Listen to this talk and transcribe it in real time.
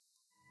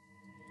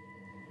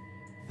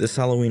This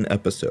Halloween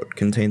episode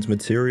contains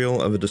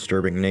material of a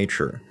disturbing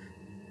nature.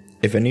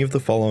 If any of the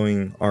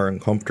following are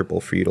uncomfortable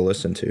for you to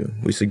listen to,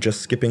 we suggest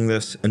skipping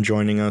this and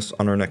joining us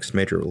on our next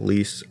major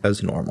release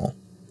as normal.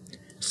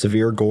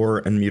 Severe gore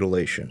and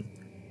mutilation.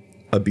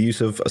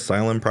 Abusive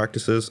asylum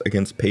practices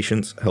against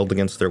patients held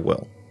against their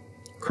will.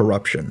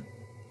 Corruption.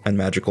 And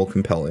magical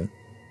compelling.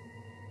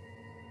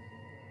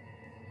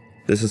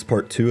 This is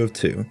part 2 of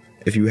 2.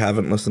 If you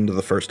haven't listened to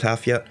the first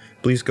half yet,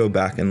 please go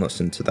back and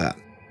listen to that.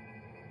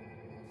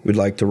 We'd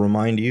like to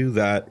remind you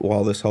that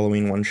while this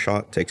Halloween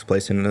one-shot takes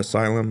place in an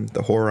asylum,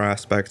 the horror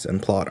aspects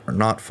and plot are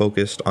not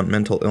focused on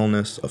mental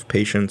illness of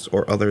patients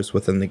or others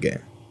within the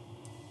game.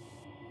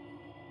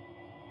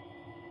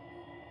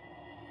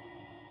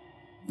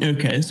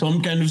 Okay, so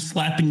I'm kind of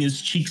slapping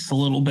his cheeks a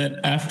little bit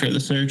after the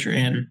surgery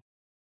and...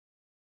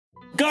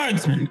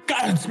 Guardsman!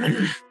 God.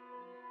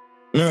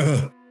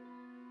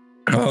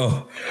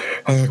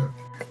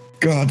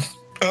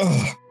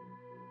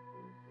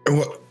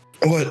 What?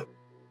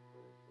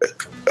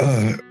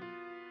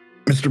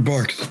 Mr.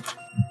 Barks.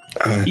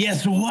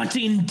 Yes, what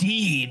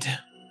indeed?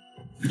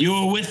 You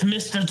were with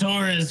Mr.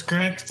 Torres,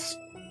 correct?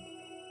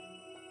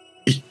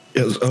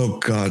 Yes, oh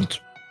God.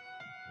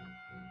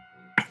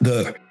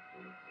 The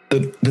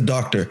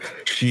doctor,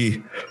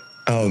 she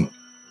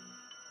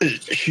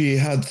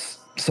had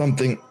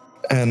something,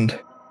 and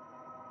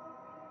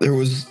there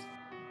was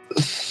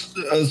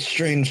a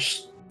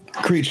strange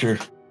creature.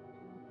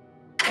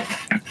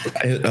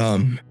 It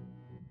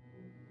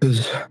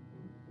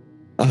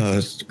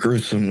was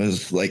gruesome,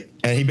 as like,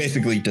 and he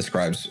basically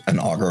describes an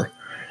augur,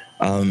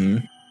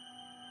 and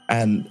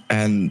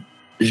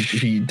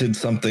she did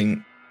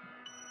something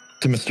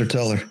to Mr.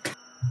 Teller.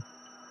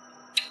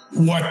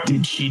 What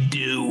did she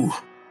do?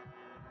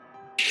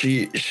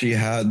 She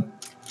had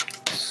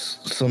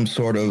some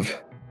sort of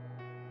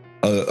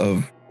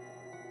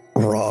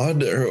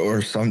rod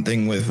or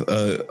something with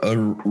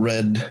a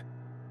red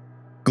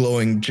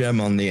glowing gem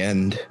on the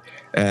end,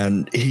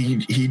 and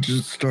he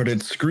just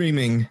started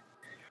screaming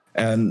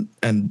and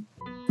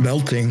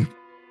melting.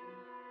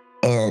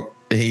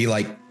 He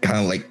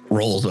kind of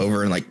rolls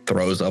over and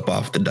throws up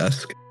off the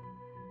desk.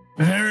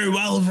 Very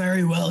well,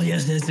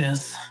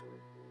 yes.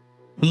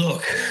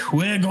 Look,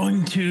 we're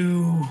going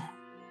to...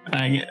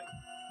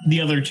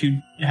 the other two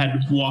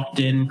had walked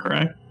in,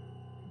 correct?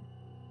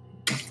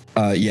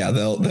 Yeah,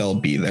 they'll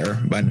be there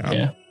by now.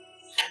 Yeah.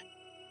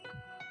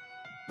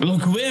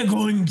 Look, we're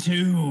going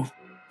to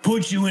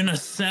put you in a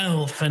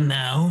cell for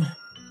now,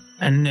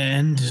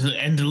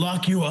 and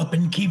lock you up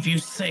and keep you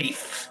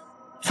safe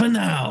for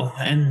now,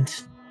 and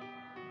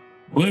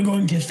we're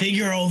going to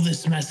figure all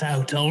this mess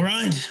out, all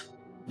right?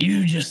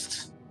 You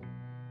just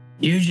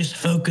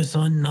focus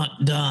on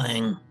not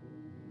dying.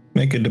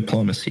 Make a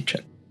diplomacy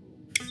check.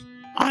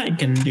 I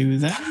can do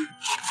that.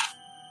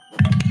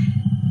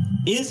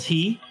 Is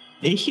he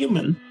a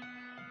human?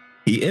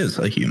 He is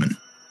a human.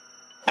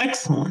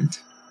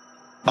 Excellent.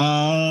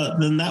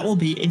 Then that will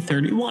be a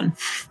 31.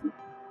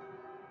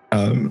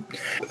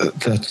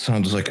 That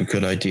sounds like a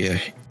good idea.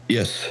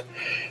 Yes.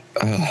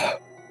 God,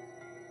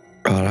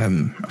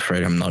 I'm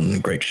afraid I'm not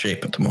in great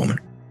shape at the moment.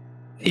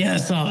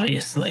 Yes,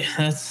 obviously.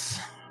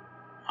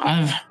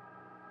 I've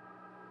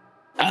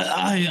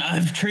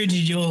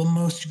treated your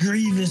most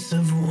grievous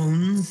of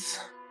wounds,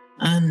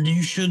 and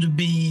you should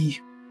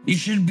be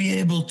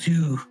able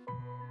to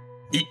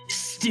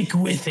stick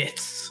with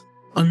it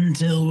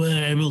until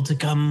we're able to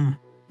come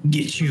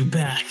get you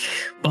back.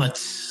 But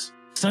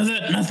so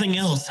that nothing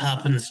else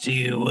happens to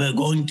you, we're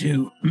going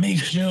to make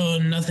sure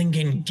nothing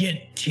can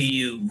get to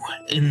you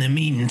in the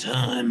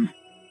meantime.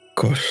 Of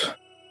course.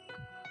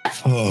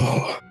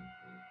 Oh.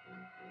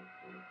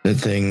 The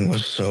thing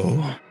was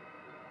so...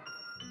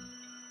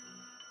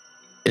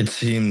 It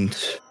seemed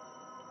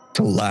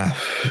to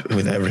laugh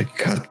with every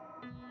cut.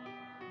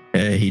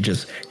 He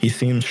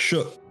seemed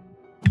shook.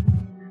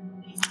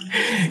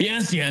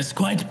 Yes,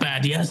 quite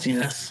bad, yes.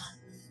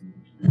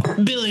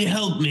 Billy,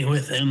 help me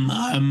with him.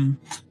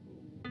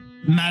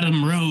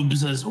 Madam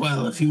Robes as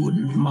well, if you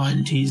wouldn't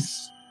mind.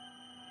 He's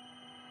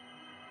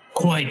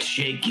quite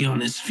shaky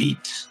on his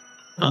feet,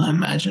 I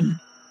imagine.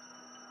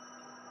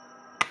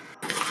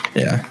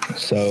 Yeah,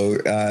 so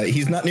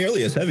he's not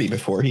nearly as heavy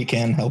before. He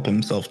can help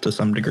himself to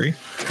some degree,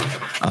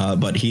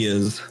 but he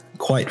is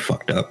quite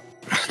fucked up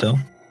still.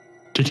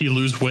 Did he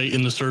lose weight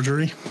in the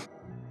surgery?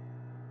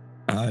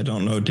 I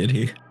don't know, did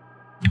he?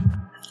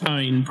 I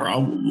mean,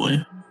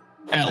 probably.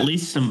 At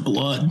least some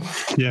blood.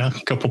 Yeah,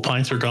 a couple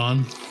pints are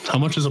gone. How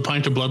much does a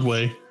pint of blood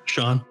weigh,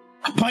 Sean?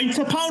 A pint's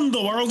a pound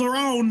the world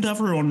around.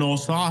 Everyone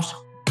knows that.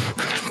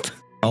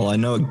 Oh, I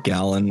know a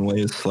gallon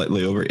weighs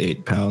slightly over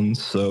 8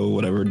 pounds, so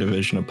whatever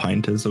division a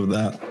pint is of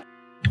that.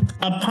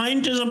 A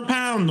pint is a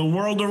pound the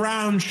world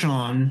around,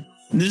 Sean.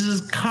 This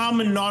is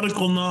common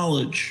nautical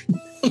knowledge.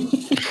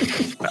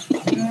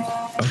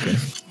 Okay.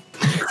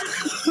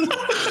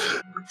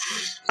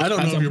 I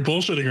don't know if you're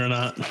bullshitting or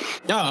not.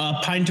 A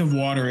pint of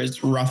water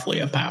is roughly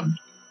a pound.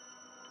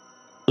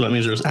 So that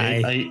means there's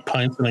eight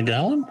pints in a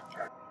gallon?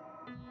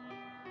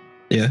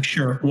 Yeah.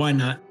 Sure, why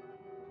not?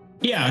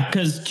 Yeah,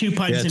 because 2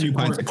 pints Yeah, in 2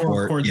 pints of four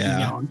quart. quarts a Yeah,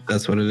 gallon.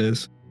 that's what it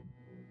is.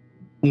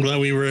 I'm glad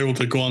we were able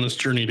to go on this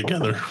journey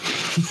together.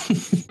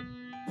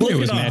 Look It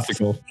was at us.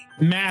 magical.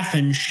 Math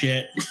and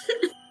shit.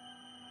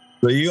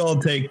 So you all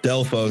take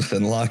Delphos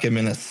and lock him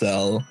in a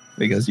cell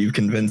because you've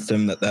convinced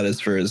him that that is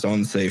for his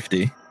own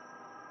safety.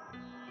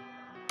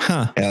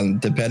 Huh.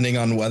 And depending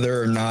on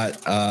whether or not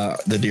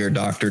the dear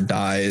doctor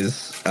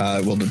dies,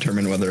 will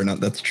determine whether or not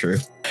that's true.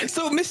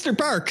 So, Mr.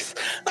 Barks,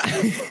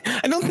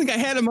 I don't think I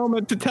had a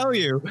moment to tell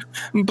you,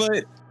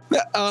 but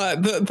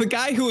the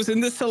guy who was in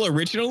this cell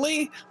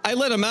originally, I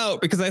let him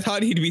out because I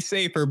thought he'd be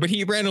safer, but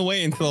he ran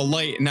away into the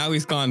light and now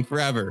he's gone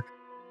forever.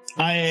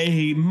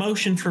 I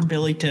motioned for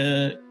Billy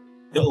to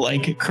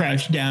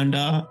crouch down.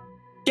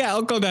 Yeah,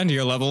 I'll go down to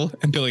your level,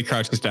 and Billy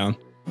crouches down.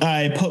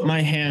 I put my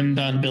hand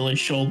on Billy's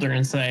shoulder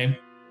and say,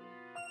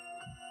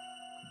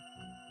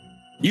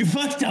 "You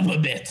fucked up a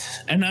bit,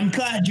 and I'm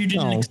glad you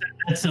didn't accept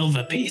that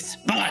silver piece,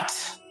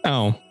 but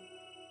Oh,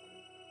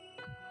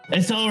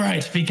 it's all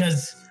right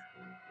because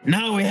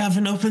now we have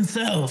an open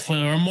cell for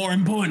a more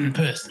important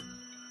person."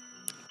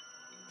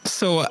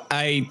 so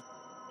I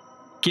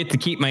get to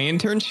keep my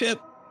internship?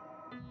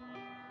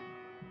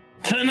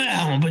 For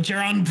now, but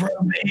you're on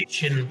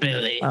probation,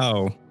 Billy.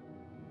 Oh,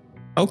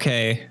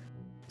 okay.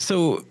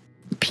 So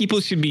people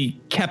should be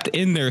kept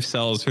in their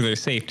cells for their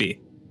safety.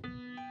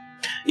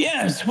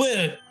 Yes,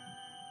 we're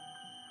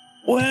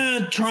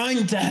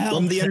trying to help.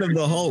 From the end of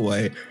the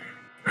hallway,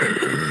 We're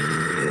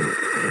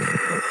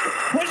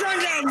trying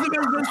to help the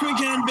best we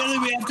can, Billy.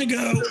 We have to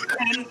go.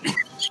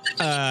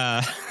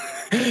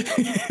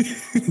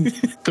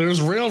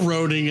 There's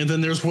railroading, and then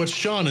there's what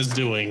Sean is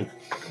doing.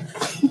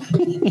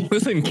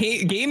 Listen,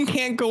 game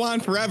can't go on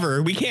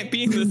forever. We can't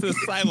be in this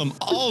asylum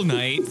all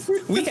night.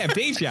 We have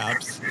day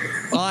jobs.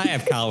 Well, I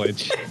have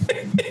college.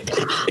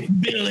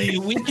 Billy,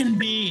 we can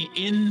be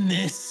in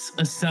this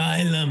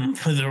asylum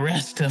for the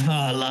rest of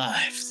our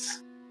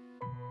lives.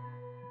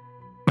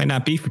 Might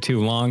not be for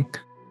too long.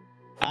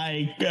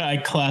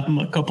 I clap him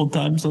a couple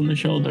times on the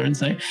shoulder and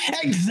say,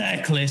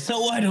 "Exactly.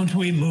 So why don't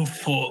we move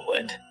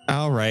forward?"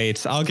 All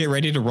right, I'll get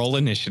ready to roll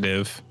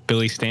initiative.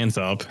 Billy stands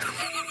up.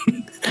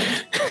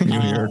 you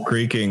hear a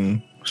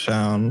creaking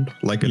sound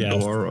like a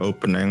Yes. door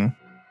opening.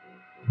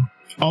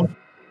 I'll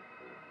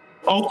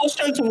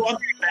start to walk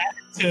back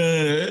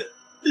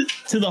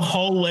to the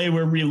hallway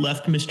where we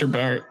left Mr.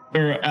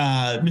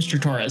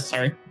 Torres.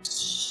 Sorry,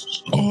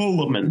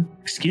 Solomon.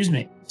 Excuse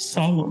me,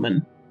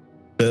 Solomon.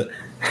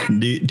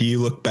 Do you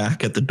look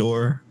back at the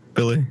door,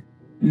 Billy?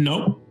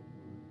 Nope.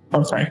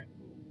 Oh, sorry.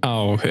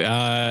 Oh,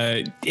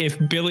 if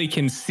Billy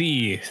can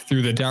see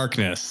through the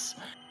darkness,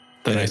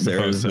 then I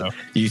suppose so.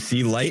 You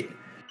see light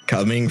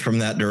coming from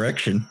that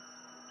direction.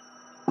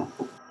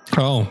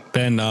 Oh,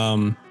 then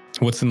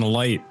what's in the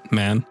light,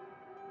 man?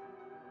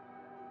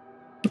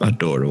 A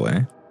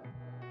doorway.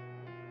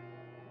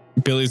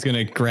 Billy's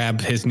gonna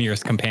grab his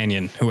nearest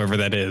companion, whoever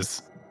that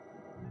is.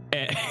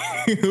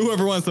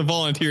 Whoever wants to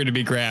volunteer to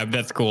be grabbed,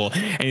 that's cool.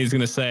 And he's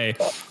gonna say,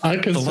 I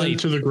consent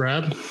to the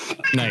grab.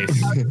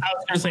 nice. I was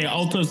gonna say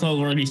Alto's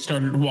already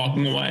started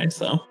walking away,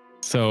 so.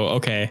 So,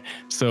 okay.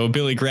 So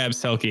Billy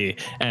grabs Selkie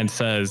and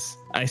says,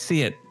 I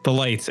see it, the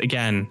lights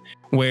again,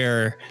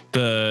 where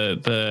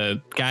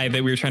the guy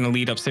that we were trying to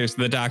lead upstairs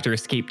to the doctor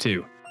escaped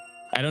to.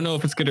 I don't know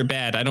if it's good or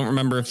bad. I don't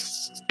remember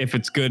if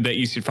it's good that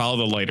you should follow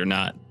the light or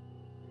not.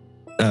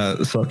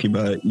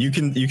 Sakiba, you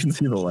can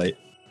see the light.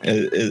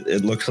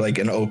 It looks like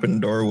an open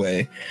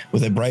doorway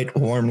with a bright,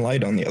 warm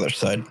light on the other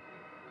side.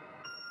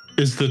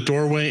 Is the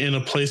doorway in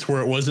a place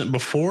where it wasn't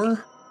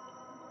before?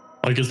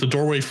 Like, is the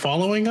doorway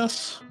following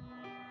us?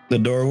 The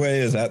doorway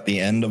is at the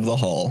end of the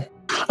hall.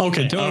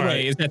 Okay, The doorway all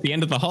right. is at the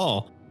end of the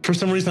hall. For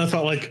some reason, I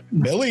thought like,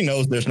 Billy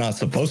knows there's not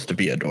supposed to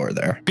be a door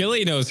there.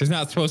 Billy knows there's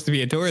not supposed to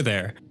be a door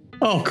there.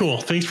 oh, cool.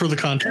 Thanks for the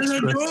context.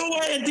 There's a Chris.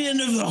 doorway at the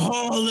end of the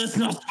hall that's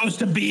not supposed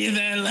to be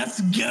there.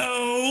 Let's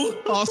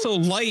go. Also,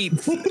 light,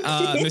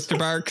 Mr.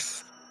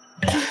 Barks.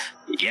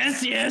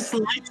 Yes.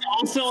 Light's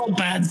also a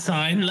bad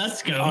sign.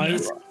 Let's go.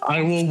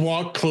 I will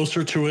walk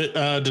closer to it,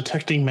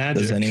 detecting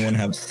magic. Does anyone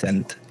have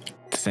scent?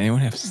 Does anyone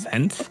have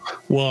scent?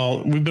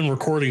 Well, we've been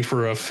recording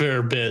for a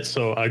fair bit,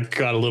 so I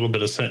got a little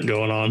bit of scent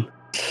going on.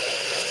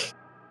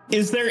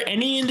 Is there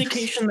any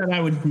indication that I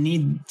would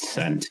need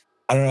scent?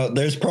 I don't know.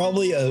 There's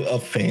probably a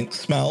faint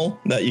smell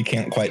that you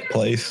can't quite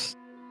place.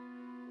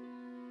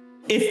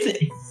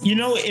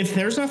 If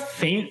there's a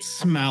faint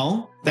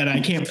smell that I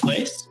can't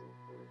place,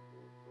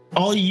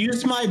 I'll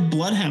use my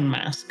Bloodhound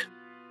mask,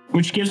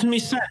 which gives me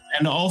scent,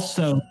 and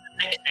also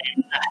the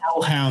nickname, the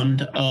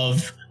Hellhound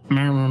of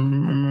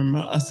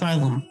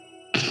Asylum.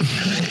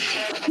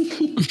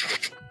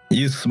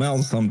 You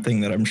smell something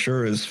that I'm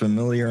sure is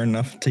familiar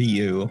enough to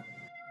you.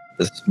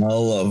 The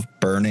smell of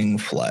burning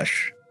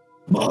flesh.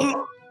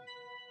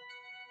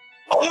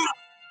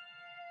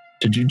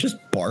 Did you just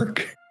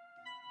bark?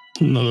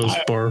 None of those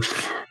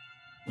barf.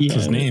 What's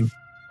his name?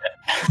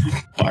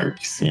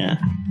 Barks, yeah.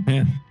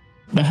 Yeah.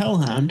 The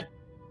Hellhound.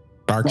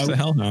 Barks the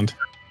Hellhound.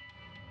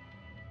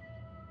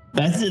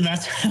 That's it.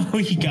 That's how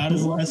he got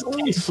his last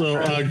taste.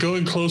 So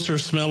going closer,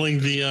 smelling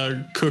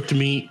the cooked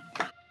meat.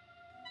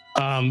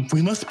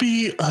 We must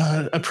be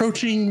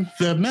approaching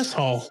the mess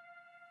hall.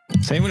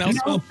 Does anyone else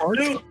smell pork?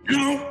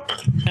 No.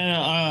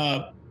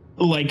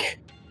 Like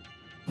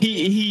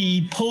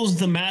he pulls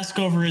the mask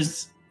over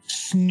his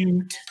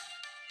snoot,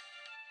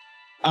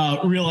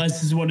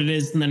 realizes what it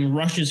is, and then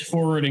rushes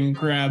forward and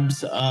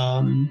grabs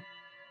You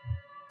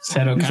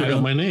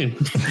forgot my name.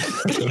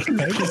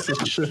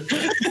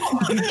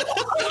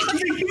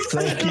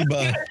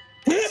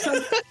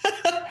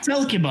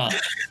 Selkiba.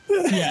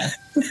 Yeah.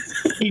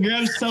 He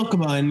grabs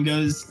Selkiba and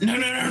goes,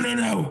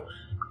 No.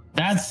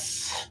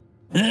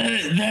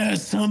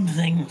 There's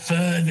something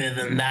further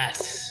than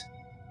that.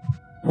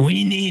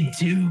 We need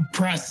to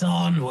press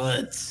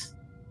onwards.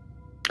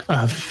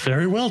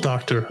 Very well,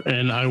 Doctor.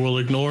 And I will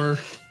ignore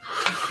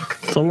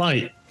the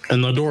light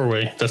in the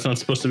doorway. That's not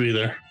supposed to be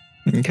there.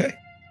 Okay.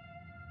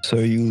 So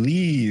you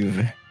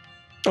leave.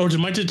 Oh, did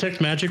my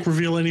detect magic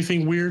reveal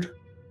anything weird?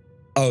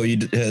 Oh, you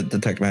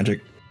detect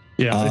magic.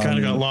 Yeah, I kind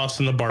of got lost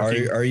in the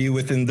barking. Are you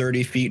within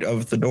 30 feet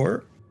of the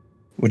door?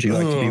 Would you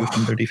like to be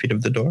within 30 feet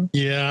of the door?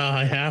 Yeah,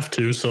 I have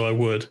to, so I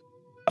would.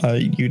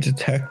 You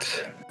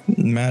detect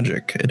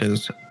magic. It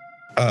is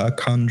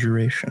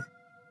conjuration.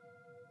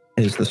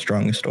 It is the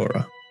strongest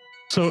aura.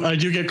 So I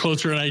do get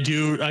closer, and I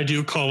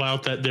do call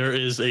out that there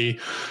is a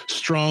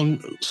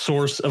strong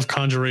source of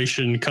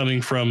conjuration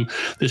coming from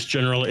this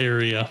general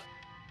area.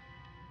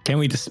 Can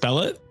we dispel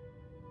it?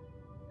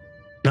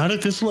 Not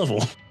at this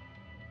level.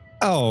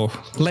 Oh,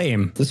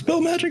 lame. Dispel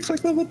magic's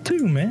like level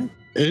 2, man.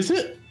 Is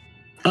it?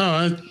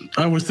 Oh,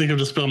 I always think of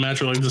dispel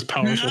magic like this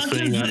powerful Not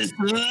thing. at this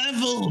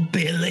level,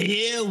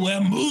 Billy. We're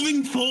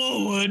moving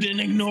forward and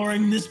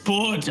ignoring this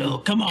portal.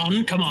 Come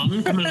on, come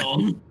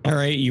along. All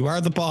right, you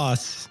are the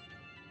boss.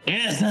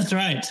 Yes, that's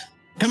right.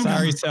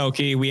 Sorry,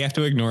 Selkie, we have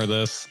to ignore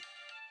this.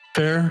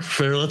 Fair.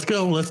 Let's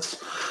go. Let's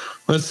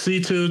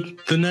see to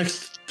the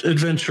next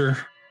adventure.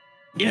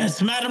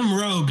 Yes, Madam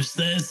Robes,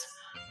 there's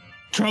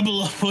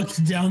trouble afoot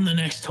down the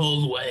next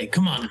hallway.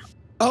 Come on.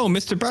 Oh,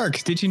 Mr.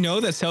 Barks, did you know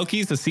that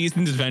Selkie's a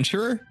seasoned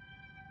adventurer?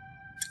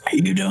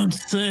 You don't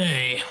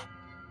say.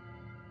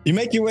 You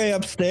make your way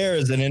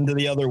upstairs and into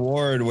the other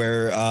ward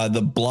where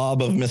the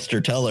blob of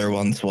Mr. Teller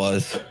once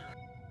was.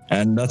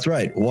 And that's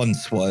right,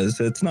 once was.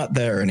 It's not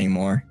there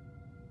anymore.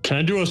 Can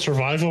I do a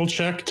survival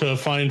check to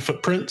find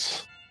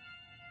footprints?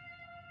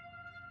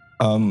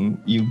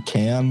 You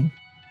can.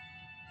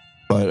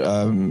 But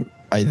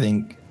I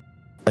think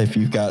if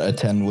you've got a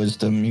 10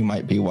 wisdom, you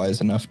might be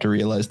wise enough to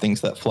realize things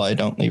that fly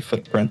don't leave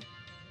footprint.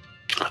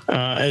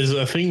 As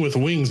a thing with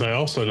wings, I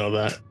also know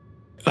that.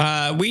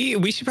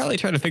 We should probably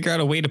try to figure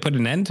out a way to put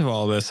an end to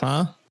all this,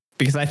 huh?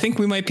 Because I think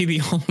we might be the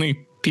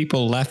only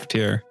people left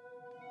here.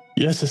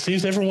 Yes, it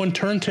seems everyone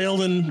turned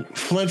tail and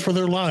fled for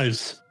their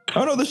lives.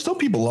 Oh no, there's still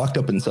people locked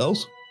up in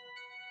cells.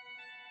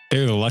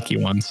 They're the lucky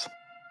ones.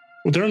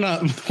 They're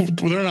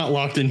not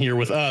locked in here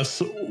with us.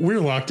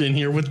 We're locked in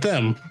here with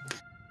them.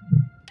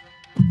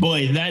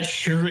 Boy, that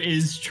sure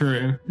is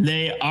true.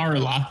 They are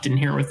locked in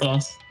here with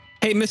us.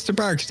 Hey, Mr.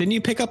 Barks, didn't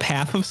you pick up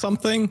half of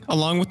something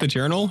along with the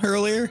journal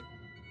earlier?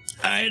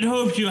 I'd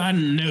hoped you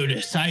hadn't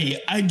noticed.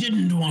 I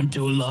didn't want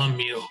to alarm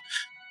you.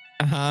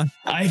 Uh-huh.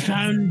 I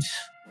found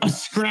a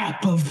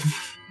scrap of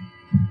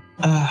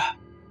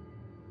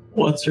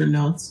what's her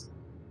notes?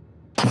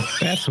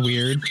 That's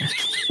weird.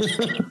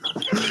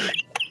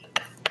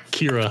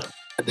 Kira.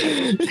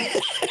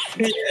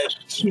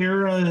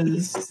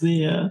 Kira's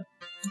the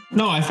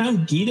no, I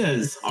found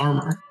Gita's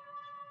armor.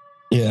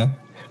 Yeah,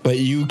 but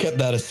you kept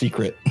that a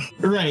secret.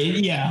 Right,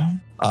 yeah.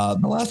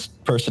 The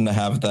last person to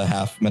have the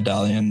half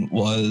medallion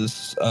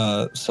was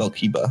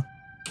Selkiba.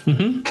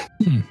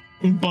 Mm-hmm.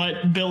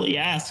 But Billy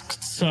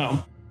asked,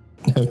 so.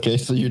 Okay,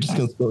 so you're just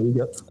gonna spill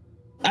your guts.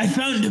 I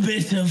found a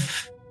bit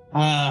of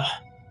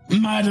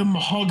Madam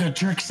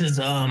Hogatrix's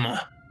armor.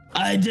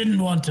 I didn't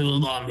want to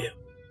alarm you.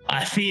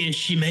 I fear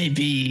she may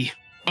be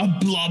a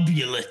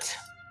blobulate,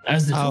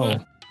 as it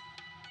were.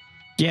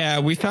 Yeah,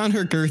 we found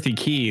her girthy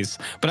keys,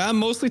 but I'm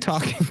mostly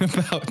talking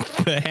about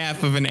the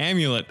half of an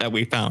amulet that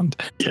we found.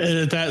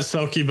 Yeah, that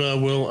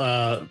Selkiba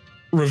will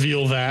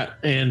reveal that,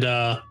 and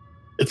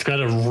it's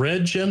got a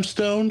red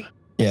gemstone.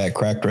 Yeah,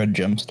 cracked red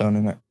gemstone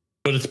in it.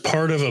 But it's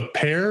part of a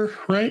pair,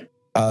 right?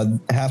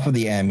 Half of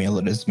the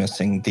amulet is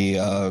missing.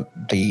 The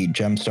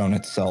gemstone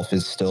itself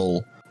is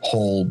still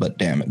whole but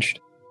damaged.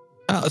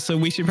 Oh, so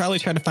we should probably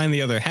try to find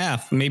the other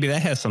half. Maybe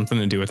that has something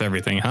to do with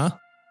everything, huh?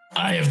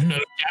 I have no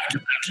doubt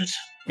about it.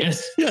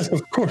 Yes,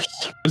 of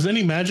course. Does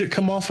any magic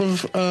come off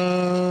of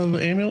the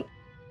amulet?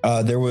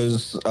 There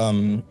was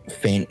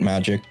faint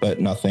magic, but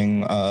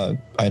nothing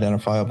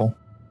identifiable.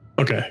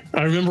 Okay,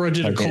 I remember I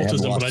did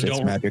occultism, but I its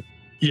don't. Magic.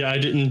 Yeah, I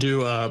didn't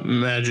do a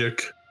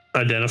magic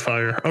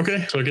identifier.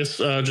 Okay, so I guess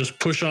just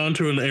push on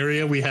to an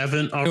area we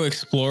haven't. To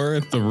explore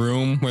the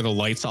room where the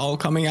light's all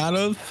coming out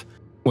of,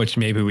 which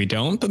maybe we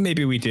don't, but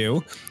maybe we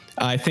do.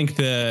 I think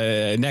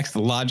the next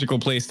logical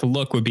place to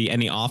look would be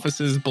any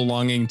offices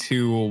belonging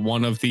to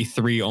one of the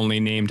 3 only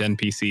named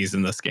NPCs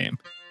in this game.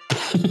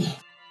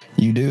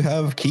 You do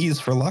have keys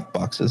for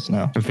lockboxes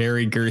now.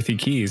 Very girthy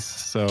keys.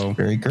 So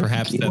Very girthy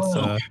perhaps keys. that's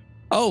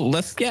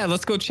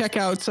let's go check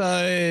out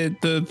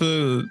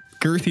the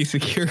girthy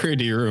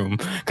security room,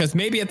 because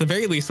maybe at the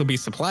very least there'll be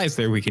supplies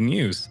there we can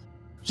use.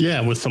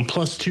 Yeah, with some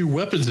 +2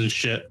 weapons and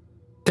shit.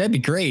 That'd be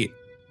great.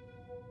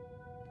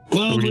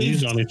 Well, We can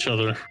use on each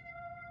other.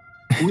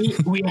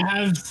 we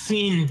have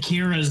seen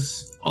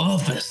Kira's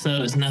office.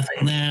 There was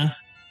nothing there.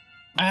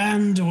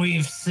 And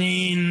we've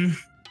seen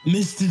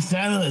Mr.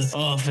 Teller's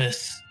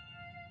office.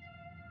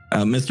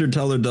 Mr.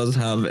 Teller does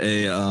have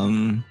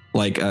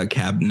a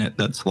cabinet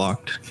that's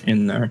locked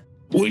in there.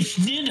 Which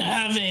did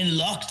have a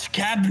locked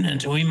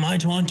cabinet. We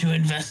might want to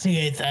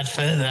investigate that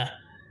further.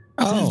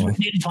 Since we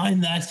did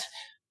find that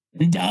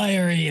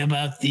diary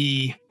about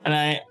and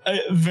I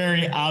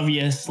very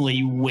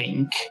obviously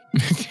wink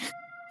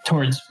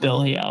towards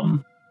Billy.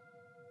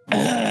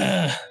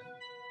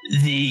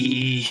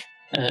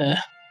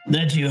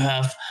 That you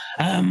have.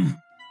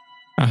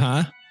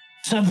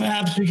 So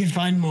perhaps we could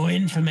find more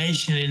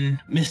information in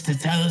Mr.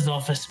 Teller's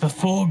office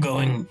before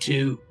going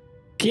to.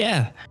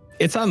 Yeah,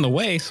 it's on the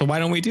way, so why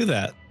don't we do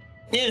that?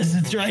 Yes,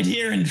 it's right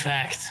here, in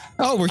fact.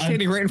 Oh, we're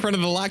standing right in front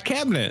of the locked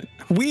cabinet.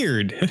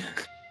 Weird.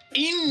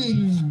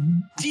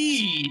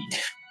 Indeed.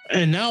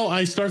 And now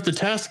I start the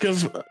task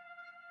of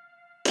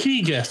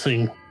key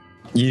guessing.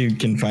 You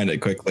can find it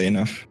quickly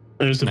enough.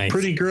 There's a Nice.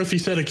 pretty girthy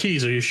set of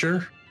keys. Are you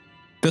sure?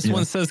 This Yeah.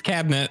 one says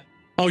cabinet.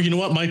 Oh, you know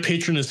what? My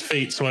patron is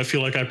fate, so I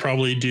feel like I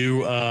probably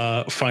do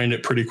find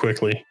it pretty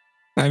quickly.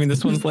 I mean,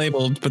 this one's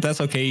labeled, but that's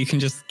okay. You can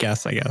just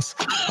guess, I guess.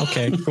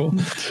 Okay, cool.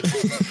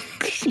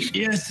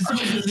 Yes,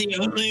 it's the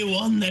only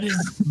one that is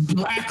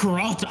black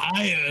wrought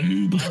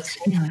iron, but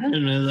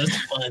no, that's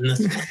fine.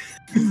 That's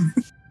fine.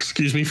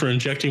 Excuse me for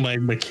injecting my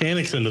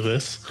mechanics into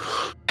this.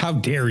 How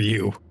dare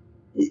you?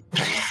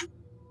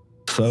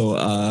 So,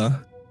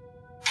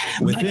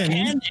 within.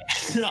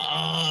 Mechanics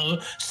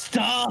of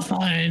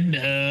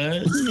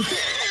Starfinder.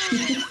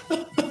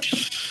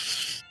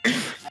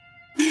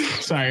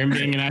 Sorry, I'm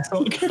being an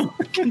asshole.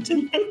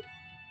 Continue.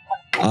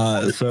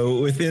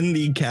 So within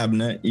the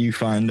cabinet, you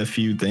find a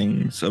few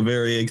things. A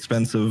very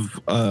expensive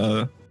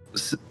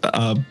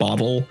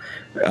bottle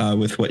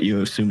with what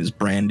you assume is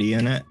brandy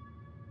in it.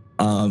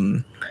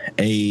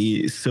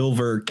 A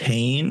silver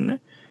cane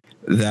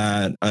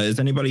that is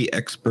anybody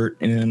expert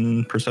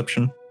in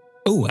perception?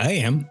 Oh, I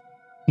am.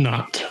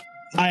 Not.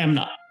 I am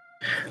not.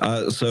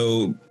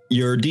 So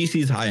your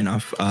DC is high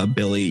enough,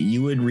 Billy.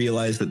 You would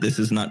realize that this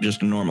is not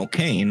just a normal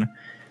cane,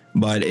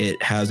 but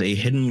it has a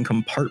hidden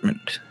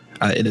compartment.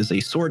 It is a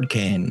sword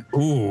cane,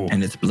 Ooh.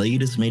 and its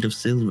blade is made of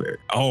silver.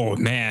 Oh,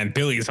 man.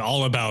 Billy's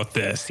all about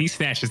this. He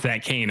snatches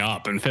that cane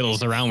up and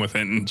fiddles around with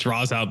it and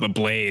draws out the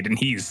blade, and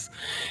he's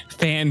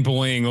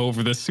fanboying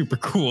over the super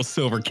cool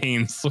silver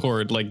cane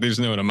sword like there's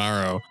no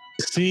tomorrow.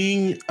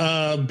 Seeing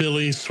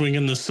Billy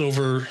swinging the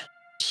silver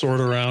sword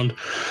around,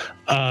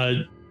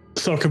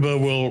 Sokoba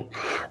will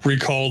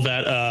recall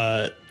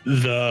that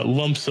the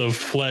lumps of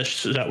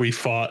flesh that we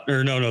fought,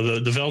 or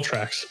the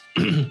Veltrax,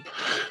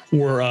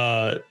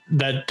 were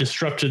that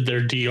disrupted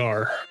their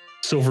DR.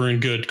 Silver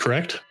and good,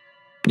 correct?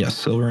 Yes,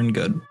 silver and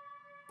good.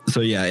 So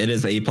yeah, it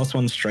is a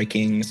 +1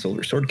 striking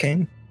silver sword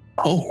cane.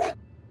 Oh.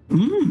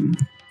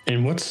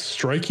 And what's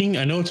striking?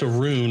 I know it's a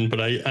rune,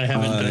 but I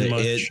haven't done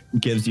much. It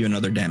gives you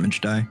another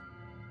damage die.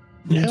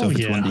 Hell So if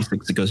it's yeah.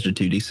 1d6, it goes to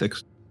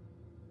 2d6.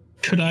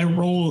 Could I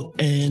roll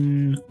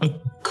in a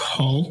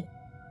call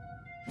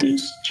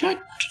this check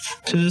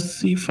to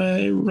see if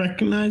I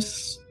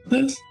recognize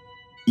this?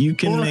 You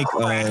can Or make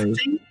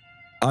crafting?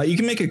 you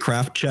can make a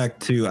craft check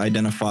to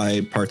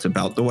identify parts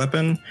about the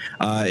weapon.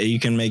 You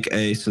can make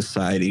a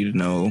society to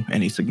know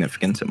any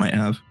significance it might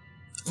have.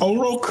 I'll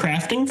roll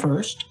crafting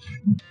first.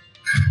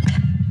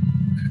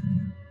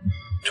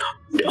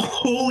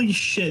 Holy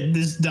shit,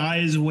 this die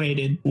is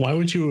weighted. Why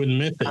would you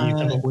admit that you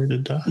have a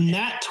weighted die?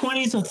 Nat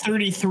 20 is a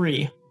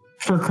 33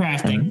 for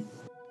crafting.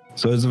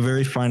 So it's a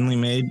very finely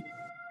made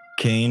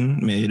cane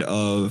made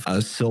of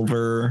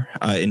silver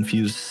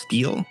infused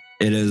steel.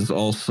 It is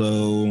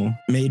also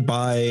made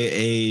by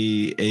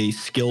a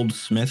skilled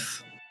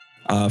smith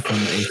from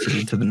a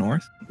city to the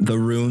north. The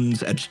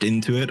runes etched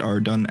into it are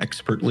done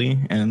expertly,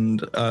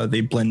 and they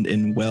blend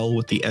in well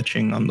with the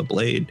etching on the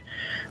blade.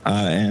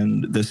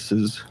 And this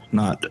is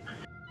not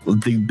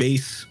the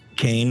base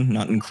cane,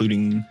 not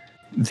including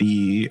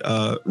the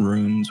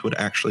runes, would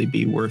actually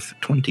be worth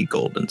 20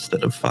 gold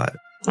instead of 5.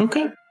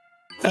 Okay.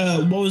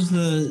 What was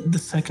the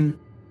second?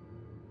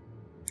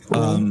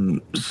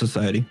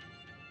 Society.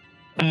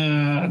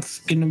 It's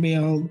gonna be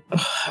a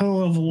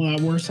hell of a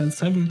lot worse at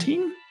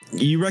 17.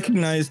 You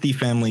recognize the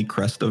family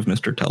crest of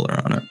Mr. Teller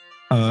on it,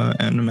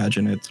 and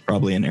imagine it's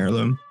probably an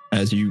heirloom,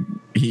 as you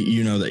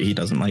know that he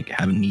doesn't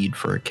have a need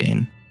for a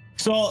cane.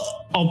 So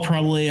I'll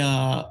probably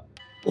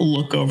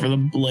look over the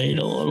blade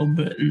a little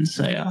bit and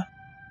say,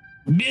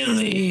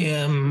 Billy,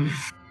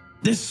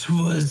 this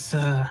was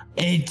a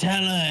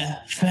Teller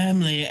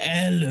family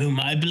heirloom,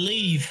 I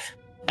believe.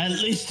 At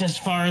least as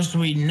far as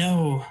we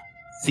know,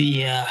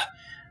 the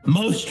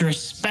most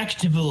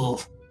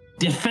respectable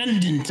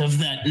defendant of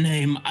that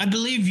name, I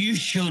believe you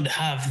should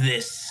have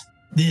this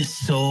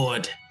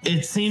sword.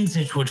 It seems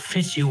it would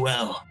fit you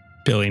well.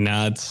 Billy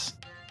nods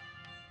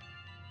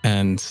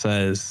and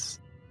says,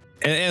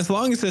 as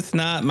long as it's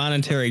not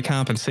monetary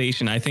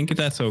compensation, I think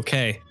that's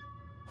okay.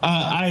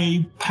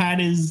 I pat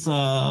his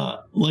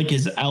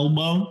his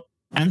elbow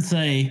and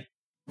say,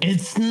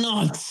 it's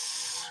not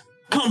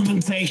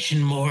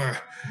compensation, more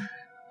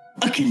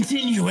a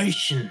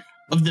continuation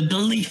of the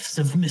beliefs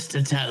of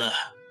Mr. Teller.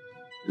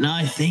 And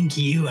I think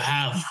you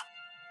have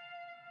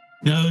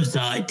those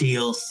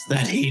ideals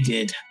that he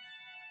did.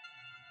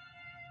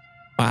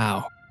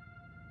 Wow.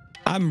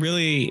 I'm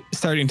really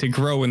starting to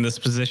grow in this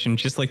position,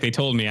 just like they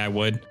told me I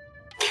would.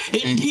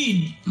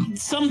 Indeed,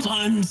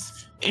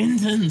 sometimes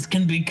interns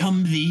can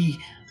become the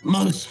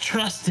most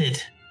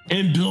trusted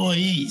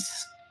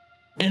employees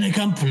in a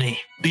company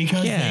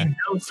because they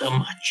know so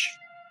much.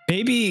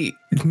 Maybe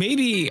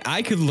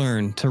I could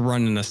learn to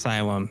run an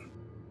asylum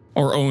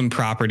or own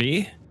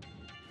property.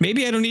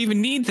 Maybe I don't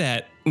even need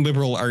that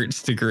liberal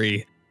arts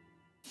degree.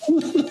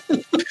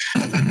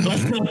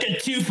 Let's not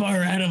get too far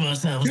ahead of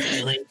ourselves,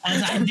 Bailey,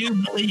 as I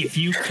do believe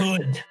you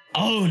could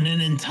own an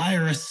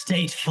entire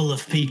estate full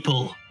of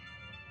people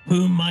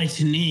who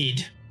might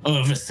need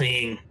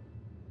overseeing.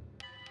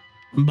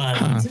 But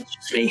it's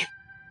just me.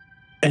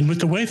 And with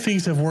the way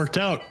things have worked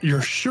out,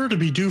 you're sure to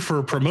be due for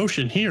a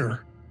promotion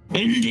here.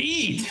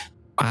 Indeed.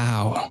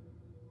 Wow.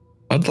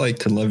 I'd like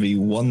to levy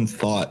one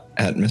thought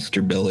at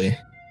Mr. Billy.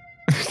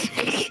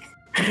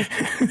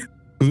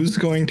 Who's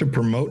going to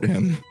promote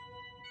him?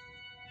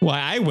 Why,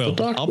 I will.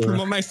 I'll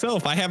promote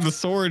myself. I have the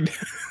sword.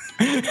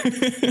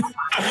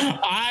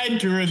 I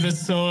drew the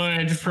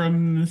sword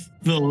from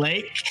the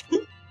lake.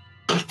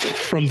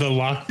 From the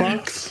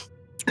lockbox?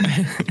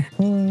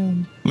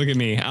 Look at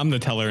me. I'm the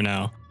teller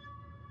now.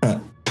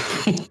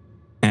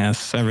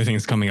 Yes,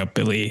 everything's coming up,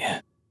 Billy.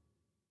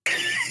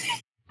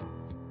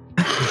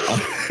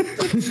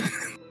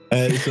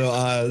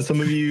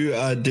 Some of you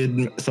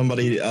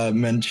somebody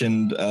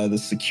mentioned the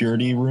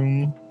security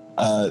room.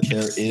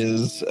 There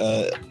is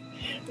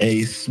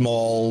a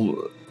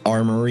small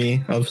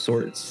armory of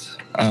sorts,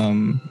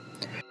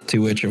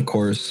 to which, of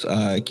course,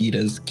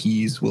 Gita's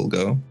keys will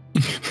go.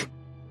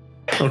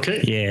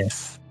 Okay.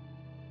 Yes.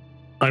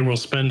 I will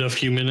spend a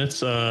few minutes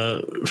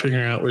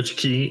figuring out which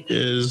key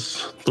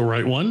is the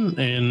right one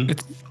and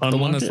It's the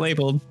one that's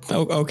labeled.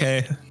 Oh,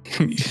 okay.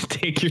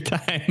 Take your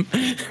time.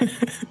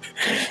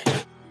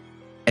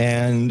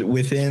 And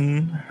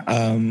within,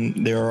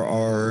 there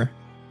are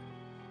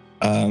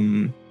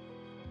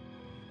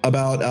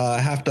about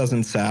a half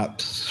dozen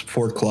saps,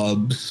 4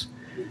 clubs,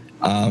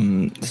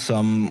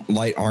 some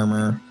light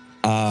armor,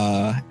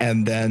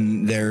 and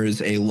then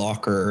there's a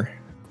locker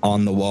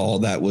on the wall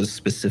that was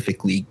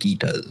specifically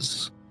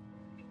Gita's.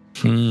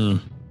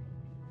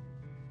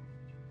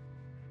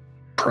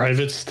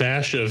 Private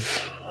stash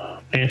of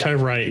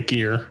anti-riot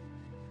gear.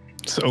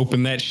 Let's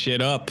open that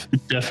shit up.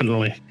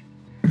 Definitely.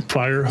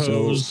 Fire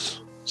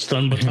hose,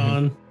 stun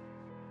baton.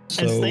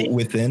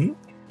 Within,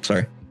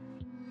 sorry.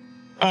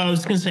 I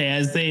was going to say,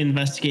 as they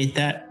investigate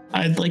that,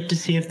 I'd like to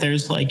see if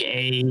there's like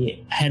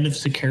a head of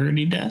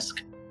security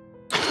desk.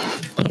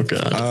 Oh,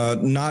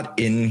 God. Not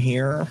in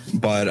here,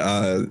 but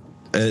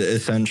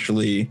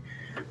essentially,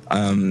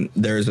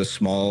 there's a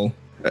small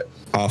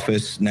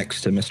office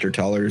next to Mr.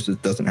 Teller's.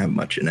 It doesn't have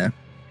much in it.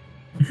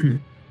 Mm-hmm.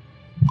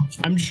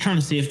 I'm just trying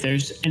to see if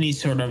there's any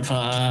sort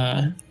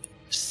of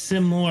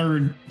similar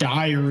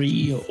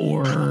diary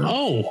or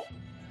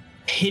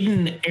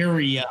hidden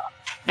area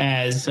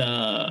as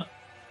all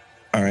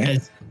right,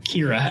 as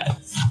Kira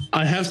has.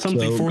 I have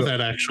something for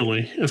that,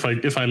 actually,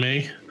 if I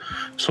may.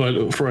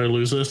 So before I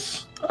lose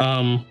this,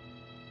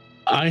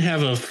 I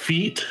have a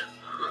feat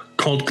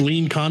called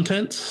Glean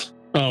Contents.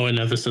 Oh, and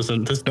no, this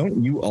isn't. This.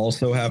 Don't you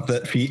also have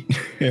that feat,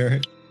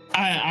 Eric?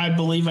 I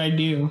believe I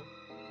do.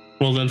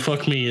 Well, then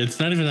fuck me. It's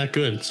not even that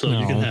good, so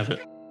you can have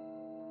it.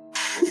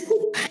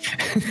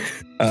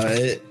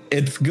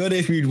 It's good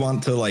if you'd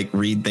want to like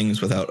read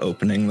things without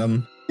opening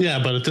them.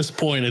 Yeah, but at this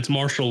point, it's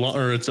martial law,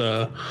 or it's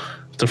a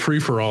free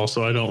for all,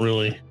 so I don't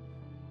really.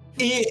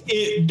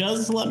 It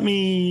does let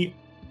me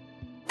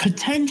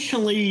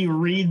potentially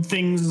read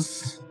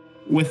things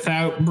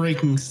without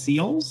breaking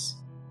seals.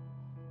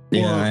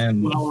 Yeah,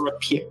 while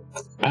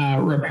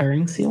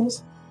repairing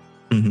seals.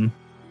 Mm-hmm.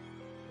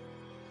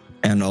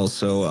 And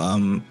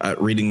also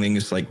reading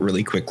things like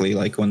really quickly,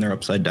 like when they're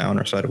upside down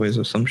or sideways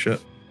or some shit.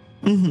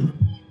 Mm-hmm.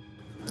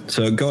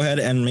 So go ahead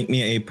and make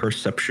me a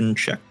perception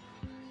check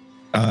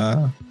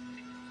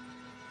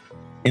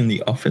in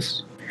the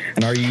office.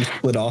 And are you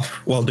split off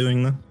while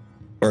doing them?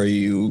 Or are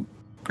you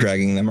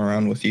dragging them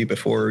around with you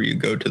before you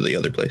go to the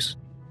other place?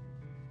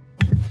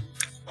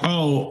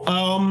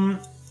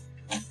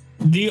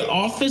 The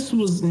office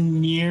was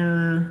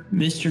near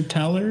Mr.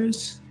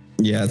 Teller's.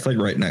 Yeah, it's like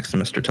right next to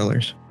Mr.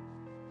 Teller's.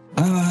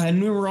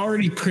 And we were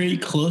already pretty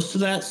close to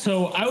that,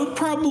 so I would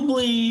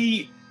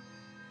probably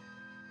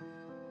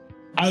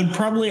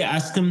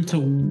ask them to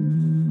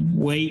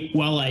wait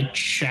while I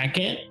check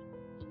it.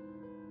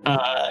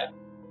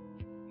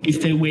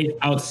 If they wait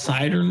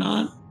outside or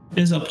not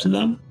is up to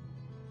them.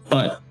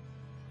 But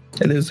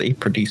It is a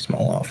pretty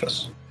small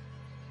office.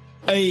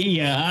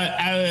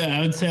 I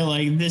would say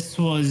like this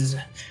was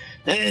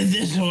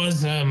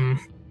Madame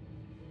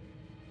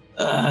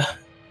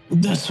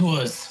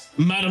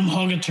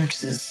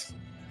Hogatrix's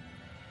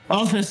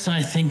office.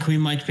 I think we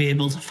might be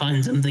able to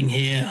find something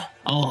here.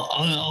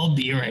 I'll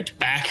be right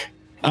back.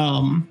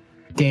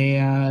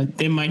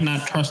 They might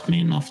not trust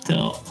me enough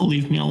to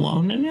leave me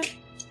alone in it.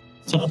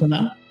 It's up to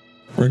them.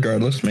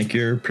 Regardless, make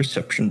your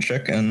perception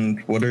check. And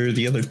what are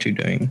the other two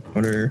doing?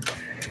 What are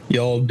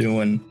y'all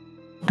doing?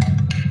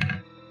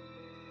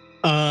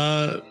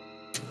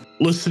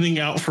 Listening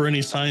out for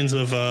any signs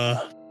of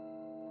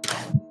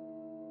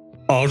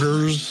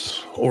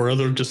augurs or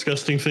other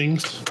disgusting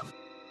things.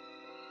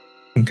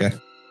 Okay.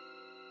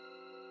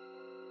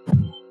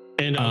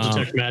 And I'll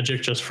detect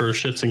magic just for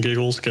shits and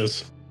giggles,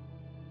 because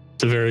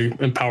it's a very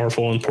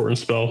powerful, important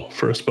spell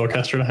for a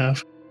spellcaster to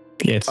have.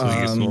 Yeah, it's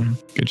really useful.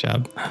 Good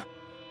job.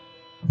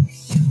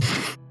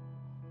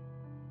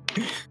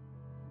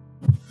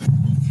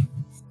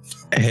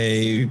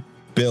 Hey,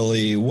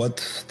 Billy,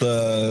 what's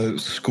the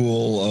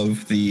school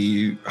of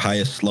the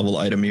highest level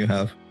item you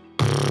have?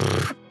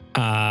 Are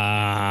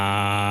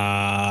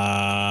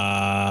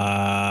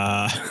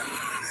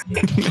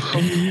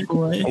we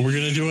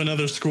going to do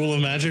another School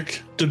of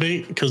Magic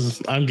debate?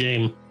 Because I'm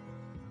game.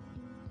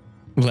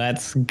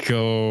 Let's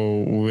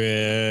go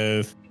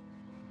with,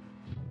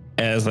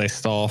 as I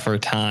stall for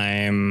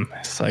time,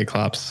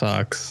 Cyclops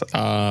sucks.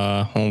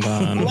 Hold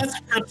on. Let's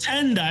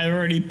pretend I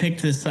already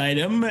picked this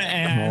item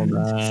and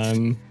Hold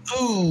on.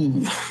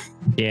 ooh.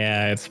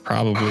 Yeah, it's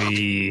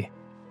probably...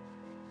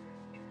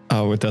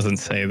 Oh, it doesn't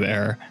say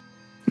there.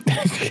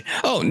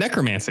 Oh,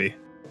 necromancy.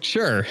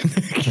 Sure.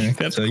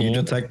 That's so cool. you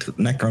detect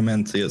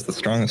necromancy as the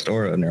strongest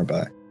aura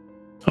nearby.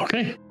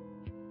 Okay.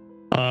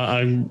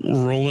 I'm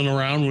rolling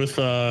around with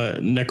a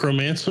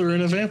necromancer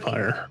and a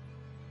vampire.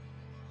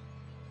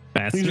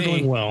 That's Things are me.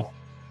 going well.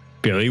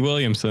 Billy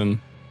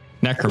Williamson,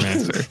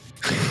 necromancer.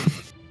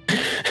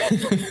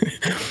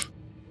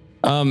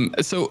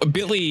 So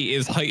Billy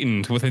is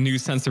heightened with a new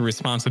sense of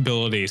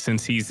responsibility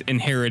since he's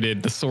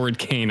inherited the sword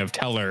cane of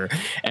Teller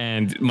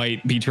and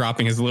might be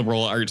dropping his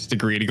liberal arts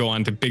degree to go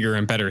on to bigger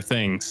and better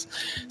things.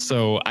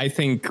 So I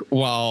think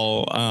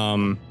while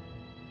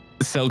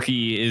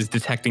Selkie is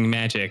detecting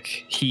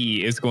magic,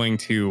 he is going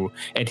to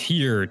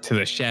adhere to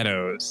the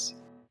shadows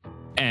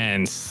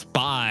and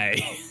spy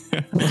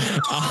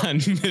on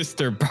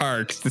Mr.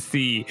 Parks to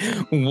see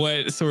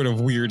what sort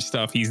of weird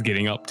stuff he's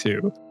getting up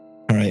to.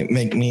 All right,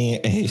 make me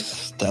a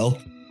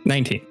stealth.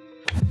 19.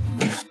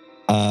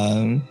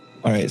 All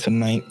right, so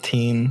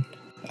 19.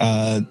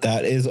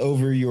 That is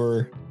over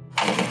your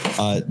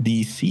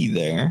DC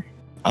there.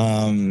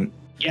 Yes.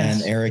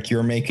 And Eric,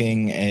 you're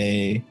making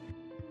a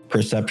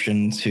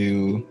perception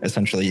to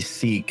essentially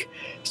seek.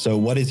 So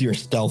what is your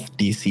stealth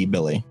DC,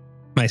 Billy?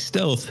 My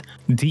stealth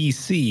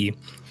DC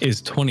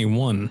is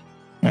 21.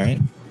 All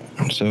right.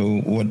 So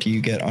what do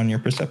you get on your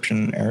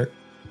perception, Eric?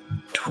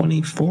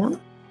 24?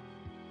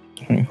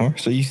 24.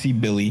 So you see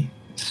Billy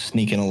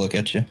sneaking a look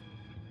at you.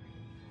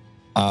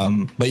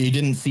 But you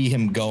didn't see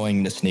him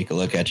going to sneak a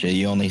look at you.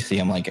 You only see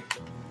him like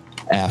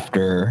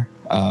after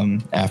a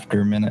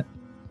minute.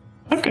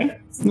 Okay,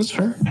 that's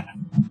fair.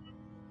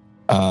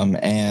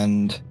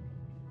 And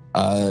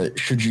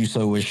should you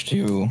so wish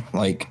to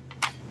like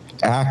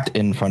act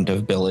in front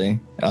of Billy,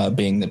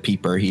 being the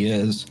peeper he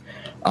is,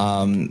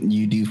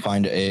 you do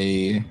find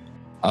a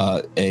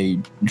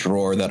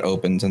drawer that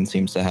opens and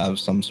seems to have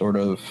some sort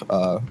of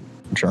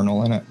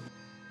journal in it.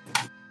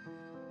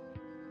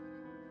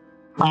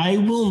 I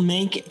will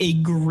make a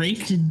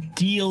great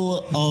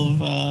deal of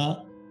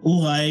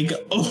like,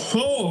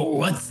 oh,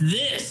 what's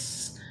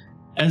this?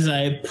 As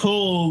I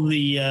pull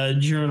the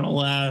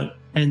journal out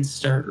and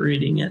start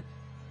reading it.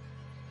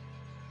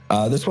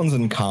 This one's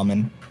in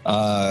common.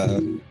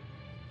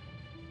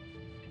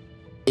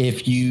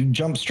 If you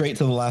jump straight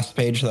to the last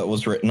page that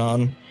was written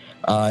on,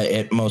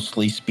 it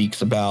mostly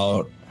speaks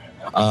about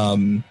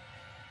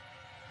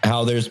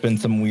how there's been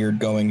some weird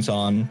goings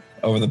on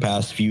over the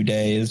past few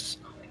days,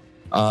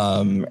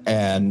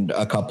 and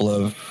a couple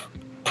of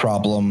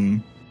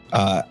problem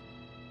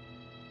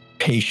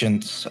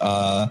patients,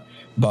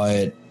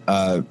 but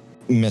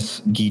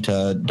Miss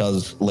Gita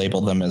does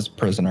label them as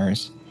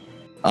prisoners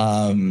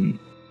that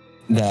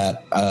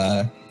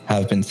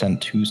have been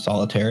sent to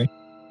solitary.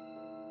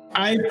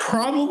 I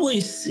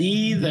probably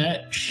see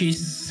that she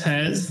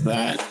says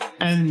that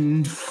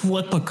and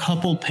flip a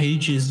couple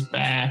pages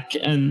back,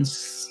 and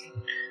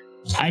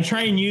I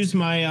try and use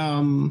my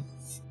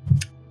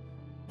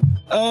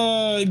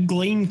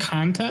glean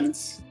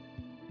contents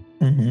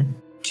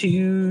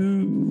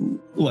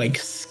to like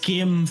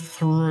skim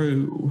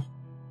through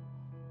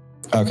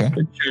Okay.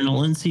 the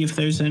journal and see if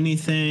there's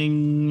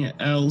anything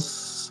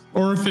else,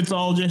 or if it's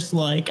all just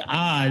like,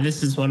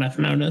 this is what I've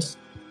noticed.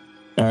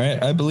 All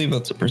right. I believe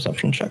that's a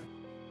perception check.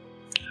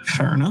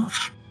 Fair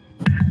enough.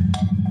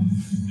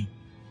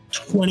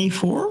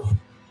 24? 1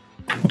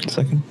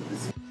 second.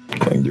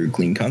 Going through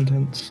clean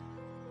contents.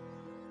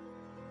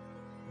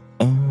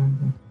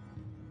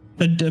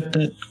 Adept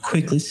at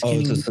quickly Oh,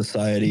 scanning. it's a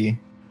society.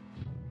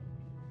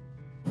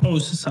 Oh,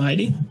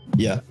 society?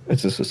 Yeah,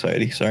 it's a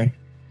society. Sorry.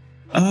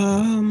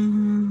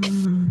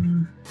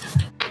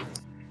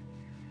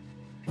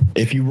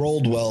 If you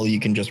rolled well, you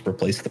can just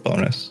replace the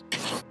bonus.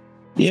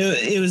 Yeah,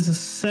 it was a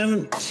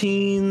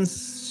 17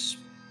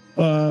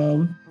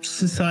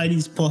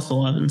 societies plus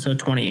 11, so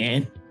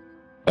 28.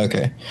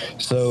 Okay.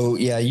 So,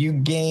 yeah, you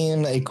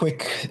gain a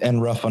quick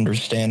and rough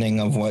understanding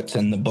of what's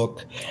in the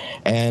book,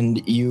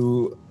 and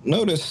you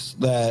notice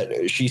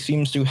that she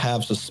seems to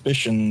have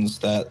suspicions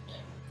that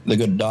the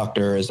good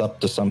doctor is up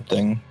to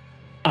something.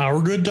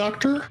 Our good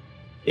doctor?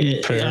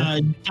 Fair.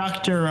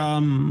 Dr.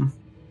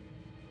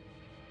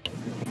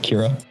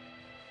 Kira?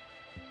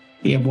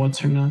 Yeah, what's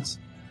her nuts?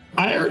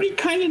 I already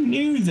kind of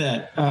knew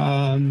that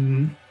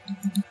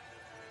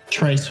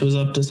Trice was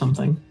up to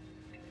something.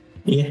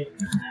 Yeah.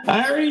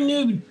 I already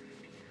knew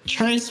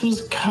Trice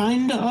was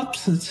kind of up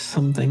to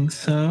something,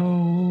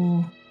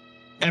 so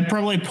I'd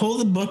probably pull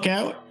the book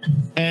out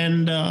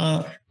and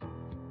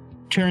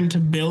turn to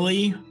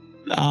Billy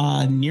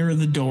near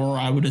the door,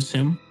 I would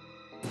assume.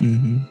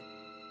 Mm-hmm.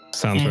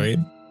 Sounds right.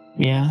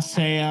 Yeah,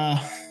 say,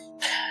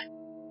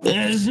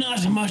 there's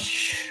not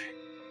much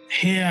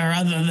here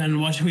other than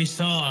what we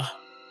saw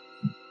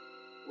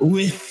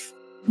with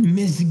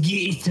Miss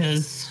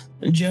Gita's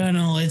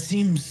journal. It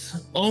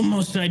seems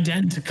almost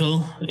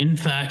identical, in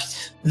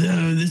fact,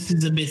 though this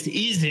is a bit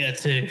easier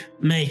to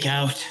make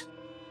out.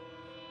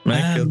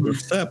 Make a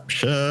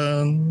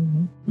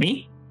deception.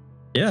 Me?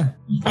 Yeah.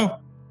 Oh.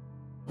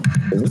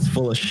 It's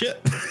full of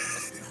shit.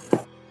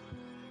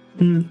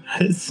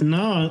 It's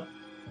not.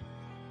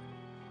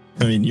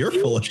 I mean, you're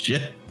full of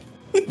shit.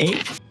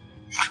 8?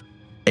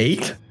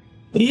 8?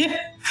 Yeah.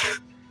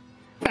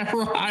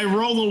 I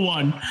rolled a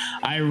 1.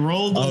 I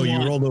rolled a 1. Oh, you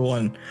rolled a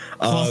 1.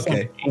 Plus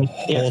Okay.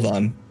 Yeah. Hold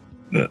on.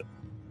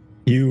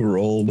 You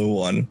rolled a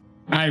 1.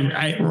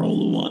 I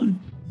rolled a 1.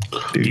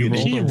 Dude, You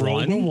He rolled a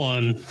rolled a 1?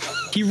 1.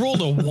 He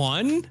rolled a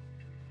 1?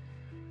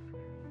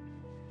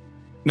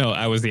 No,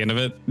 I was the end of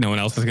it. No one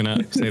else is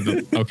gonna say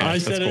the. Okay, I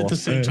that's said it cool. at the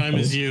same time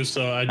as you,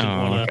 so I didn't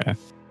want to. Okay.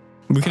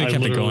 We could have I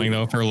kept it literally- going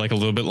though for like a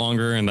little bit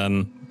longer, and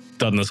then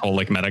done this whole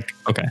like medic.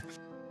 Okay.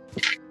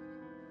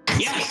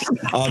 Yes.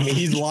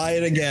 he's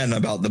lying again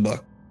about the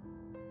book.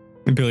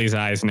 Billy's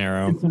eyes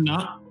narrow. It's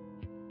not.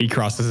 He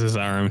crosses his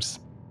arms.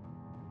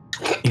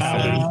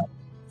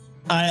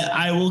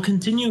 I will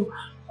continue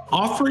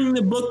offering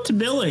the book to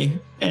Billy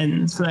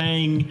and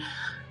saying,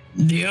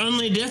 the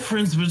only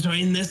difference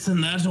between this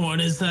and that one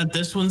is that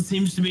this one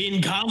seems to be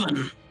in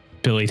common.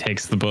 Billy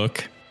takes the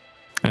book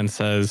and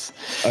says,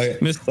 Okay.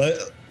 Miss-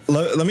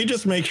 Let me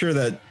just make sure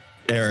that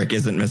Eric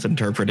isn't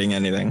misinterpreting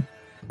anything.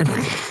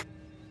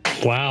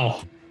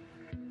 Wow.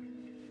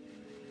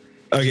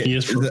 Okay,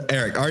 Yes.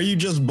 Eric, are you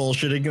just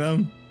bullshitting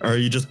them? Or are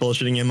you just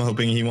bullshitting him,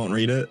 hoping he won't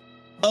read it?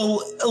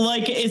 Oh,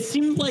 like it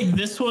seemed like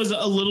this was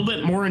a little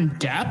bit more in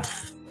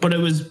depth, but it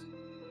was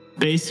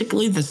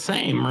basically the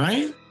same,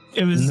 right?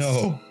 It was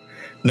No,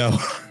 no.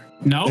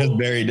 it's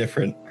very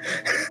different.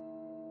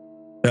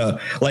 No,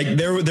 like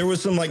there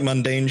was some like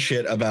mundane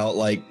shit about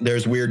like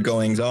there's weird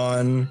goings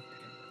on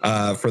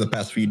for the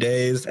past few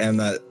days, and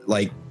that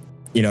like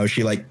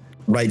she like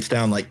writes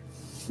down like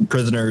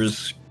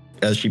prisoners,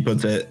 as she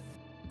puts it,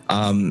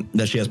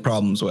 that she has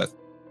problems with.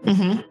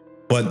 Mm-hmm.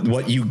 But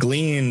what you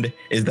gleaned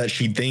is that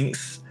she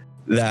thinks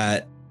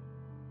that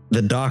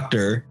the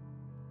doctor,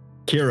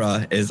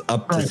 Kira, is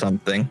up to Right.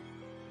 something,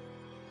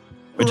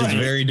 which is Right.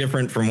 very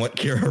different from what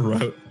Kira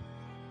wrote.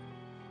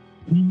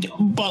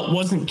 But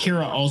wasn't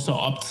Kira also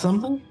up to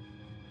something?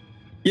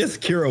 Yes,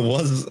 Kira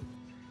was,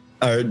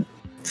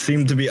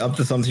 seemed to be up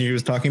to something. She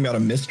was talking about a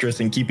mistress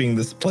and keeping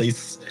this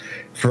place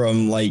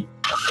from like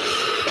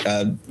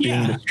being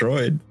Yeah.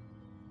 destroyed.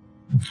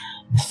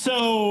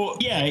 So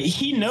yeah,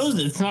 he knows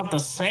it's not the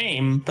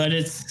same, but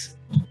it's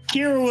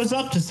Kira was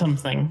up to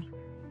something.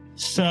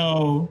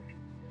 So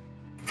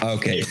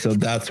Okay, so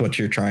that's what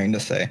you're trying to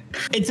say.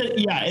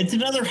 it's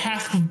another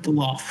half of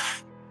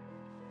bluff.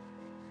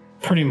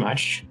 Pretty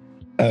much.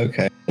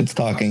 Okay, it's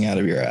talking out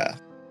of your ass.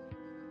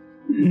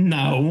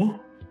 No.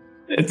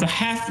 It's a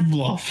half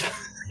bluff.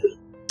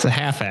 it's a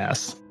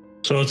half-ass.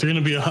 So it's going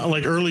to be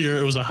like earlier,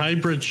 it was a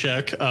hybrid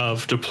check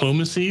of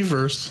diplomacy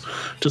versus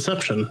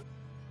deception.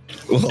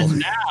 Well, And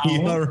now- he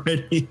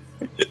already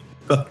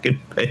fucking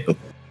failed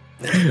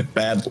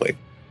badly.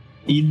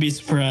 You'd be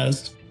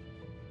surprised.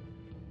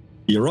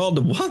 You rolled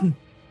a 1.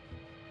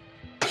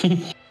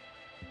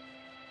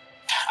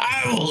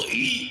 I will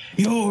eat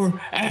your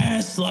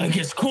ass like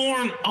it's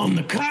corn on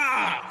the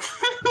cob.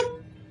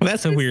 Well,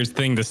 that's a weird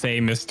thing to say,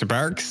 Mr.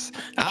 Barks.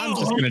 I'm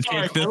just I'm going to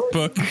sorry, take this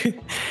book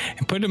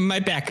and put it in my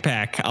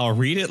backpack. I'll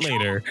read it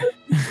later.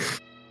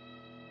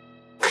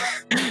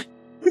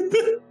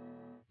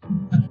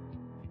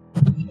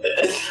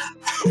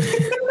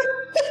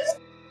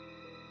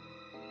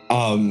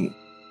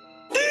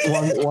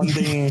 One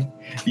thing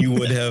you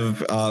would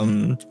have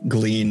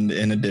gleaned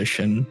in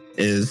addition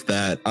is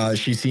that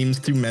she seems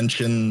to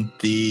mention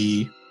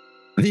the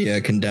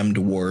condemned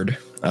ward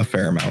a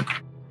fair amount.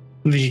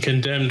 the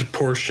condemned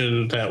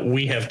portion that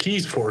we have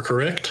keys for,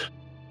 correct?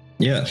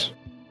 Yes,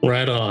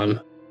 Right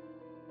on.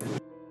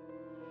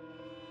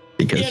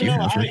 because Yeah, you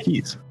no, have the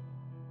keys.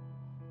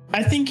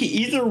 I think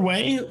either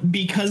way,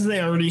 because they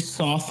already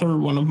saw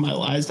through one of my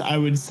lies, I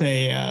would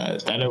say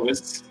that it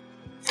was.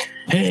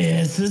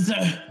 Hey,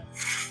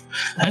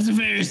 that's a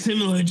very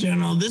similar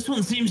journal. This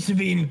one seems to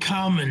be in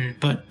common,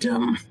 but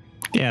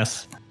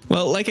Yes.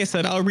 Well, like I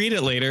said, I'll read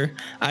it later.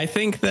 I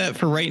think that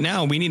for right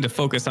now, we need to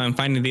focus on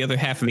finding the other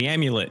half of the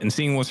amulet and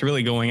seeing what's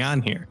really going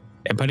on here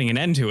and putting an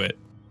end to it.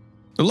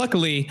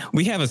 Luckily,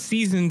 we have a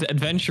seasoned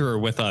adventurer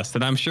with us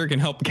that I'm sure can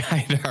help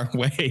guide our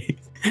way.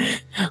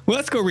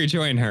 Let's go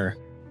rejoin her.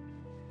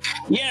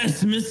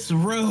 yes, Miss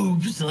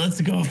Robes. Let's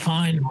go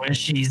find where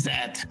she's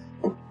at.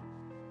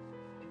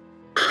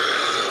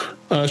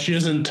 She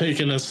hasn't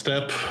taken a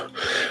step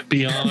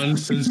beyond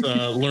since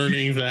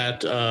learning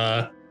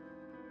that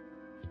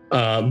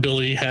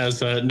Billy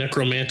has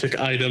necromantic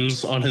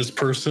items on his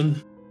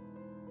person.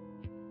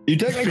 You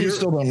technically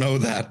still don't know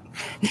that.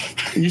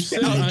 You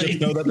said You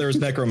just know that there's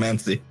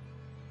necromancy.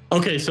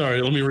 Okay,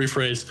 sorry, let me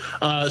rephrase.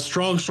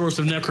 Strong source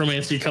of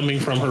necromancy coming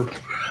from her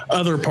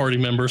other party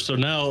members. So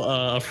now,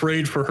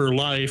 afraid for her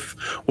life,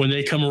 when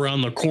they come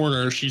around the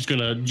corner, she's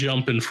going to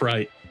jump in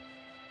fright.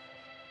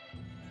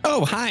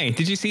 Oh, hi.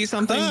 Did you see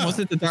something? Was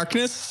it the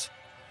darkness?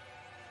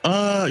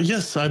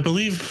 Yes, I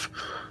believe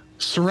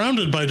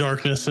surrounded by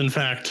darkness, in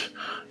fact.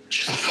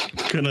 She's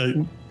going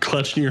to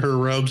clutch near her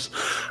robes.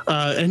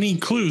 Any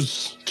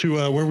clues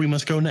to where we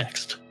must go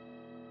next?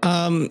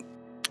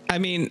 I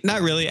mean,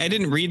 not really. I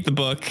didn't read the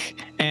book,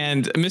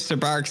 and Mr.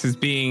 Barks is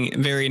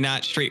being very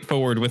not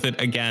straightforward with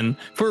it again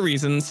for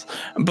reasons.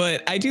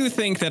 But I do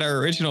think that our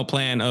original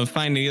plan of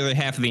finding the other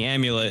half of the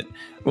amulet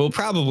will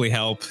probably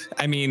help.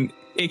 I mean,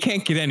 it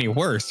can't get any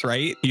worse,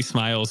 right? He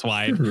smiles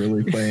wide. You're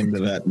really playing to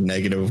that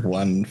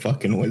 -1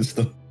 fucking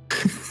wisdom.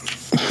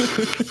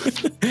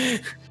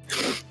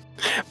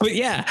 But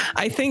yeah,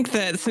 I think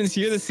that since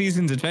you're the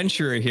seasoned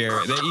adventurer here,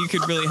 that you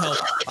could really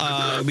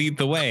help lead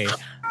the way.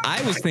 I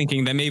was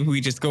thinking that maybe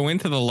we just go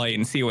into the light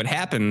and see what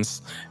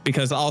happens,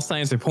 because all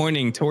signs are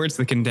pointing towards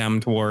the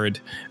condemned ward.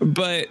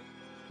 But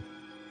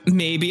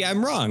maybe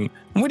I'm wrong.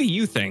 What do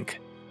you think?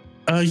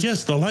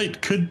 Yes, the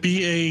light could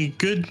be a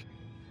good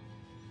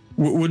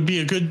would be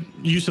a good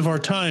use of our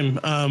time.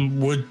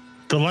 Would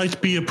the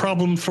light be a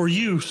problem for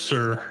you,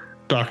 sir,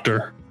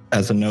 Doctor?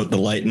 As a note, the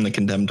light and the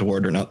condemned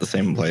ward are not the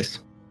same place.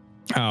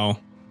 Oh.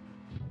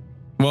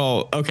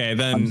 Well, okay,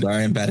 then. I'm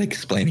sorry, I'm bad at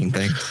explaining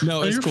things.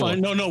 No, it's You're cool. fine.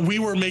 No, we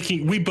were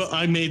making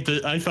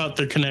I thought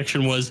the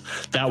connection was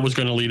that was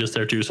going to lead us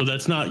there too. So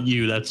that's not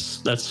you.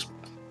 That's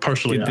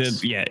partially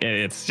us. Yeah,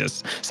 it's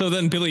just. So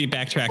then Billy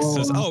backtracks and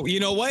says, "Oh, you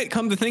know what?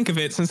 Come to think of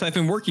it, since I've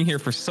been working here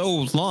for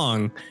so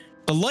long,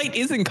 the light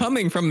isn't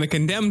coming from the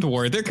condemned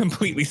ward. They're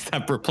completely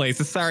separate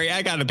places. Sorry,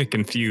 I got a bit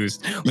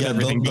confused with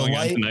everything going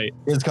on tonight.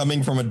 Is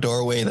coming from a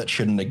doorway that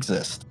shouldn't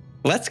exist.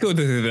 Let's go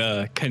to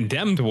the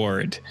condemned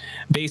ward,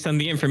 based on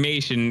the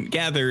information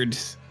gathered,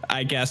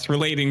 I guess,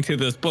 relating to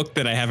this book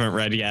that I haven't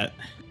read yet."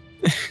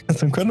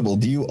 That's incredible.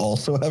 Do you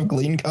also have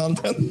Glean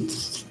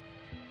contents?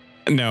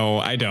 No,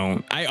 I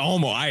don't.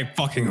 I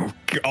fucking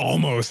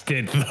almost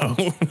did, though.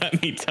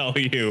 Let me tell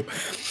you.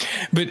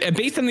 But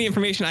based on the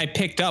information I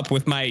picked up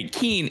with my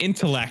keen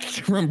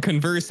intellect from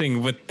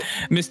conversing with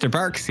Mr.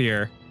 Barks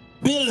here.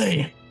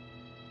 Billy,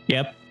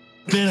 Yep.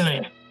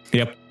 Billy,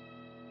 Yep.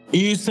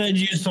 you said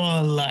you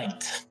saw a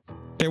light.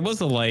 There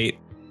was a light.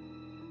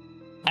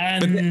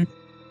 And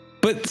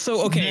But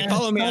so, okay, there's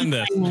follow me on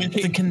this. something with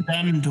the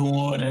condemned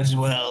ward as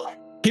well.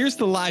 Here's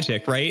the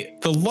logic, right?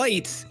 The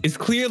light is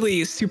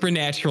clearly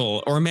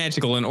supernatural or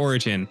magical in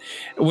origin,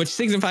 which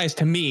signifies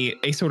to me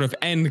a sort of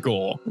end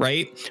goal,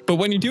 right? But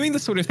when you're doing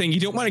this sort of thing, you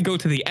don't want to go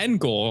to the end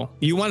goal.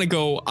 You want to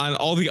go on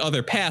all the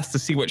other paths to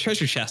see what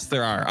treasure chests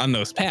there are on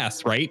those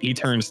paths, right? He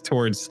turns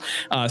towards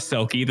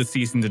Selkie, the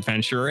seasoned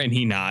adventurer, and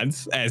he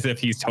nods as if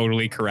he's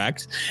totally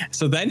correct.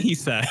 So then he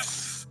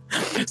says...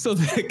 So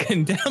the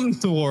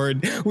condemned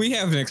ward we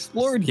haven't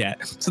explored yet.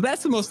 So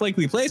that's the most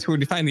likely place where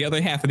we find the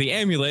other half of the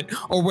amulet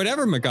or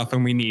whatever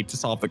MacGuffin we need to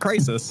solve the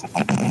crisis.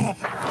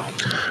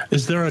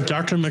 Is there a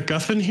Dr.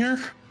 MacGuffin here?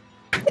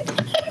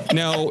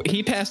 No,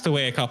 he passed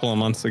away a couple of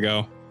months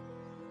ago.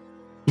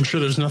 I'm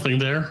sure there's nothing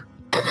there.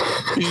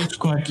 It's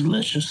quite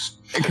delicious.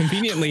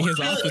 Conveniently,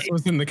 his office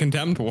was in the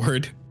condemned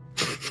ward.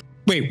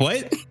 Wait,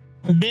 what?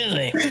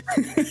 Billy,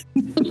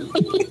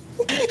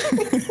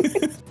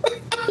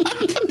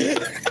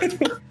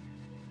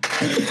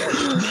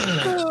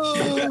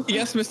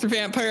 Yes, Mr.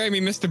 Vampire. I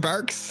mean, Mr.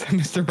 Barks.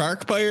 Mr.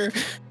 Barkfire.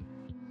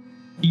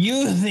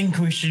 you think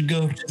we should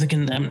go to the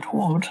condemned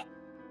ward?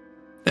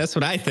 That's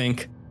what I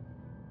think.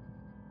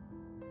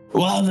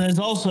 Well, there's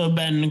also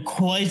been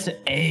quite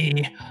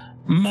a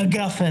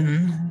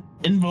MacGuffin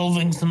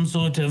involving some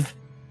sort of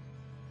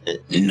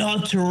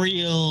not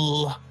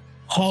real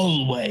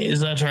hallway. Is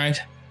that right?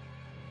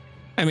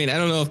 I mean, I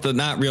don't know if the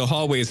not real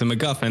hallway is a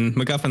MacGuffin.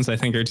 MacGuffins, I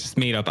think, are just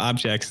made up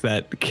objects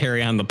that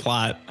carry on the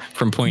plot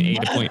from point A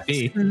to point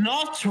B.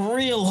 Not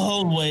real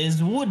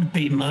hallways would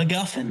be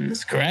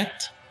MacGuffins,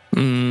 correct?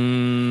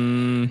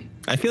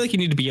 I feel like you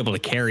need to be able to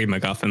carry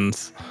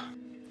MacGuffins,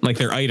 like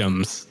they're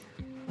items.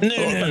 No,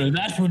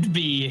 that would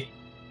be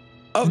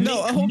Oh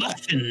no! Hold on.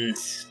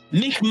 McMuffins.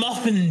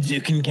 McMuffins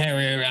you can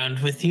carry around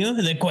with you.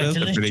 They're quite Those are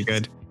delicious. pretty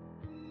good.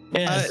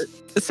 Yes.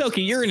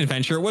 Silky, you're an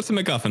adventurer. What's a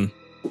MacGuffin?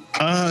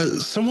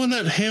 Someone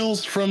that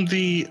hails from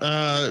the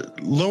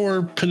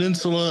lower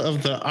peninsula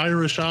of the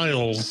Irish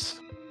Isles.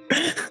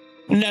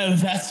 No,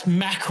 that's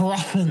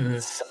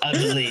Macruffins, I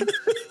believe.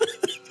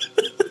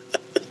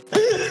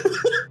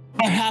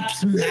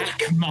 Perhaps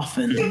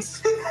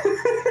McMuffins.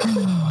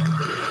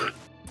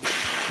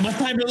 But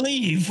I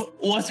believe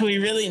what we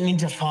really need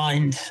to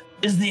find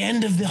is the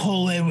end of the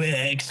hallway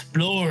we're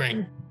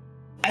exploring,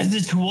 as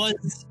it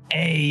was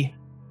a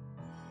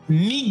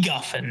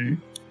MacGuffin.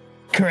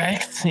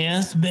 Correct?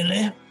 Yes,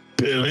 Billy?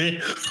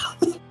 Billy.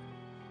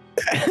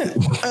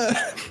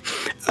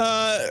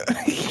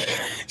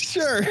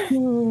 Sure.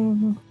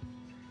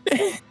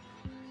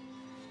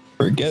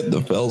 Forget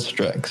the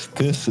Felstreks.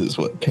 This is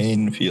what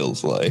pain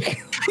feels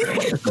like.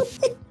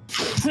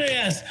 So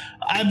yes,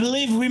 I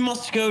believe we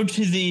must go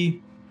to the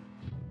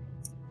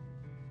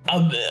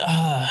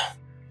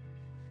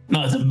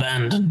not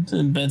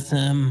abandoned, but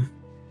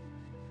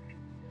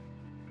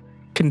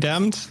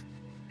Condemned?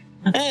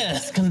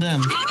 yes,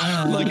 condemned.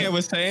 Like I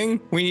was saying,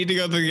 we need to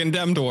go to the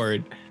condemned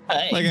ward.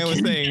 Like I was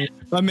saying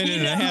a minute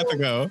and a half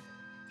ago.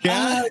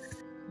 Yeah?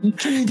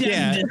 Condemned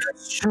Yeah. is a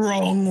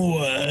strong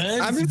word.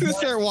 I'm just gonna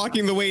start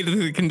walking the way to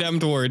the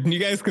condemned ward, and you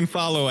guys can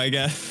follow, I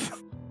guess.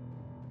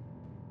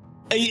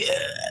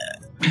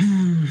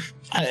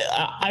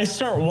 I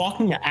start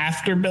walking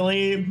after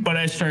Billy, but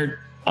I start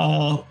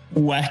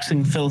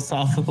waxing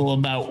philosophical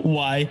about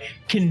why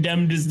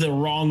condemned is the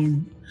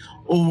wrong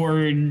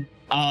word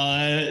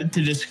to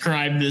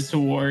describe this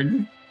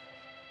award,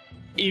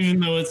 even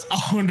though it's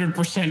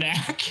 100%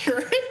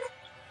 accurate.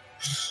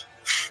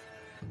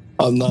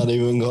 I'm not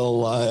even gonna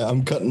lie.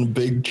 I'm cutting a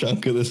big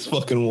chunk of this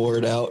fucking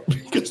ward out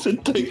because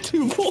it takes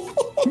too long.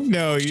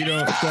 No, you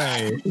don't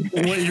say.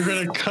 Wait, you're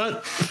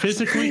gonna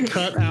physically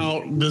cut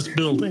out this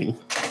building?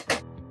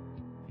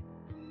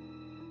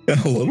 A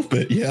little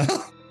bit, yeah.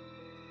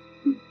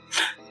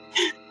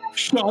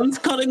 Sean's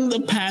cutting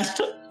the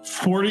past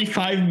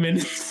 45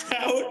 minutes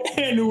out,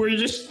 and we're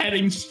just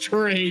heading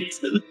straight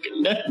to the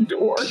condemned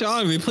ward.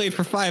 Sean, we played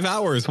for 5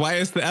 hours. Why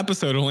is the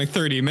episode only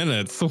 30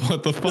 minutes?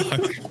 What the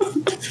fuck?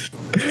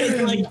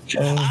 It's like,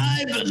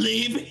 I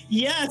believe,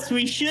 yes,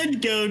 we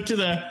should go to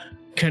the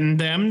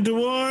condemned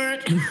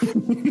ward.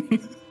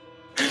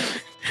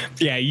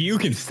 Yeah, you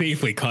can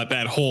safely cut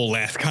that whole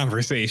last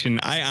conversation.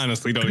 I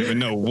honestly don't even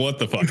know what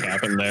the fuck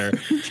happened there.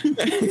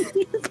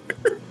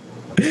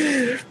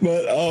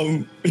 But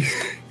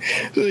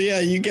so yeah,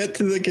 you get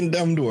to the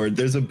condemned ward.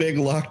 There's a big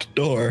locked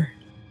door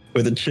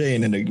with a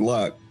chain and a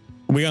lock.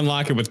 We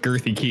unlock it with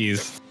girthy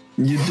keys.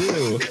 You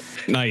do.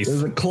 Nice.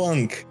 There's a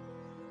clunk.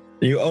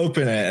 You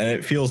open it and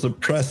it feels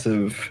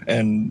oppressive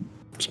and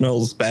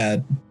smells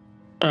bad.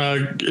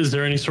 Is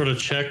there any sort of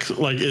check?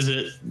 Like, is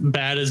it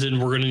bad as in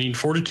we're going to need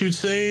fortitude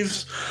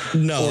saves?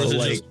 No, Or is it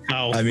like, just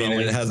foul I mean,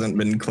 smelling? it hasn't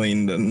been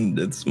cleaned and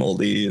it's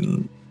moldy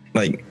and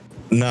like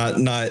not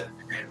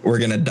we're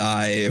gonna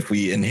die if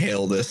we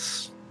inhale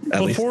this.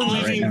 At least Before not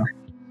right leaving, now.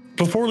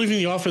 before leaving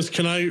the office,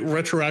 can I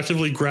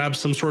retroactively grab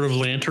some sort of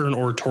lantern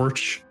or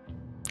torch?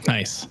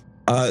 Nice.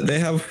 They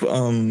have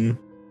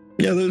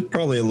yeah, there's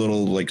probably a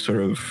little like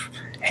sort of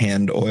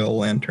hand oil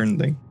lantern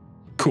thing.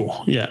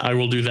 Cool. Yeah, I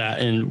will do that,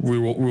 and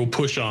we'll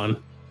push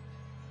on.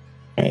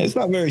 It's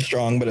not very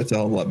strong, but it's a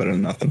hell of a lot better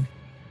than nothing.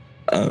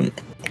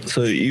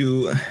 So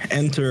you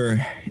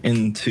enter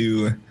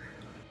into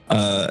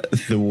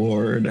the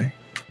ward.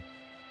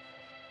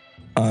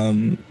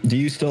 Do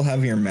you still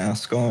have your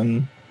mask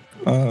on,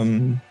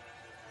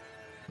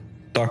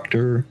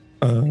 Dr.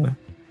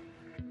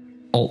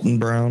 Alton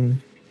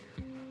Brown?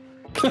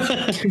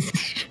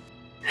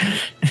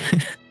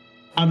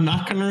 I'm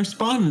not going to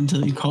respond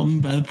until you call me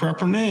by the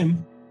proper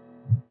name.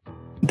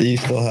 Do you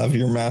still have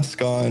your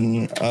mask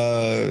on?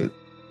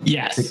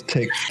 Yes,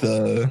 Tick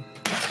the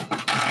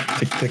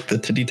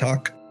titty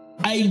talk.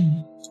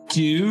 I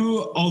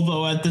do,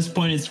 although at this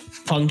point it's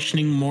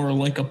functioning more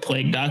like a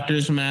plague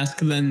doctor's mask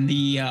than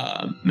the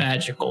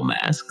magical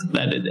mask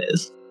that it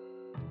is.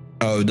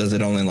 Oh, does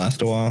it only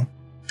last a while?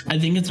 I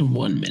think it's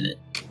 1 minute.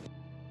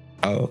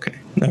 Oh, okay.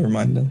 Never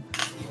mind then.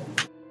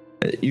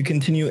 You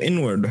continue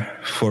inward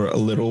for a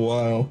little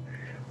while.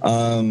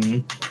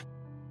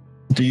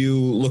 Do you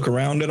look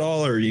around at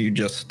all, or are you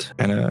just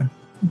kind of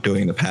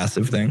doing the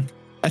passive thing?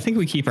 I think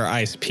we keep our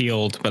eyes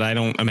peeled, but I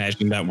don't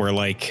imagine that we're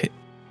like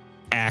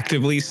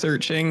actively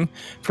searching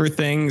for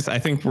things. I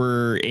think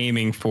we're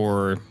aiming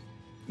for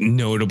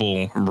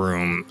notable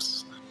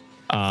rooms.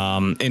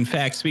 In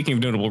fact, speaking of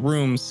notable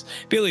rooms,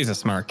 Billy's a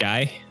smart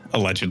guy,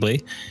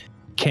 allegedly.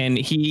 Can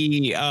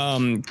he,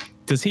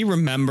 does he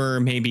remember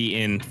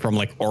maybe from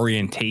like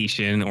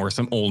orientation or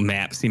some old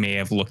maps he may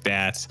have looked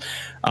at,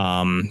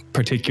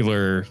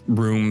 particular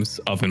rooms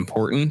of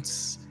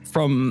importance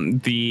from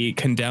the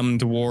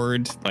condemned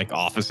ward, like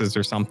offices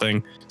or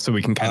something, so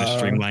we can kind of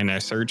streamline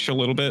our search a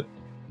little bit?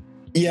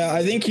 Yeah,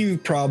 I think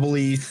you've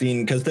probably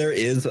seen, because there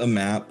is a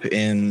map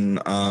in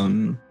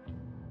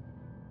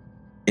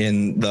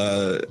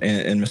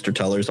Mr.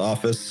 Teller's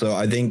office, so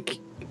I think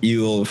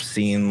you'll have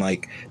seen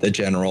like the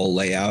general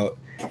layout.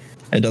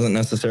 It doesn't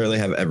necessarily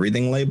have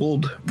everything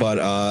labeled,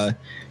 but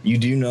you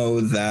do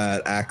know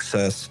that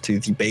access to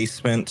the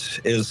basement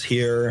is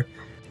here,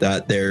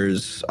 that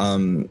there's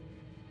what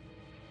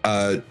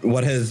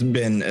has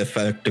been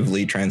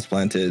effectively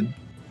transplanted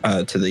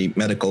to the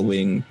medical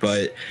wing,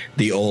 but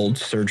the old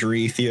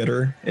surgery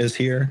theater is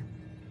here.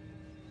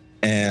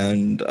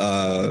 And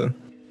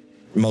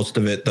most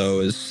of it, though,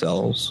 is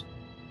cells.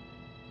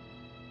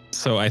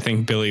 So I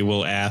think Billy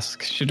will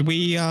ask, should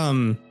we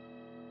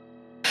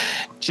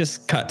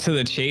just cut to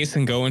the chase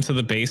and go into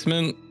the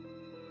basement?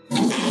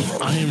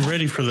 I am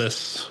ready for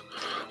this.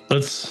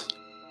 Let's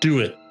do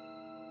it.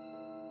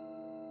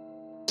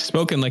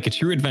 Spoken like a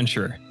true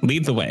adventurer.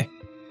 Lead the way.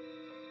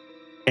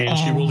 And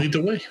she will lead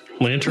the way.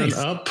 Lantern Nice.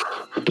 up,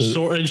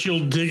 sword, and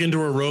she'll dig into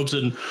her robes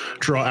and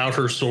draw out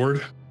her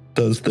sword.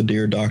 Does the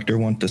dear doctor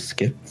want to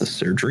skip the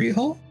surgery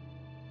hall?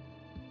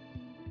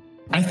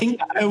 I think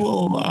I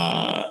will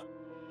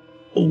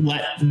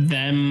let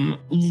them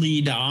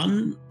lead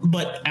on,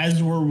 but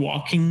as we're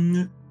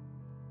walking,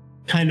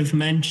 kind of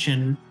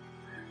mention,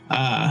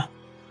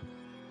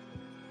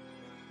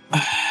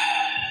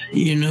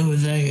 you know,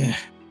 there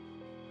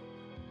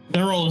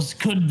always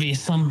could be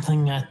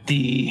something at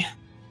the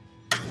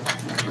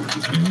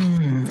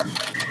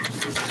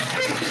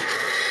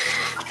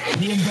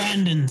the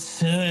abandoned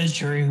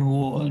surgery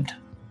ward,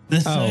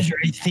 the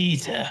surgery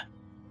theater.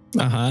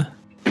 Uh-huh.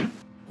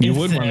 You If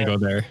would want to there- go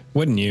there,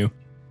 wouldn't you?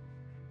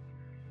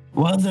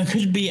 Well, there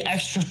could be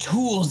extra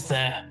tools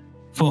there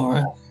for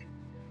us,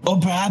 or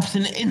perhaps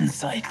an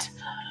insight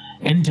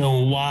into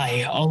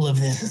why all of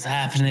this is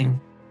happening.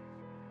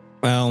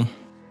 Well,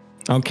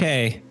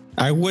 okay.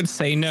 I would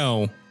say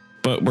no,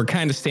 but we're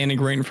kind of standing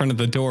right in front of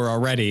the door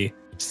already,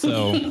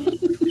 so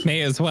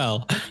may as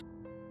well.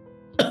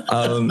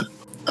 So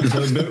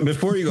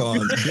before you go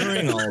on,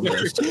 during all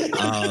this,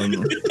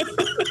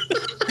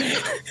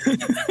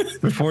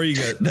 before you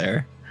get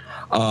there,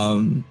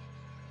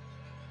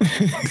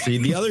 see,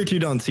 the other two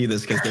don't see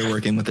this because they're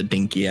working with a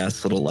dinky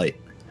ass little light.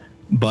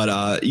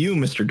 But you,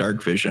 Mr.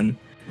 Dark Vision,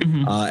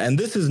 and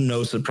this is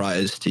no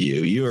surprise to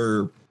you.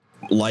 You're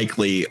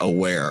likely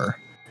aware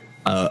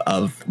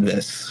of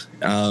this.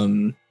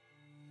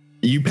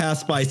 You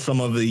pass by some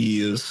of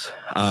these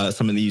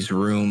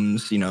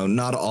rooms. You know,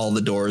 not all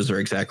the doors are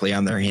exactly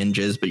on their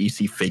hinges, but you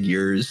see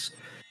figures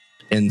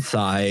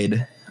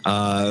inside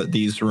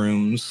these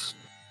rooms.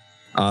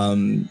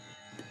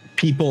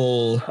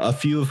 People, a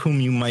few of whom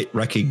you might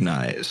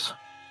recognize,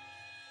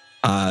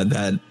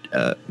 that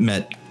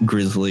met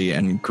grisly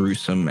and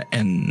gruesome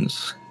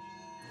ends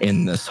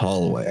in this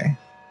hallway.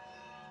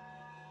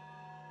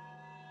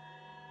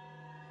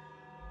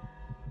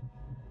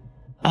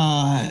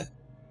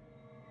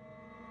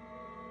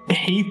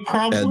 He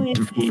probably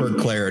For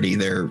clarity,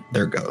 they're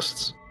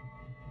ghosts.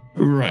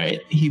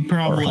 right. He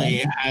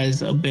probably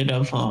has a bit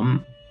of a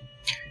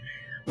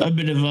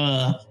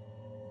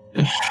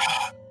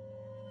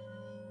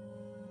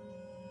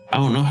I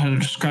don't know how to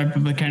describe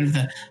it, but kind of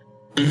the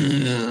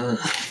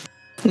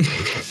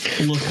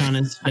look on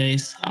his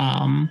face.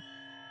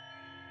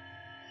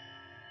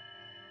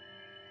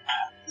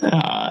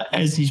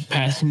 As he's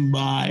passing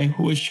by,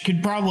 which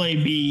could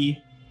probably be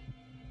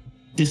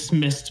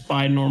dismissed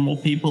by normal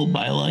people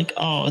by like,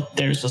 oh,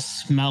 there's a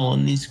smell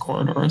in these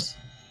corridors.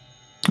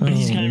 But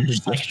he's kind of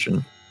just like,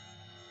 Question.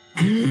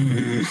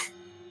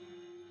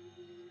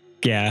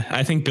 Yeah,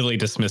 I think Billy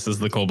dismisses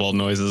the kobold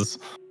noises.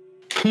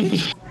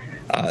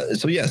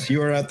 So yes,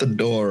 you are at the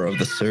door of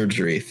the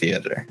surgery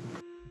theater.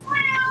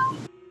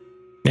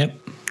 Yep.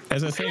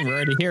 As I say, we're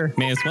already here.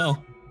 May as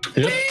well.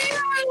 Yep.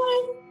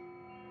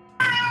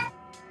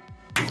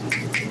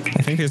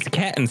 I think there's a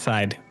cat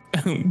inside.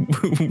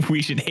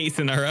 We should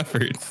hasten our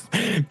efforts.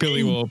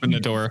 Billy will open the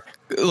door,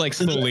 like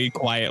slowly,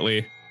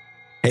 quietly.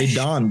 Hey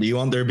Don, do you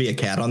want there to be a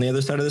cat on the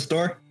other side of this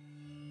door?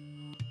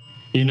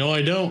 You know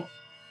I don't.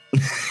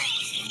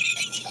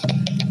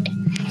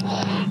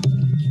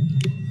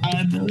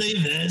 I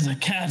believe there's a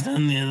cat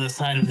on the other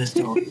side of this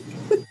door.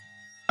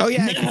 Oh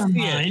yeah, I Never can see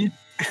mind.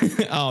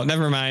 it. Oh,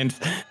 never mind.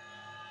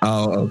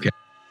 Oh, okay.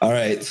 All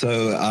right.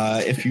 So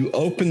if you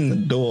open the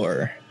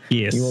door,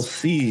 Yes. you will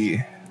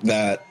see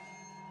that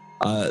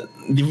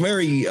the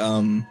very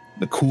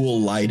the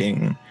cool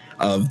lighting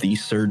of the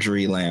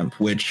surgery lamp,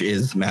 which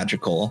is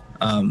magical.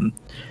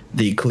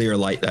 The clear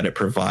light that it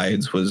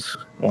provides was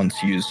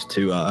once used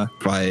to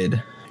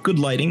provide good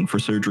lighting for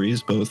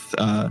surgeries, both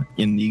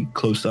in the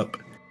close-up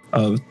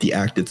of the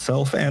act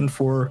itself and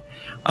for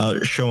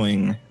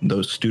showing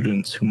those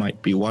students who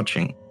might be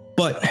watching.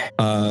 But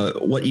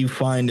what you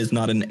find is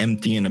not an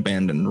empty and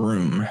abandoned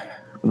room.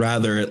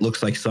 Rather, it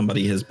looks like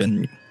somebody has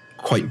been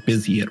quite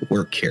busy at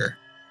work here.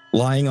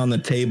 Lying on the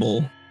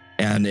table,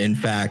 and in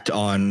fact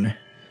on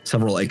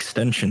several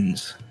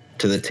extensions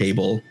to the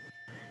table,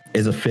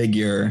 is a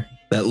figure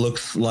that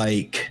looks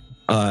like,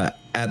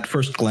 at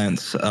first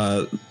glance,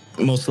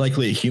 most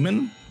likely a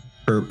human,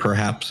 or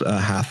perhaps a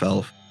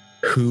half-elf,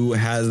 who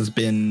has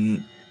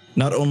been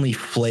not only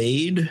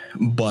flayed,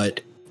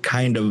 but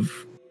kind of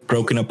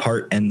broken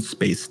apart and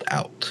spaced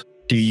out.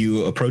 Do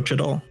you approach it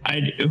all?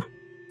 I do.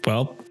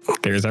 Well,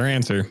 there's our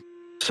answer.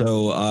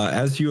 So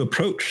as you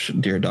approach,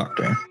 dear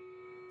doctor,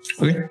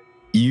 Okay.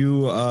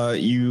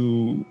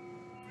 you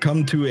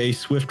come to a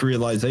swift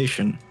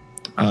realization.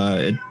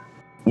 It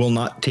will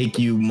not take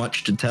you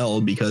much to tell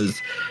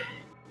because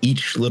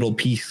each little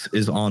piece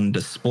is on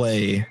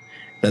display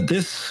that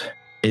this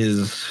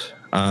is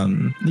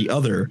the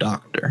other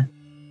doctor,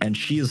 and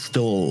she is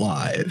still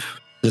alive,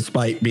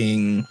 despite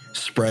being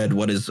spread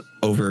what is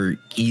over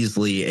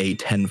easily a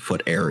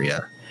 10-foot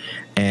area,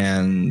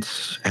 and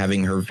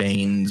having her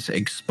veins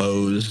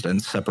exposed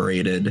and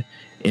separated,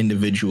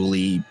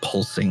 individually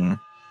pulsing,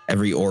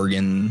 every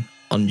organ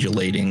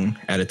undulating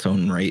at its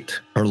own rate,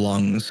 her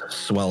lungs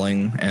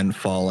swelling and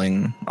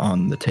falling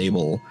on the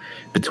table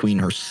between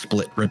her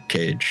split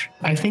ribcage.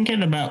 I think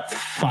at about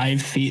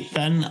 5 feet,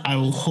 then I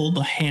will hold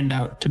a hand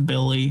out to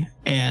Billy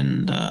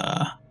and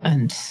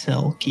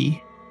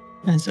Selkie.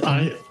 As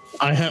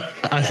I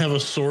have a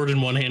sword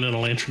in one hand and a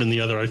lantern in the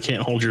other. I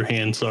can't hold your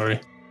hand. Sorry.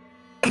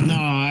 No,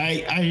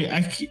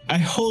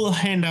 I hold a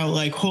hand out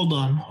like, hold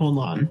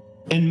on,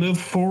 and move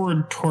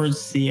forward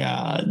towards the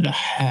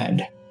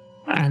head,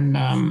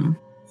 and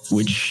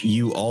which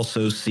you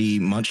also see,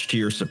 much to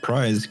your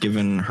surprise,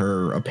 given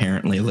her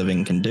apparently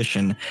living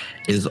condition,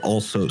 is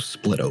also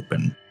split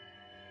open.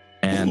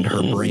 And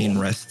her brain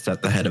rests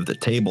at the head of the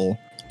table.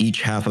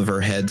 Each half of her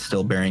head,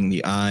 still bearing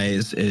the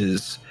eyes,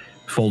 is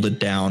folded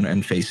down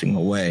and facing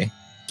away.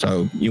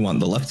 So you want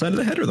the left side of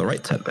the head or the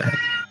right side of the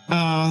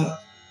head?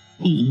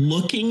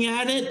 Looking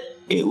at it,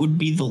 it would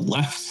be the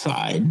left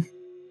side.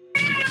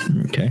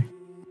 Okay.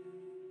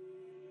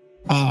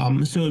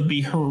 So it'd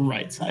be her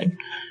right side.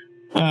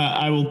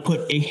 I will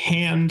put a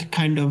hand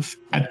kind of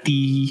at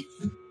the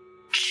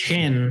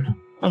chin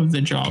of the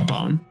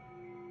jawbone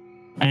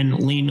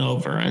and lean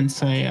over and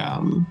say,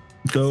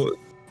 Though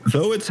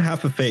it's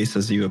half a face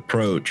as you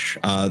approach,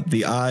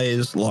 the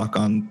eyes lock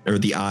on, or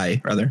the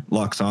eye rather,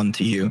 locks on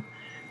to you.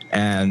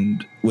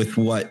 And with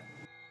what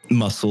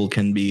muscle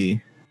can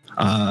be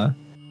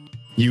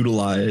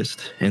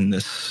utilized in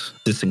this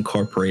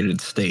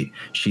disincorporated state,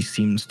 she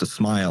seems to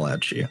smile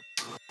at you.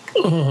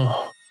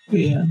 Oh.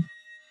 yeah.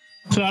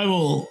 So I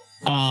will,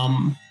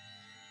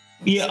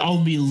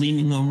 I'll be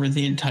leaning over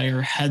the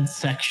entire head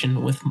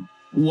section with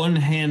one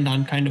hand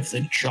on kind of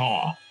the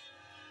jaw,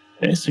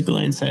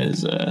 basically, and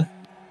says,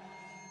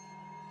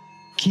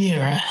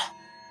 Kira,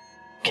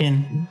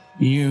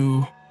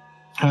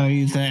 are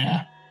you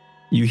there?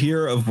 You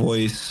hear a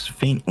voice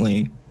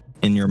faintly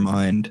in your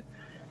mind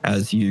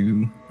as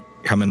you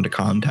come into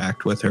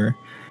contact with her.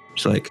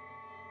 It's like,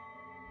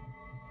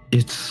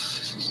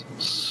 it's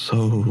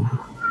so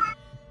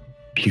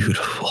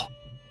beautiful.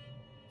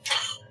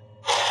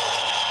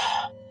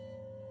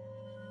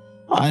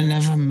 I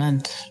never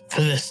meant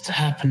for this to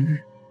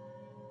happen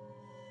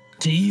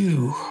to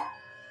you,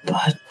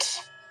 but...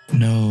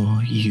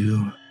 No,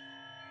 you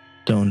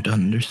don't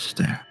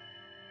understand.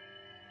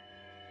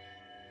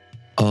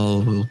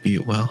 All will be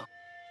well.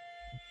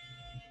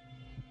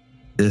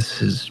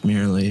 This is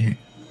merely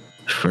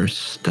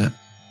first step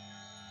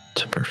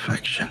to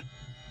perfection.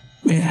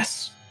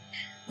 Yes,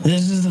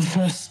 this is the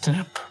first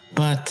step,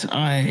 but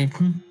I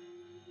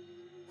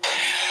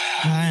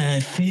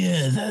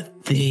fear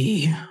that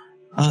the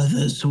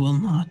others will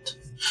not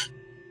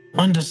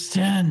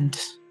understand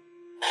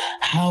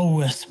how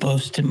we're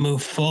supposed to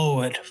move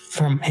forward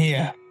from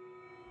here.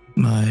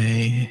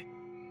 My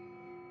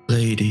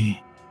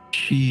lady,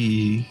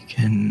 she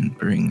can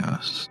bring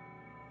us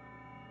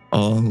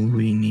all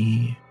we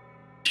need.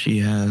 She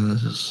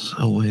has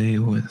a way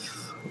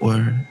with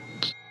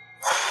words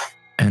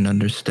and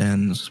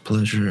understands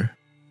pleasure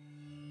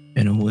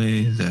in a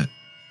way that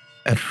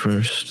at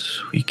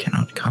first we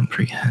cannot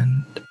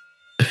comprehend.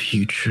 The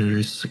future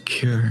is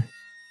secure.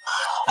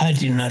 I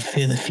do not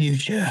fear the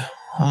future.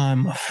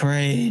 I'm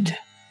afraid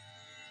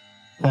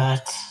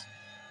that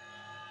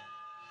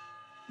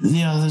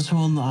the others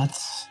will not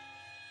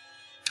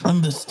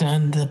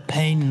understand the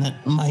pain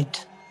that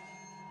might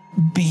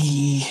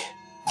be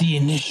the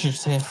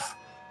initiative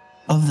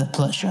of the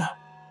pleasure.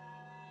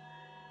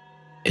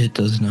 It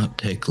does not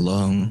take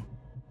long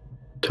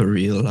to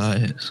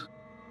realize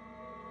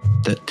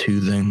that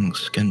two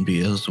things can be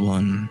as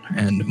one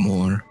and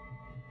more.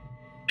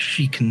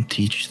 She can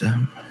teach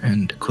them,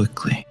 and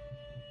quickly.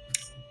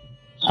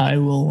 I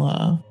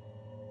will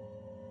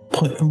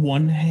put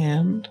one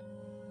hand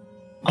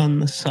on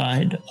the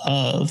side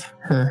of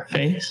her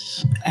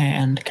face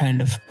and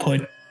kind of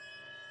put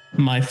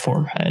my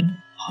forehead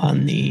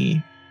on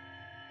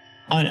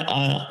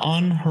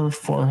her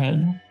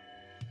forehead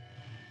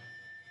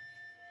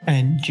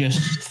and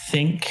just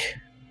think,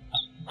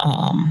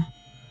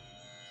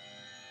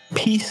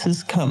 peace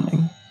is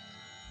coming.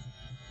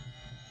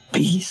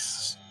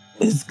 Peace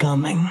is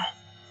coming.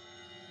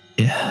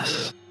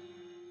 Yes.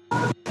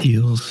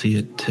 You'll see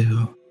it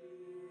too.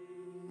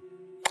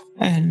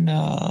 And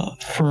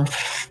for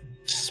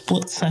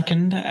split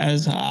second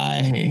as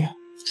I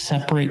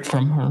separate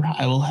from her,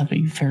 I will have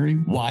a very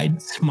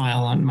wide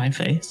smile on my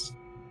face.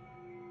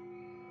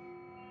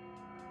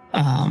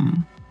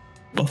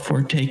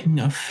 Before taking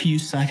a few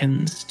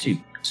seconds to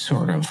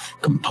sort of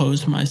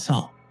compose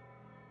myself,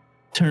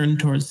 turn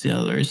towards the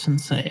others and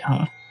say,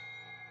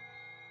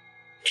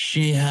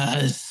 she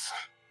has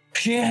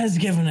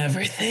given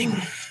everything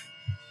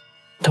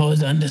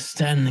towards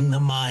understanding the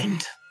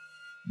mind.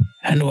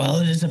 And while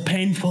it is a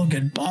painful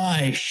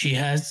goodbye, she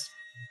is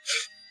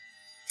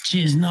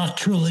not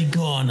truly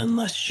gone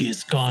unless she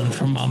is gone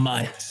from our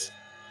minds.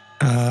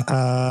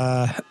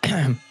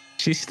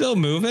 She's still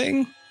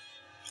moving?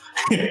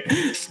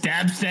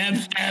 Stab, stab,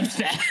 stab,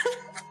 stab.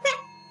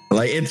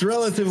 Like, it's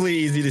relatively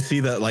easy to see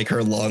that, like,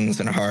 her lungs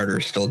and heart are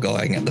still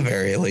going at the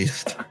very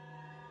least.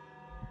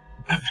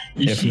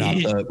 If not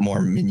the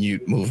more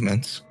minute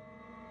movements.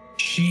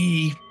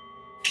 She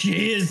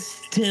is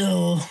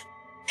still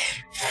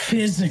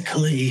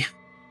physically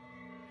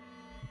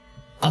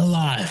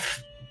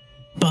alive,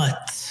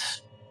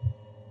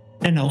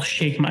 and I'll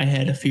shake my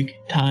head a few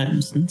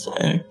times and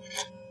say,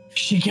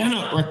 she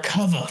cannot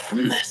recover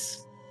from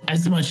this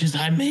as much as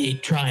I may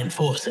try and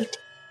force it.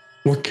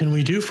 What can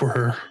we do for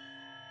her?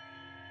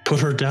 Put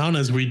her down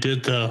as we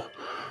did the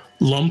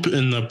lump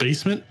in the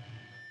basement?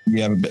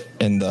 Yeah,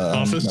 in the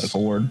office?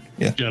 Medical ward.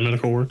 Yeah,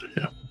 medical ward.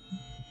 Yeah.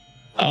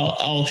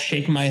 I'll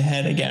shake my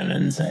head again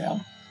and say,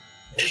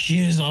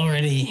 she's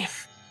already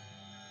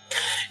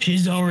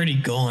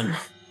gone,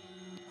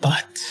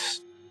 but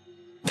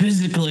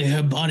physically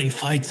her body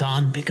fights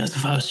on because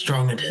of how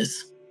strong it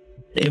is.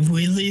 If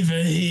we leave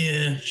her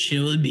here, she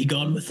will be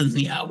gone within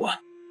the hour.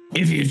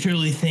 If you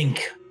truly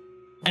think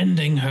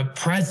ending her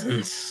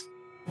presence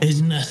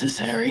is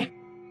necessary.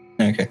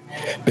 Okay.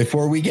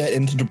 Before we get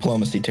into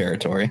diplomacy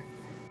territory,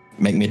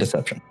 make me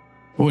deception.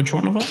 Which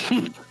one of us?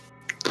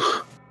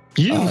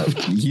 You.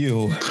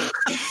 You.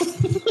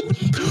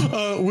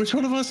 Which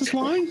one of us is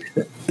lying?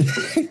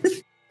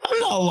 I'm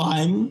not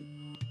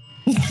lying.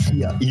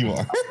 Yeah, you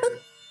are.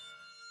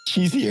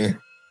 She's here.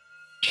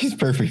 She's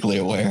perfectly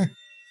aware.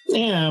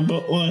 Yeah,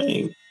 but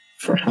like,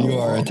 for how You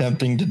are long?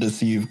 attempting to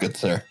deceive, good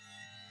sir.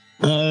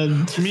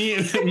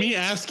 Me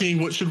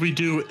asking what should we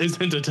do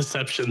isn't a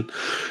deception.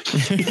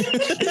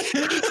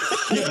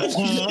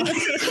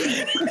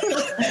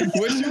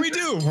 What should we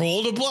do?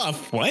 Roll to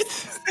bluff. What?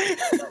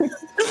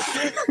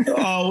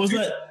 Was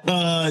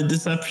that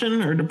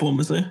deception or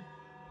diplomacy?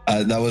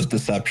 That was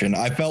deception.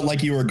 I felt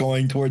like you were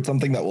going towards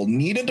something that will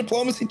need a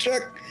diplomacy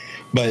check,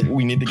 but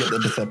we need to get the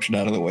deception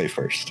out of the way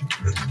first.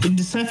 The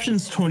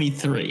deception's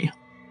 23.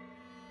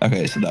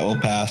 Okay, so that will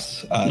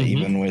pass,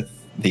 even with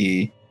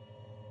the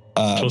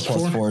plus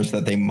fours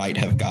that they might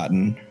have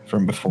gotten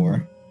from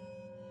before.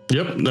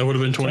 Yep, that would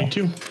have been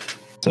 22.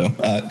 So,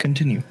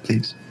 continue,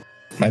 please.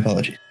 My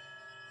apologies.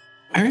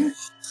 All right.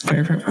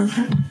 Fair.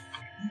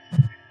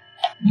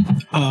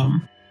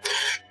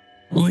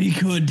 We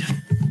could,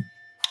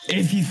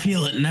 if you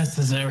feel it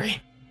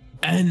necessary,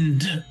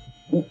 end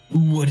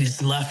what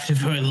is left of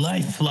her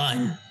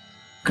lifeline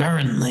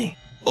currently,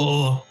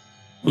 or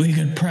we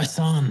could press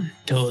on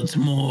towards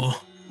more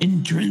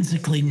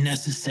intrinsically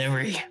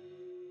necessary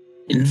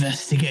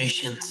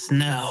investigations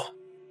now.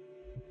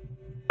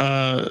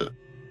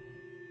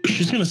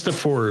 She's gonna step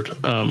forward.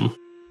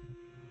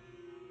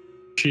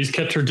 She's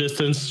kept her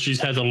distance. She's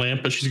had the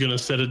lamp, but she's gonna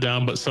set it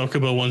down. But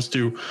Selkaba wants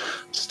to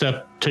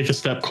take a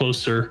step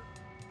closer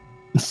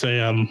and say,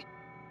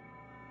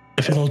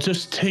 if it'll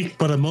just take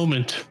but a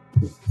moment,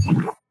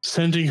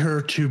 sending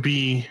her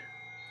to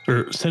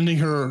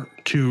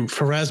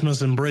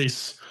Pharasma's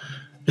embrace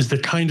is the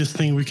kindest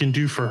thing we can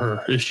do for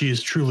her if she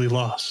is truly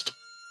lost.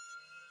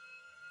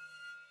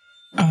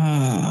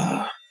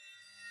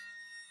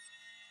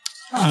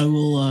 I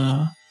will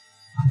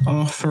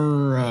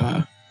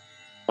offer.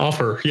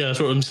 Offer. Yeah, that's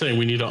what I'm saying.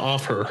 We need to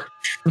offer.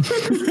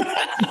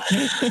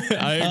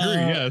 I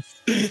agree, yes.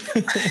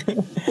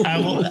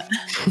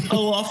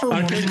 I'll offer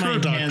one of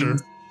my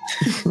hands.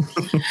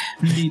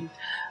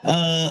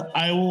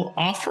 I will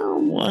offer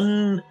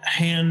one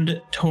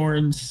hand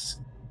towards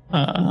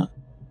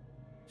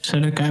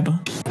Sedekaiba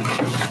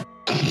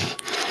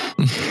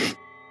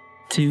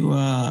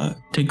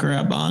to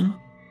grab on.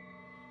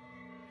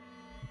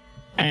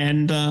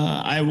 And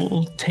I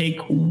will take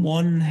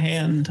one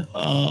hand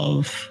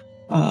of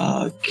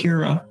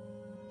Kira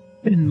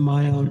in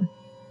my own.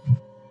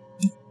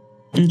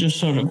 And just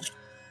sort of.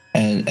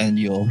 And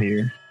you'll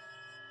hear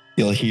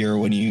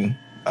when you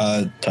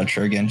touch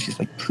her again. She's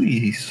like,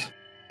 please,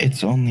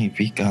 it's only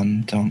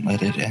begun. Don't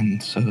let it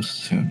end so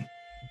soon.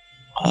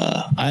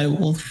 I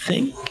will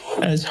think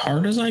as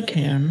hard as I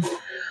can.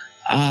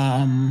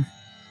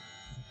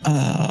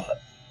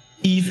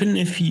 Even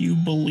if you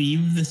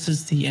believe this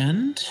is the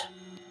end,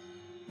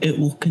 it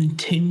will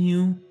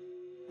continue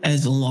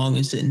as long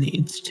as it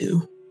needs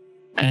to.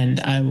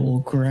 And I will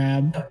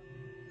grab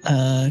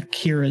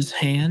Kira's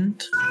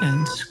hand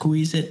and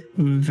squeeze it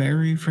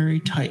very,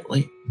 very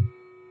tightly.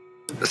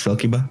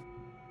 Selkiba?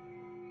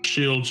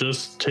 She'll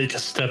just take a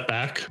step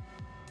back.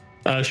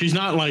 She's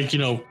not like,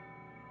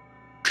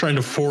 trying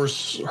to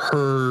force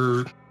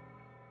her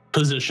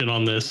position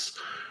on this.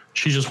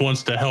 She just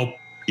wants to help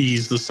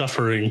ease the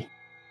suffering.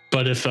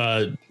 But if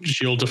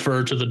she'll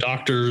defer to the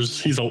doctors,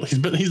 he's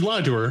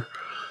lied to her,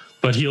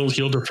 but he'll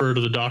defer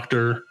to the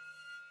doctor,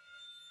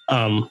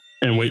 and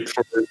wait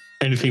for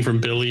anything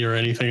from Billy or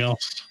anything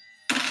else.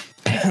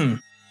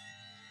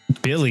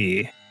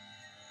 Billy,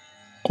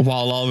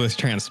 while all this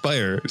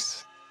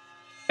transpires,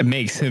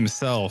 makes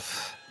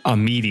himself a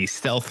meaty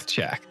stealth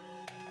check.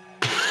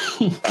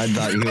 I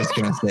thought he was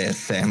going to say a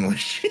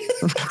sandwich.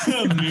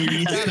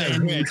 Meaty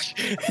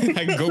sandwich.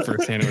 I can go for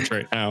a sandwich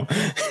right now.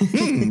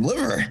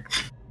 Liver.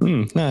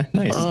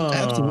 Nice.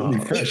 Absolutely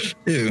fresh,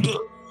 too.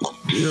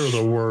 You're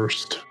the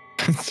worst.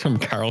 It's from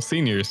Carl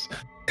Seniors.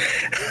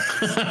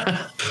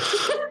 A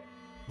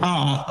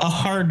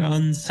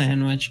hard-on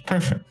sandwich.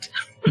 Perfect.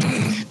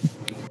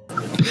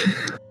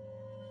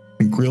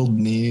 Grilled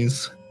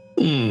knees.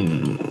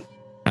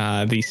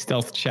 The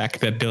stealth check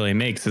that Billy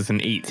makes is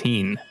an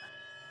 18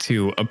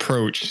 to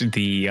approach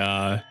the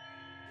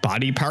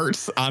body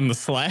parts on the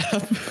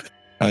slab.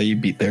 You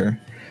beat their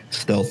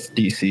stealth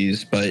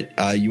DCs, but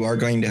you are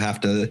going to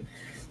have to,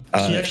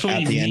 at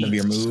the end of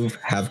your move,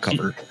 have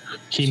cover.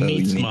 He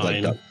meets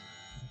mine.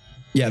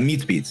 Yeah,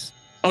 meets beats.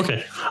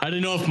 Okay. I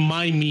didn't know if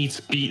my meets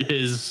beat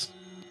his.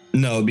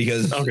 No,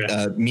 because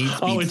meets.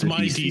 Oh, beats it's the my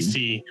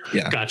DC.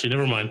 Yeah. Gotcha.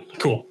 Never mind.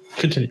 Cool.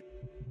 Continue.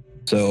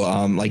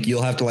 So,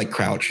 you'll have to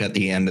crouch at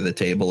the end of the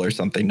table or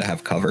something to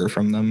have cover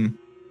from them.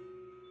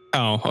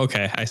 Oh,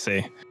 okay. I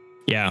see.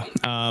 Yeah.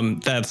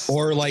 That's.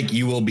 Or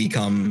you will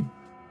become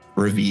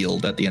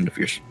revealed at the end of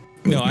your.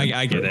 No,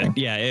 I get it.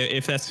 Yeah,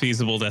 if that's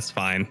feasible, that's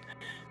fine.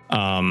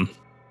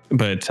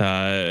 But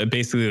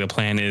basically the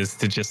plan is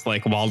to just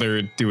while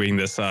they're doing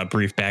this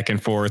brief back and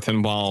forth,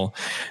 and while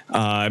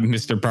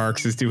Mr.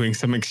 Barks is doing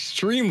some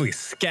extremely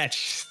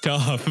sketch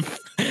stuff,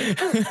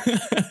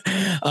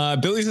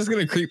 Billy's just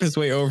gonna creep his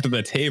way over to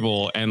the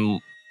table and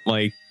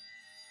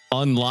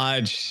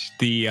unlodge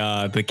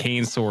the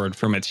cane sword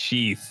from its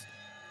sheath,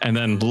 and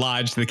then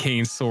lodge the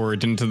cane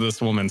sword into this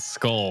woman's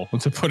skull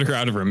to put her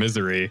out of her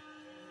misery.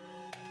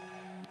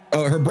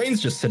 Oh, her brain's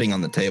just sitting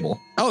on the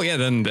table. Oh, yeah,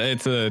 then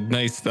it's a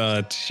nice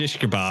shish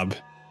kebab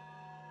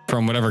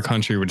from whatever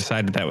country we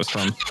decided that was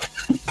from.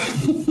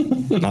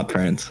 Not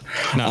France.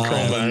 Not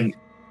France.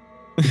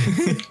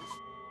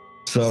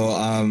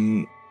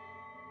 So,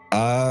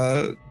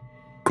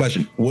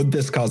 question. Would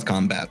this cause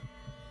combat?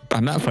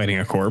 I'm not fighting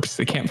a corpse.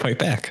 They can't fight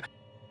back.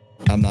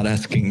 I'm not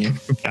asking you.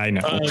 I know.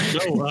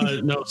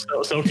 No,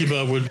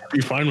 Selkiba would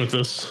be fine with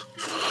this.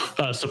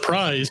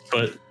 Surprised,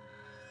 but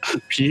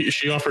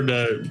she offered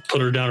to put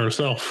her down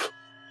herself.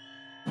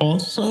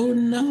 Also,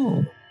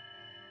 no.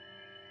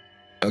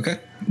 Okay,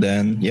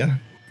 then yeah.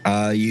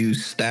 You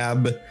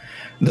stab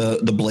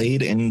the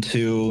blade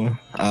into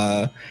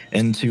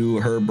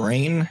her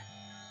brain,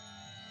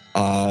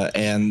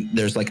 and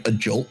there's a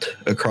jolt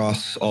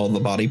across all the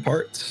body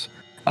parts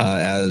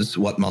as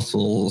what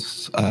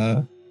muscles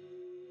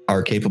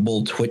are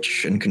capable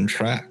twitch and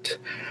contract.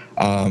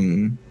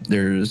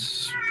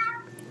 There's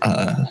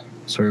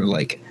sort of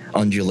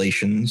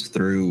undulations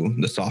through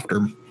the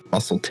softer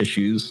muscle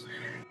tissues.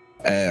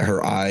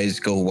 Her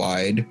eyes go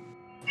wide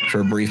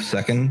for a brief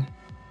second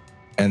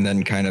and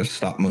then kind of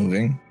stop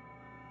moving.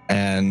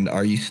 And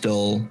are you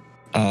still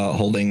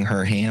holding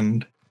her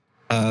hand?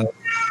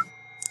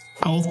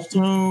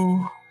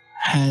 Alto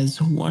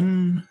has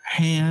one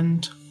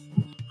hand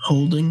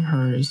holding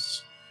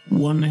hers,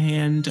 one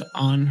hand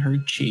on her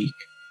cheek,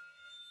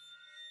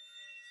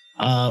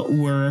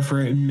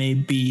 wherever it may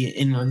be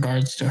in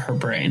regards to her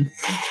brain.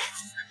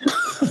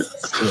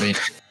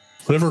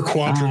 Whatever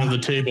quadrant of the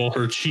table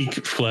her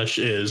cheek flesh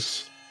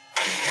is.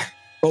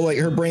 Oh,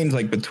 her brain's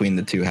between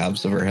the two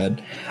halves of her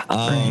head.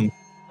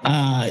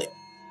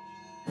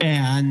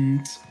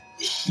 And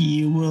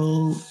he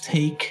will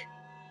take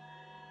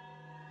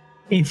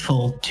a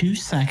full 2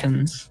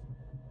 seconds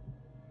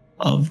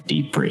of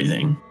deep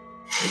breathing.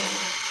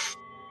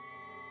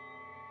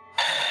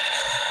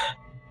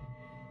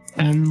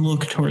 And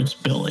look towards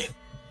Billy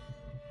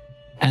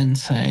and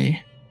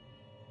say,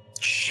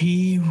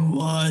 she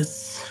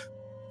was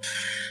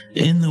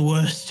in the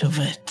worst of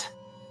it.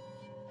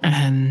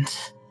 And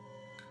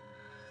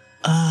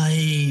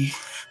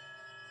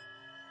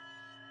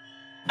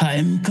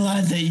I'm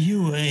glad that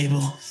you were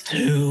able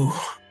to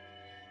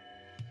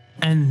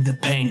end the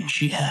pain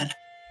she had.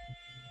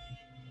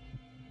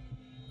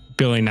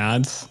 Billy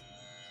nods,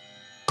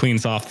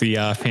 cleans off the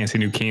fancy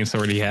new cane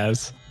sword he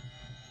has,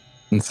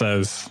 and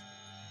says,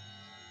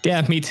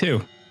 yeah, me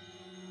too.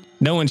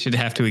 No one should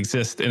have to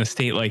exist in a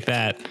state like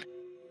that.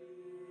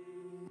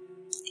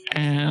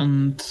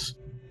 And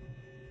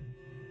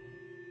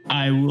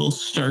I will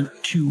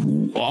start to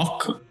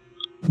walk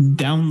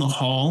down the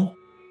hall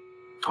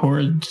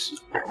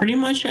towards pretty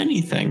much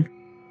anything.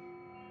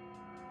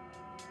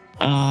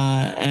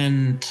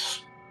 And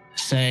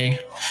say,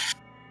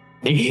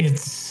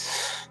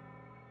 it's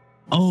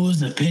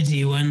always a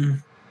pity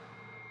when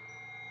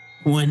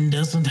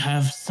doesn't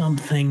have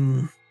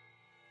something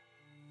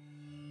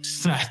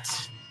set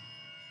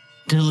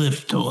to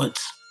live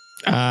towards.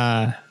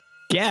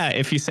 Yeah,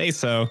 if you say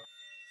so.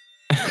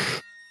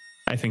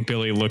 I think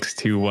Billy looks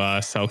to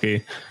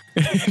Selkie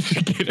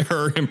to get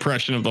her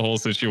impression of the whole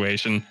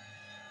situation.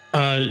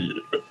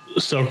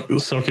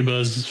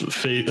 Selkiba's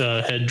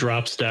head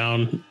drops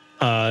down.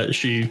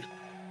 She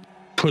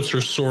puts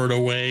her sword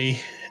away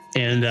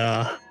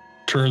and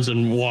turns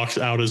and walks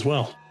out as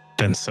well.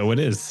 Then so it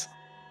is.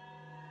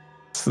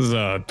 This is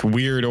a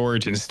weird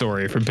origin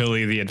story for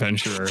Billy the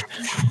Adventurer.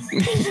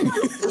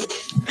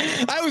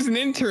 I was an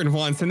intern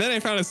once, and then I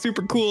found a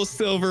super cool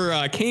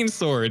silver cane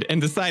sword and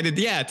decided,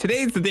 yeah,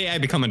 today's the day I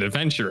become an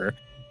adventurer.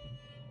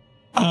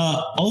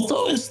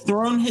 Altho has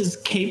thrown his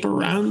cape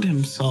around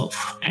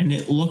himself, and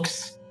it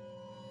looks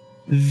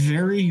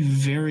very,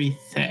 very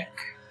thick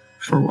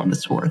for what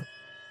it's worth.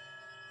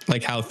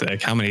 Like how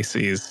thick? How many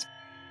C's?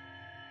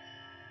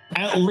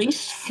 At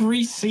least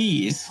 3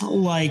 Cs.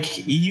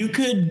 Like, you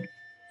could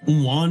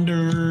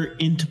wander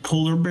into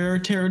polar bear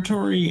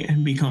territory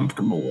and be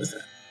comfortable with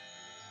it.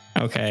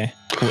 Okay.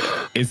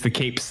 Is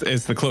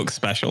the cloak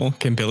special?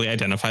 Can Billy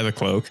identify the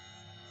cloak?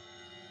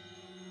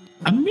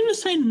 I'm going to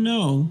say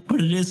no,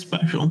 but it is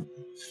special.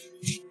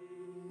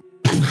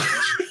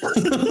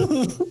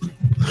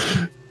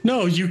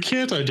 No, you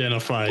can't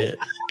identify it.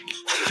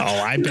 Oh,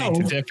 I beg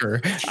to differ.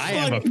 I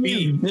have a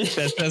feat me.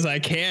 that says I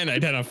can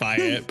identify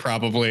it,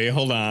 probably.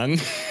 Hold on.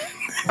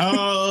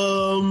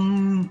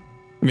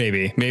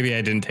 Maybe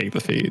I didn't take the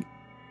feat.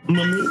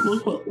 Let me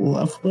look what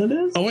level it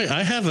is. Oh, wait,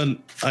 I have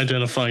an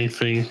identifying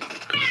thing.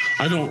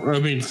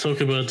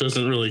 Sokuba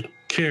doesn't really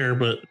care,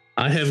 but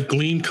I have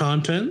glean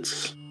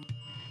contents.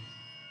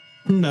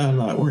 No,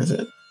 not worth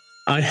it.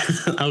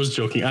 I was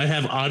joking. I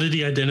have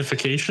oddity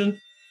identification.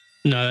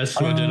 No, that's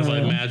to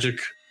identify magic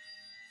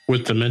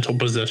with the mental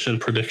possession,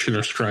 prediction,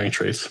 or scrying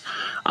traits.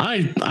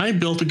 I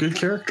built a good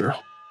character.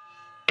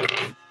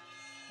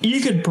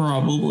 You could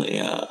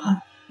probably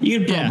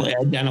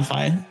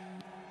identify it.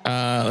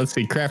 Let's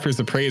see. Crafter's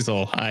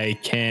appraisal. I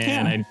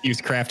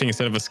use crafting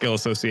instead of a skill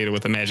associated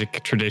with a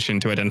magic tradition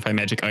to identify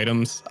magic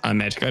items on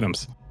magic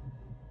items.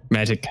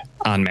 Magic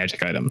on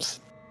magic items.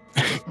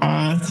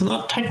 It's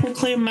not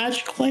technically a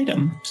magical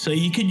item, so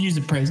you could use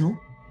appraisal.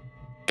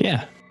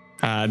 Yeah.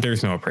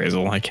 There's no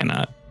appraisal. I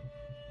cannot.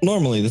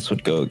 Normally this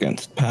would go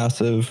against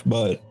passive,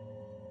 but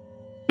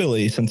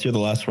Billy, since you're the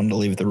last one to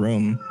leave the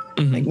room,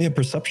 make me a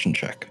perception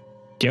check.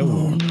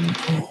 Yo.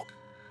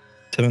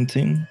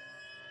 17.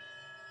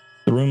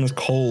 The room is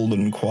cold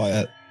and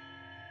quiet.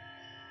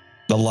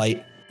 The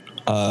light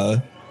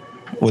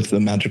with the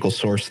magical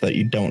source that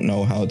you don't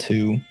know how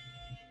to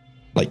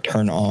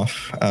turn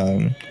off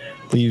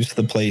leaves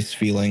the place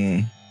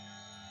feeling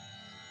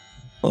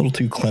a little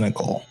too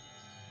clinical.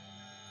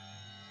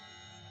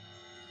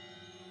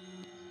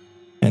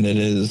 And it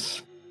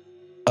is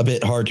a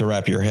bit hard to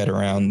wrap your head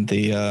around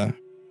the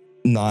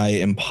nigh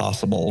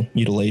impossible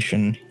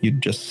mutilation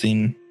you'd just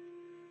seen.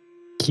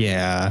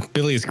 Yeah,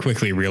 Billy's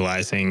quickly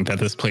realizing that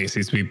this place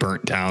needs to be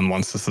burnt down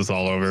once this is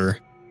all over.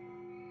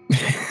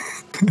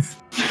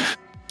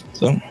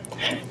 So,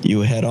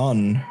 you head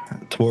on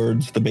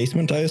towards the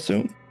basement, I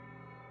assume?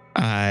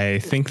 I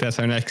think that's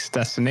our next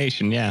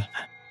destination, yeah.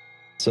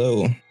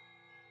 So,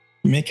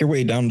 you make your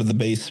way down to the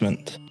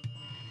basement,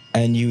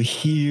 and you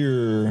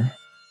hear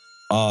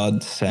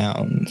odd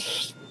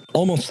sounds.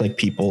 Almost like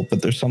people,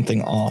 but there's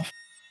something off.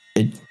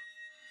 To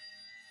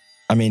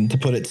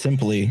put it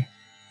simply,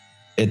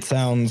 it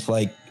sounds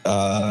like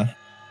there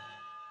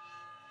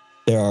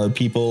are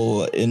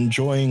people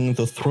enjoying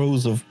the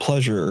throes of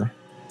pleasure,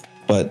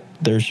 but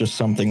there's just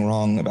something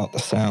wrong about the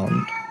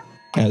sound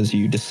as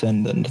you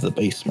descend into the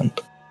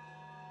basement.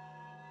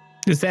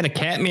 Is that a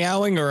cat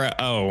meowing or a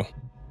oh?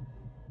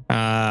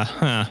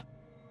 Huh.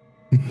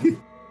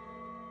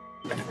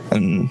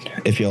 And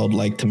if y'all would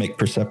like to make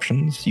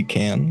perceptions, you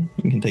can.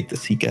 You can take the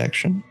seek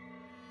action.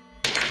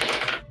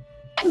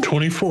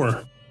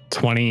 24.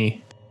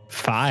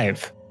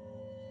 25.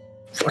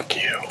 Fuck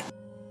you.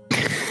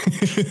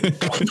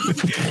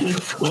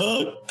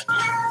 What?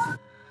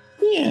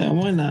 Yeah,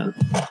 why not?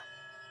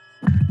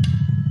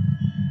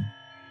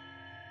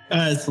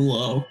 It's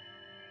low.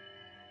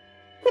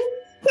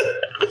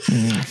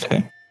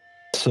 Okay.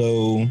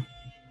 So,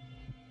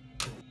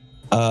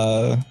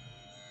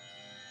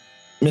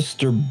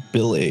 Mr.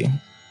 Billy,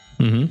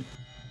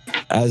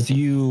 as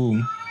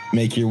you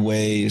make your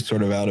way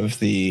sort of out of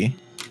the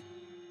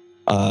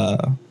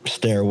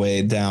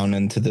stairway down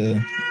into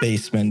the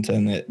basement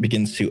and it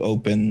begins to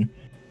open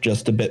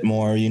just a bit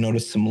more, you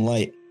notice some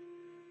light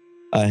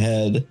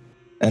ahead.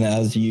 And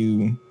as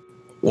you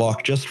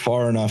walk just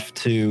far enough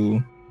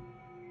to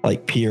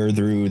peer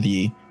through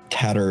the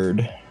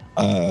tattered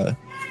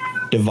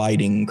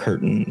dividing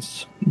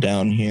curtains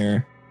down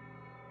here,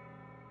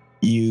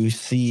 you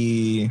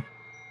see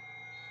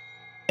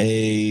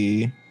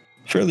a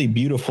fairly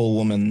beautiful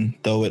woman,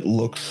 though it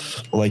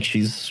looks like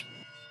she's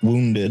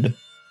wounded,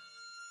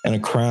 and a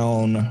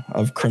crown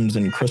of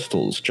crimson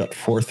crystals jut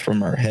forth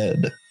from her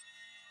head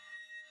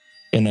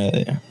in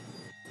a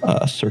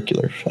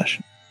circular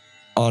fashion.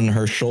 On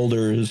her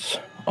shoulders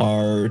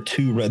are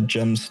 2 red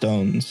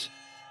gemstones,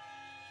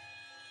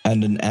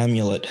 and an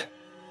amulet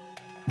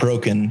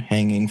broken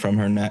hanging from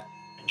her neck.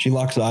 She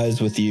locks eyes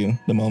with you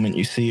the moment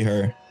you see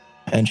her,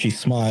 and she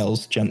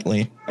smiles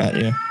gently at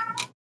you.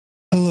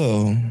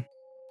 Hello.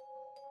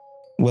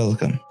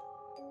 Welcome.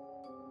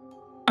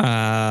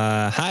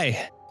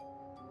 Hi.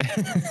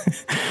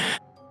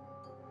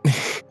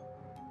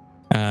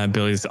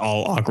 Billy's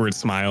all awkward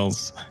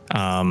smiles.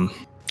 And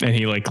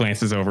he like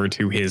glances over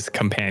to his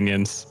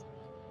companions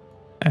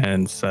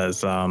and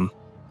says,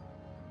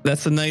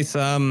 that's a nice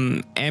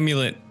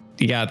amulet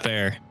you got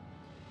there.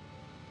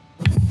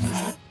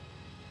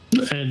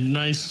 And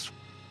nice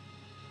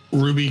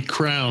ruby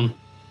crown.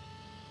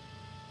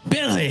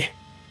 Billy!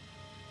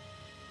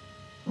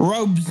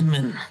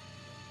 Robesman.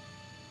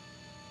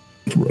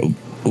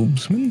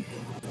 Robesman?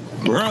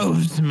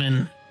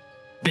 Robesman.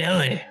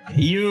 Billy,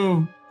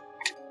 you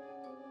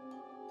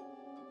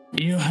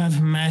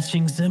have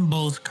matching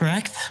symbols,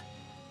 correct?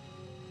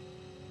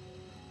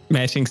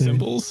 Matching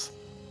symbols?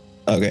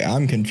 Okay,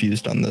 I'm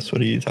confused on this.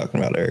 What are you talking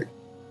about, Eric?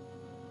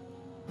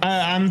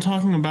 I'm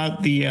talking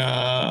about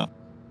the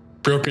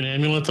Broken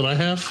amulet that I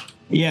have?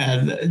 yeah,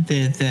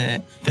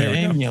 the There we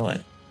go.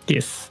 amulet.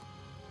 Yes.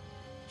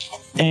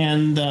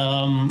 And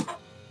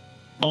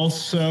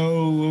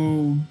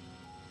also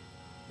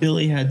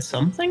Billy had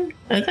something,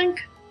 I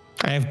think.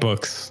 I have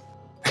books.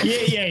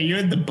 Yeah, you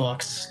had the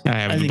books. I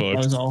have the think books.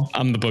 that was all.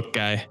 I'm the book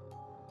guy.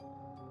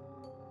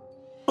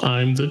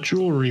 I'm the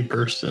jewelry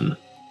person.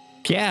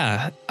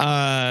 Yeah.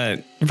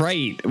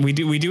 Right. We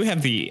do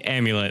have the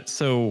amulet.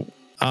 So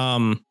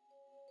a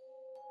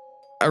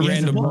Yes,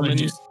 random woman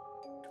apologies.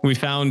 we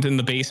found in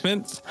the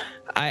basement.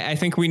 I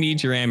think we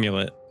need your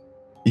amulet.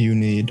 You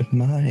need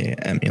my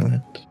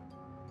amulet.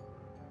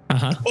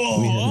 Uh-huh. We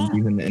Oh, haven't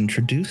even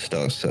introduced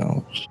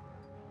ourselves.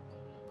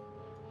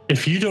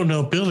 If you don't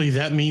know Billy,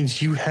 that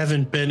means you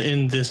haven't been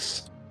in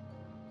this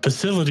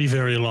facility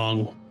very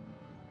long.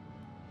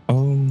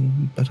 Oh,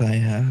 but I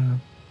have.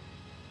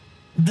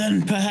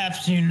 then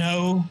perhaps you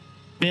know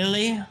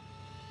Billy?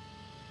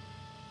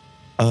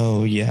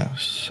 Oh,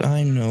 yes,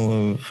 I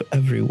know of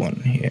everyone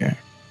here.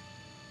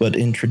 But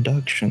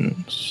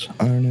introductions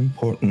are an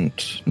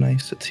important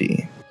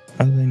nicety,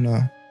 are they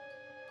not?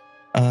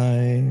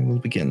 I will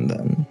begin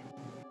then.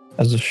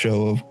 As a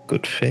show of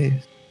good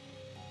faith,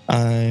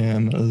 I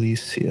am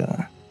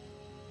Alicia.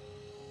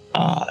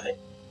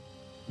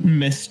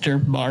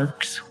 Mr.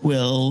 Barks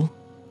will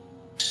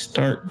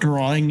start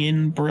drawing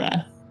in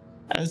breath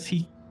as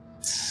he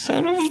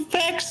sort of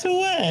backs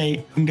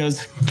away and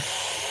goes,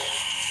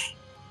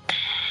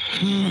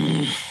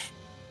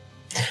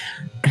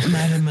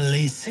 Madam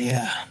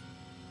Alicia,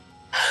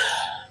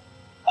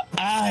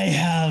 I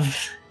have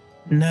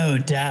no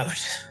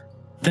doubt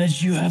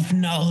that you have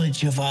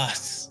knowledge of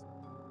us.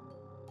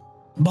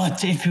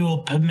 But if you will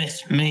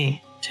permit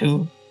me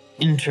to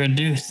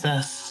introduce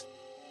us,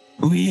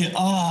 we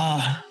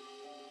are,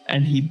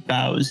 and he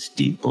bows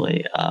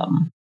deeply,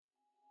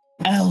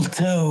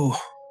 Alto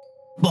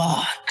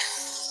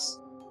Box,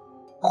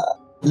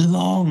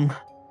 Long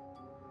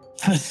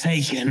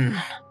Forsaken,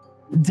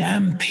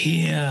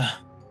 Dampier,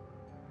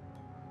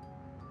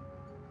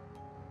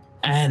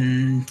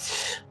 and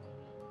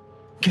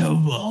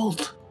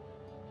Kobold.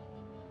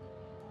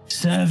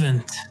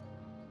 Servant.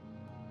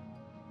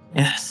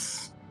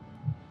 Yes.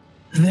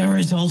 There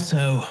is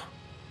also,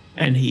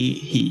 and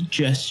he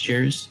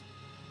gestures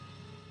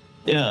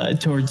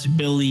towards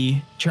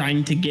Billy,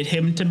 trying to get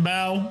him to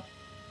bow.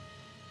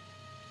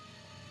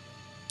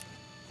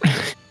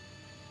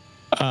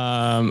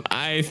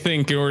 I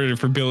think in order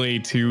for Billy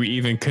to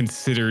even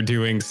consider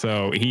doing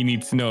so, he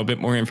needs to know a bit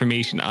more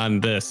information on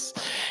this.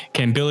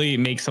 Can Billy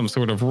make some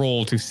sort of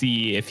roll to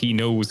see if he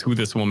knows who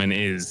this woman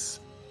is?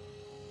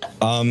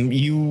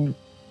 You.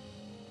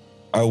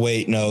 Oh,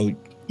 wait, no.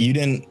 You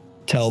didn't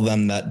tell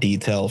them that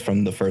detail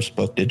from the first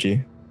book, did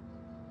you?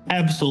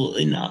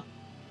 Absolutely not.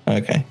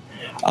 Okay.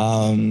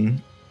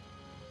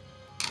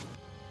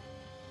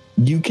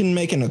 You can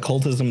make an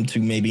occultism to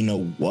maybe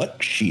know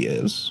what she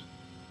is.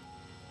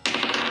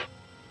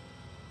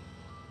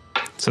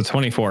 So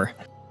 24.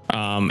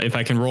 If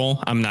I can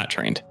roll, I'm not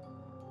trained.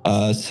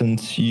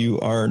 Since you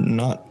are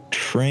not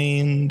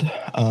trained,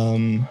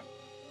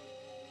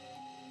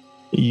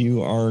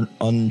 you are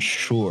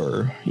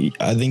unsure.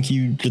 I think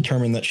you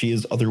determined that she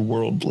is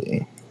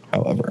otherworldly,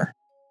 however.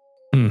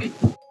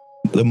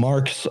 The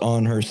marks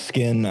on her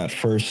skin at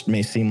first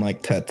may seem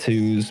like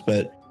tattoos,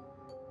 but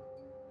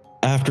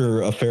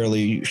after a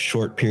fairly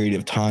short period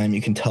of time,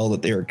 you can tell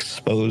that they are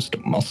exposed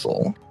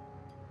muscle.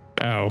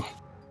 Oh,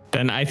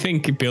 then I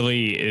think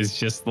Billy is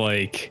just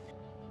like,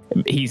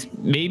 he's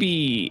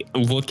maybe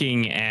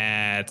looking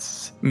at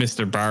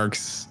Mr.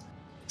 Barks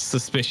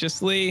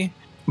suspiciously,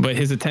 but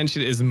his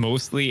attention is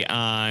mostly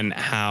on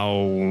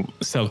how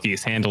Selkie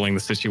is handling the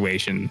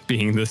situation,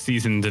 being the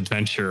seasoned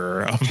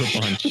adventurer of the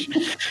bunch.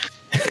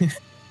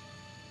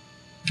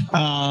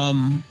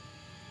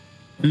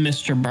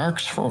 Mr.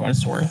 Barks, for what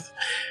it's worth,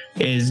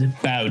 is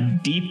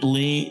bowed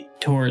deeply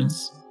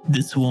towards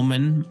this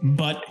woman,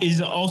 but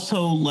is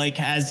also like,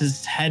 has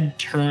his head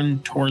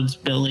turned towards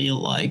Billy,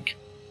 like,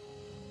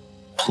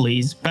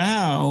 please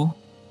bow.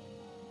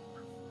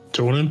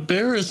 Don't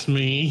embarrass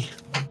me.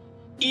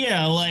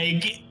 Yeah,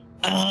 like,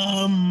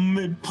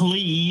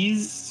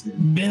 please,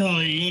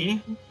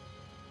 Billy.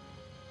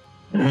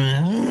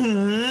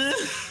 and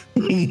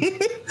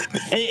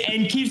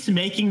keeps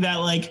making that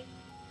like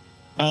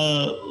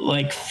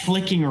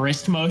flicking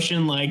wrist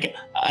motion, like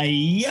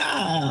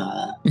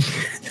yeah.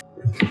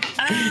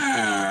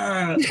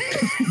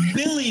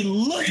 Billy,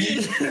 look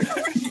at her.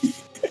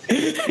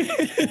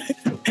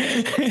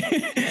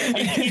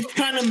 And keeps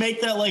trying to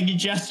make that like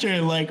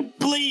gesture, like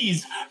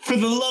please, for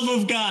the love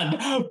of God,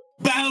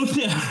 bow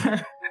to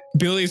her.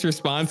 Billy's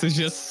response is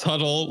just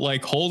subtle,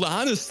 like, hold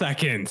on a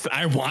second.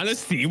 I want to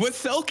see what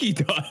Selkie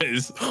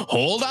does.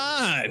 Hold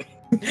on.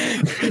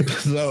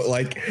 So,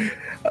 like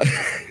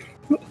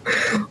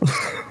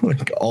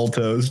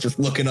Alto's just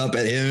looking up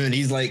at him, and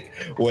he's like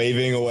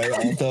waving away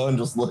Alto and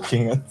just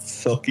looking at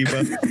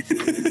Selkiba.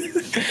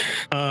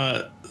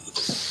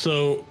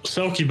 So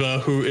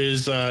Selkiba, who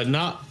is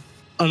not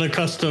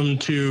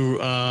unaccustomed to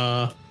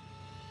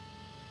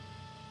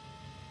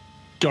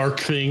dark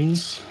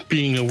things,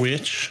 being a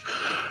witch.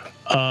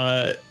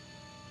 I'll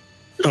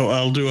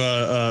do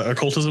a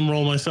occultism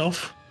roll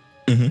myself.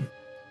 Mm-hmm.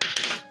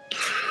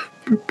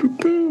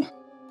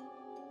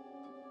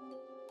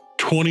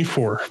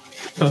 24.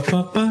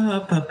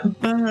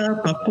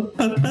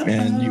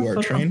 And you are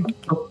trained?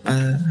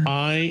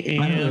 I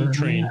am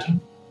trained.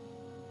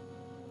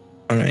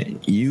 All right.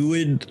 You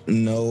would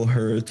know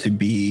her to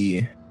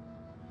be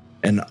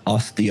an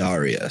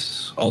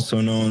Ostiarius,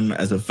 also known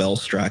as a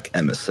Velstrak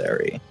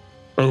emissary.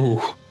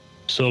 Oh,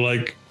 so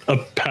like a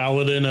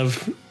paladin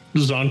of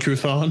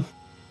Zonkuthon?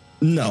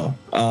 No.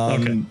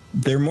 Okay.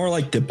 They're more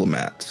like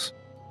diplomats.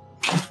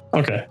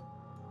 Okay.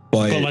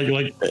 But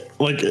like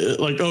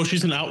oh,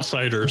 she's an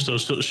outsider, so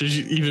she's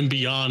even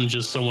beyond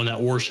just someone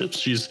that worships.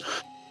 She's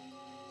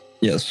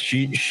yes,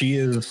 she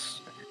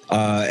is,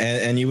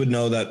 and you would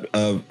know that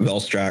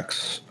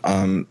Velstrax,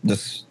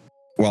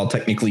 while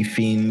technically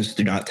fiends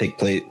do not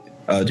take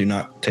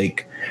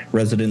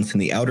residence in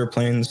the outer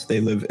planes, they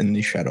live in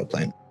the shadow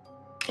plane.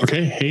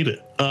 okay, hate it.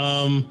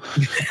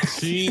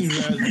 Seeing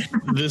that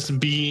this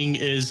being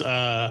is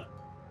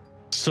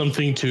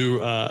something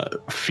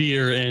to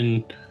fear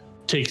and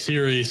take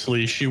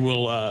seriously, she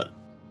will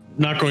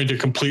not going to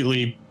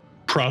completely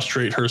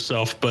prostrate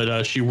herself,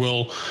 but she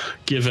will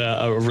give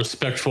a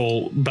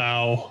respectful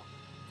bow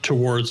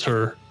towards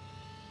her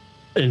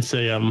and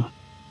say,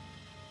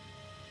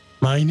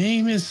 my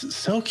name is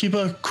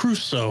Selkiba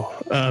Crusoe,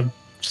 a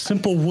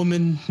simple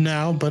woman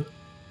now, but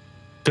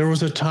there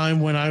was a time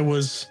when I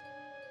was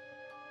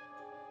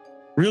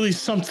really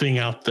something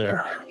out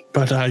there.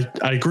 But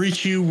I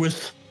greet you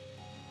with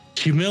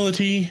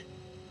humility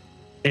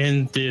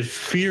and the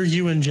fear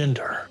you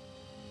engender.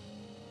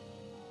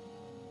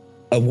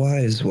 A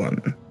wise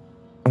one.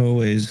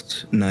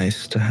 Always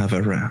nice to have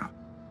around.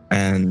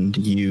 And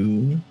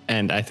you?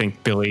 And I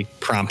think Billy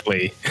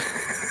promptly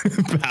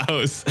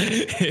bows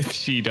if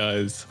she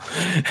does.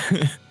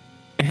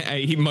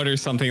 He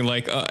mutters something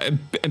like,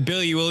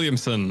 Billy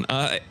Williamson,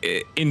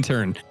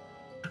 intern.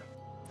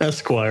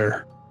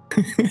 Esquire.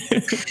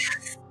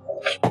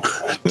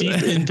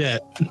 Deep in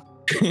debt.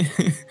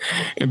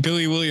 And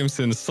Billy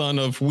Williamson, son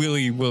of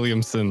Willie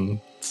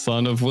Williamson,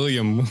 son of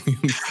William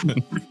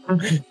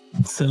Williamson.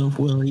 Son of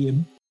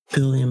William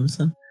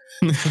Williamson.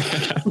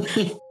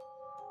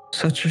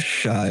 Such a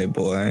shy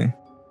boy.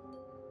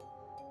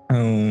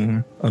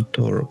 How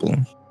adorable.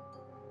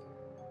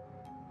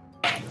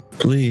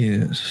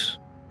 Please,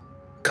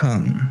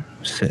 come,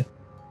 sit.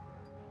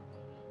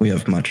 We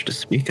have much to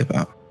speak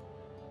about.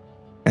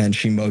 And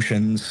she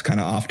motions kind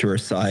of off to her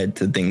side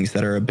to things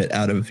that are a bit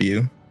out of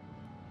view.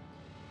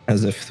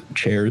 As if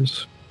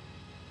chairs.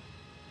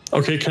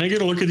 Okay, can I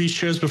get a look at these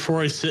chairs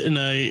before I sit in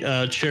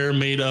a chair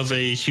made of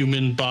a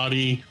human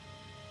body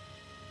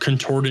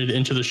contorted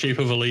into the shape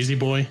of a lazy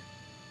boy?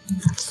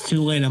 It's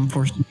too late. I'm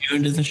forcing you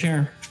into the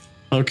chair.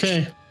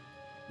 Okay.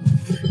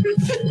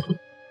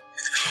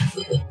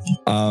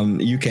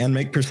 You can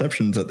make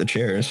perceptions at the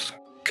chairs.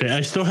 Okay,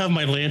 I still have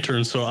my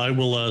lantern, so I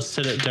will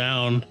set it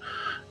down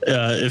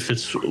if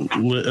it's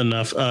lit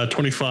enough.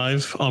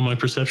 25 on my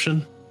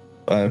perception.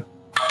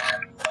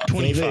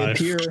 25. They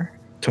appear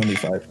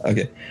 25.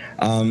 Okay.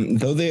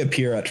 Though they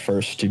appear at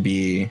first to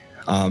be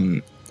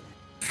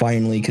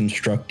finely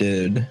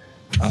constructed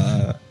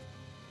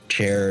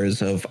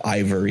chairs of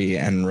ivory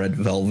and red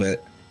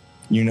velvet,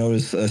 you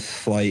notice a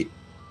slight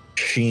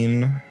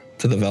sheen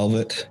to the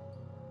velvet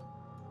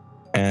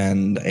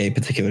and a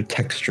particular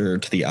texture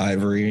to the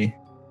ivory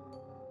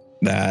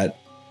that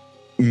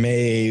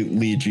may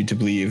lead you to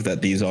believe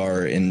that these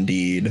are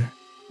indeed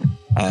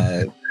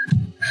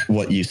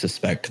what you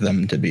suspect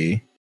them to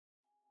be.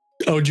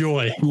 Oh,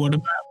 joy. What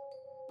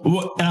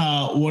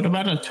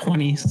about a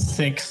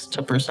 26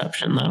 to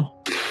perception though?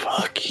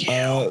 Fuck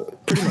you.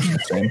 Pretty much the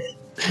same.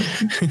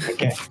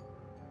 Okay.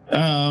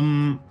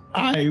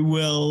 I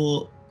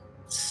will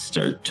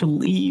start to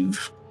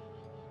leave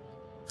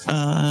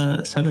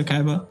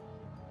Sadokaiba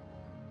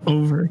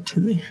over to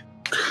the...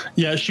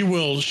 Yeah, she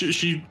will.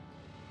 She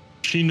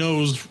she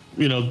knows,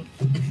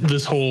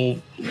 this whole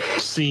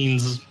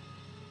scene's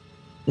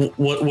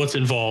what's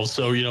involved.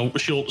 So,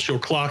 she'll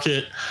clock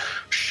it,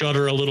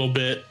 shudder a little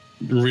bit,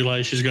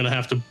 realize she's going to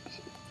have to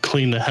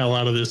clean the hell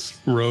out of this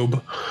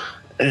robe,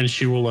 and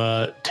she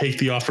will take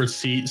the offered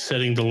seat,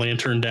 setting the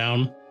lantern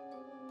down.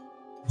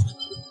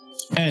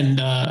 And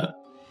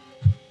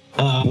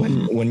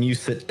when you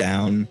sit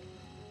down,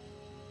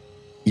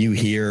 you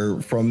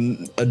hear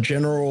from a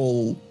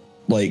general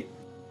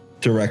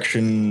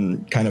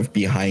direction kind of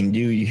behind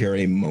you, you hear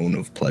a moan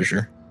of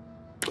pleasure.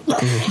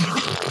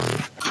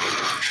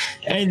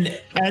 And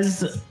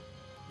as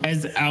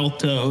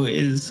Alto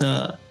is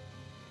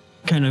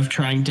kind of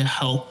trying to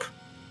help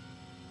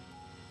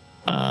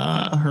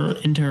her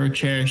into her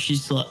chair,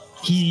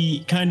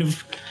 he kind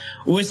of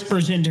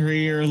whispers into her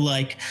ear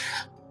like,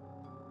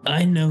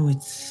 I know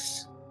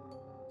it's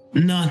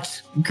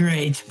not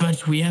great,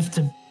 but we have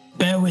to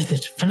bear with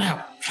it for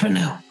now.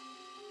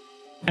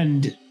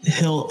 And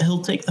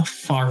he'll take the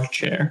far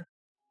chair.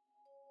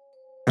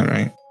 All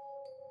right.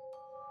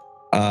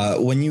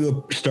 When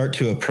you start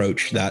to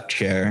approach that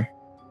chair,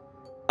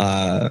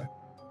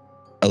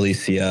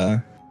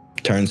 Alicia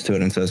turns to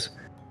it and says,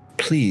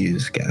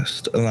 please,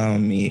 guest, allow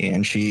me.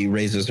 And she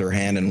raises her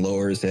hand and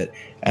lowers it.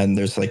 And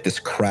there's this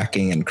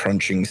cracking and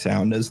crunching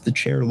sound as the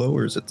chair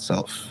lowers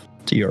itself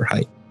to your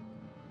height.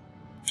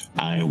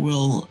 I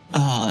will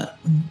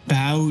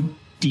bow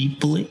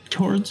deeply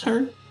towards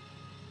her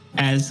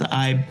as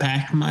I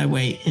back my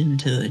way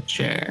into the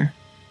chair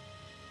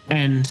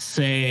and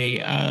say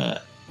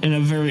in a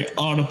very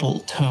audible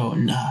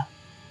tone,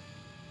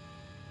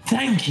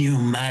 thank you,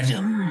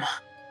 madam.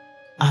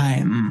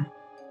 I'm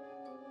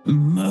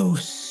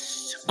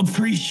most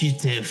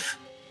appreciative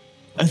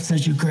of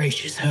such a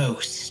gracious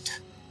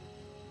host.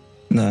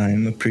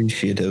 I'm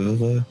appreciative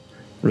of a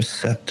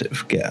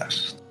receptive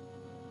guest.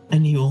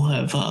 And he will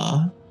have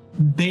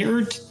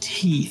bared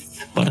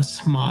teeth, but a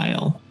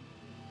smile.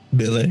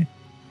 Billy?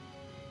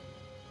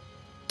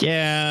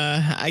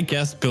 Yeah, I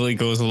guess Billy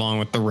goes along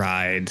with the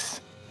ride.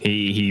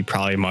 He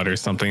probably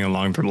mutters something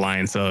along the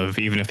lines of,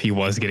 even if he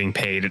was getting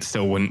paid, it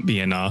still wouldn't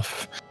be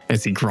enough,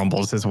 as he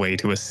grumbles his way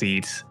to a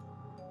seat.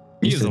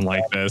 He doesn't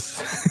like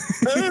this.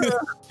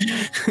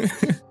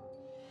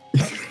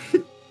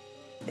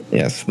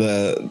 Yes,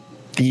 the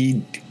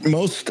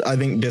most, I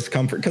think,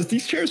 discomfort, because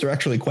these chairs are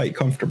actually quite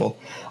comfortable,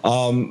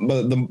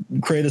 but the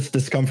greatest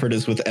discomfort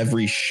is with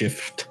every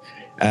shift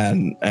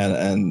and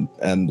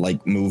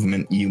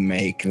movement you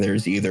make.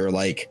 There's either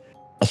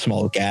a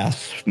small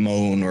gasp,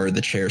 moan, or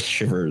the chair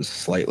shivers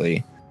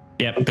slightly.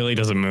 Yep, Billy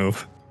doesn't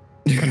move.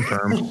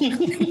 Confirm.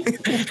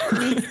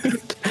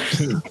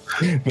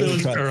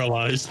 Billy's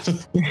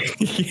paralyzed.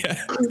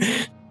 Yeah.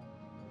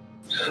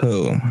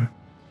 So,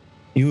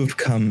 you have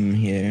come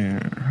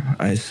here,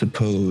 I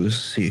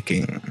suppose,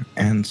 seeking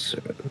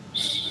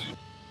answers.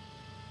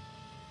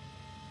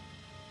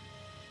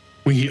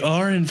 We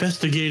are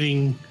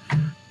investigating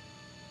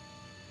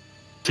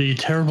the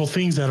terrible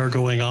things that are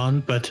going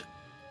on, but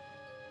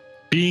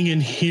being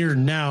in here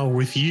now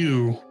with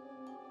you,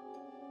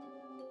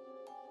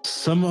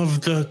 some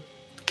of the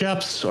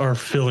gaps are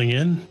filling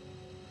in.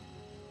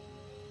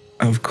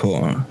 Of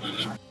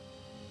course.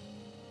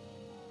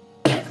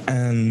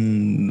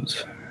 And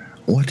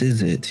what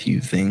is it you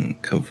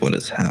think of what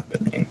is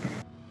happening?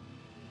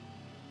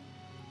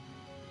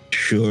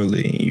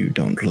 Surely you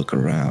don't look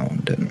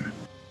around and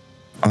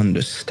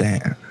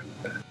understand.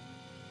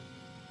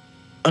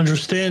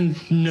 Understand?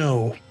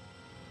 No.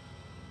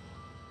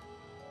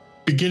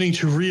 Beginning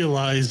to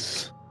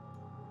realize,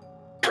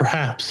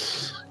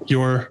 perhaps,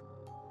 your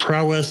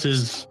prowess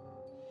is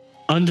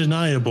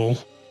undeniable,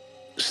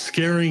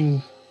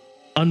 scaring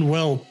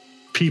unwell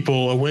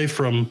people away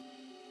from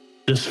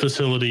this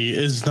facility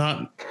is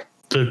not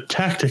the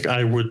tactic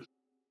I would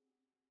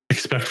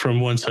expect from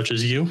one such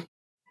as you.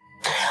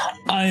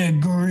 I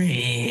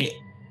agree.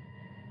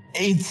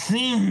 It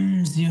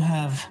seems you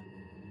have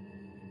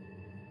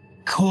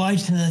quite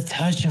the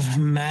touch of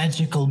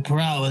magical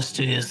prowess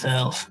to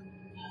yourself.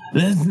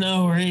 There's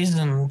no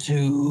reason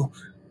to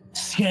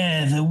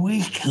scare the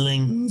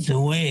weaklings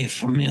away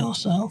from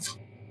yourself.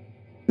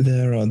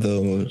 There are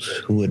those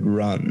who would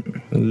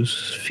run,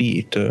 whose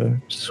feet are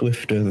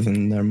swifter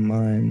than their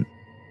mind.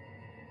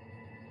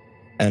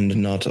 And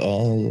not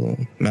all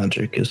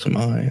magic is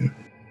mine.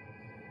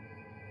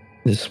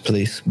 This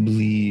place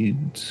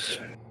bleeds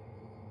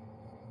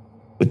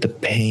with the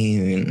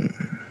pain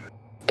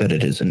that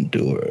it has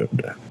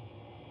endured,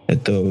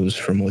 that those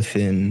from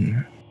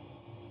within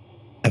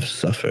have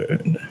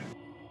suffered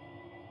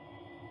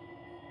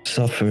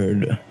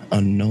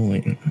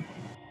unknowing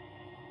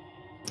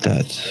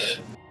that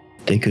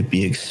they could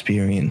be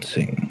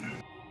experiencing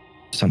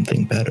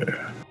something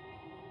better.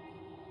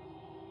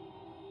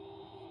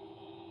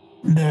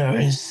 There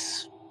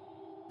is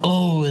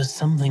always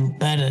something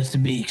better to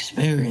be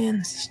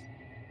experienced,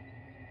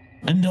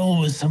 and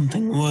always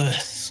something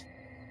worse.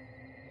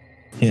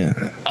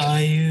 Yeah.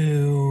 Are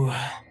you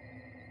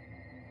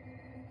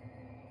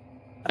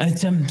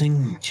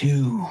attempting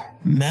to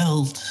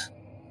melt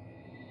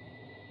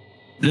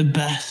the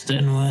best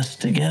and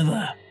worst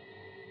together.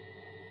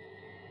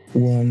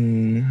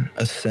 One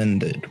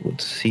ascended would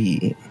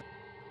see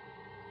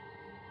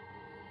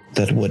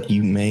that what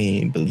you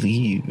may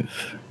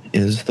believe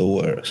is the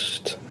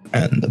worst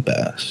and the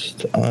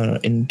best are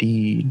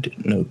indeed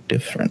no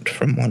different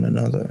from one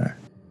another,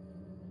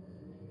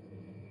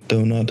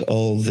 though not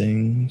all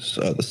things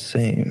are the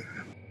same.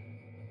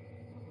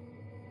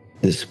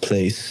 This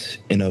place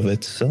in of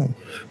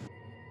itself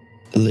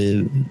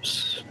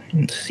lives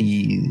and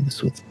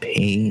seethes with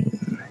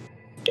pain,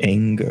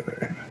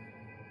 anger,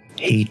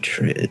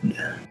 hatred.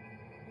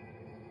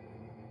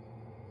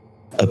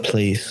 A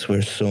place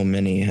where so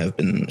many have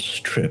been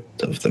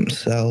stripped of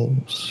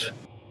themselves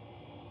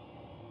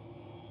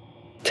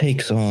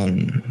takes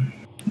on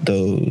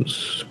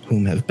those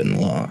whom have been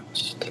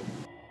lost.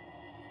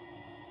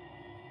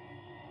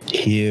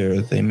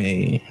 Here they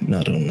may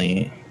not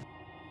only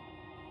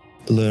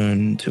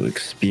learn to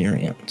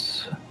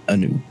experience a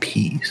new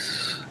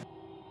peace,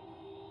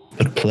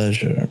 but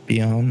pleasure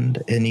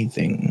beyond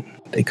anything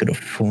they could have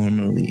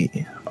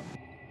formerly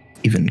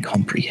even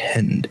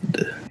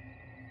comprehended.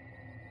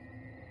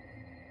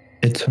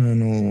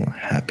 Eternal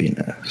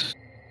happiness,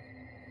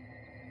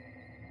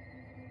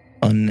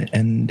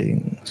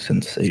 unending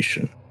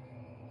sensation,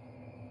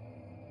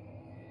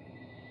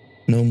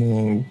 no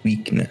more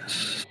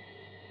weakness,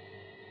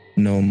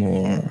 no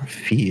more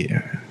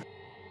fear,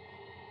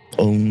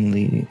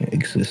 only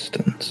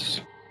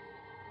existence.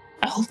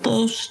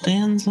 Aldo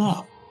stands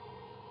up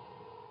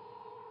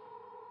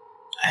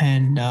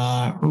and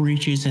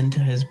reaches into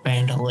his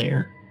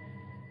bandolier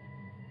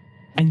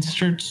and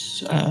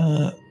starts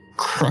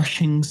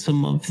crushing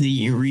some of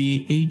the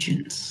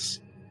reagents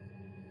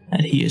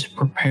that he has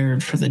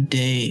prepared for the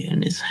day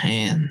in his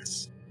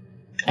hands.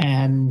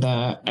 And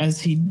as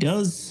he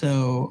does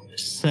so,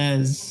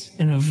 says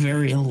in a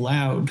very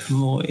loud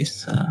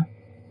voice,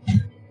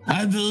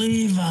 I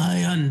believe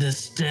I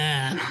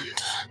understand.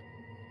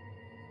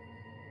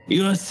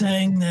 You're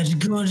saying that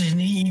good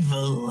and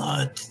evil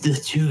are the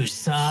two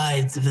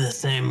sides of the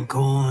same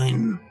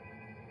coin.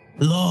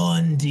 Law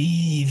and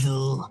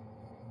evil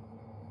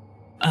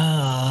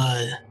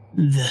are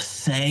the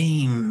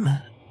same,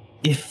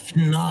 if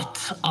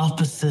not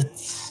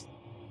opposites.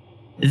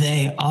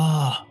 They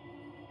are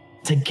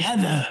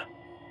together,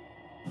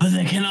 but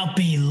there cannot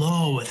be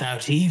law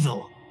without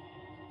evil,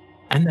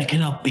 and there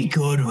cannot be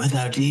good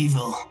without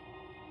evil.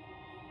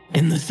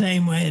 In the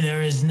same way,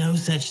 there is no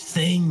such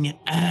thing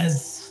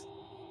as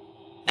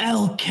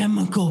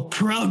alchemical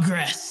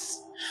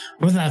progress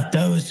without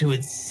those who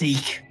would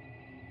seek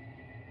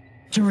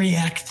to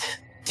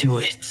react to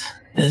it.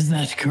 Is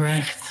that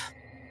correct?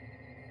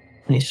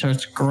 And he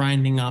starts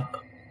grinding up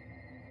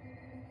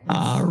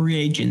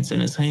reagents in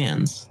his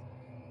hands.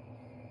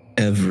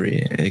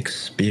 Every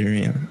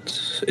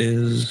experience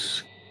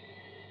is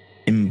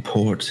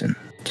important.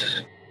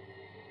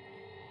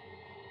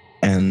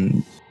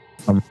 And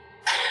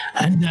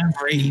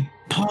every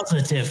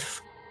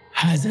positive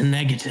has a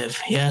negative,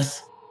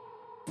 yes?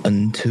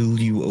 until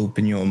you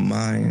open your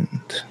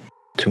mind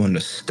to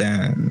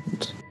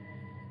understand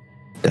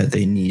that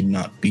they need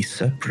not be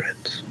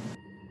separate.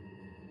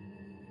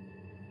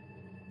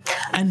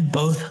 And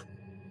both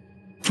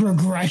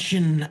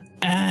progression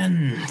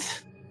and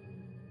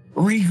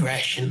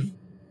regression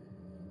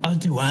are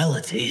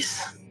dualities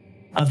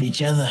of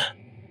each other.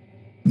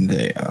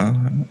 They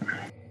are.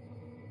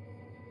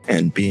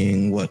 And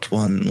being what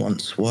one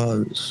once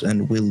was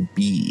and will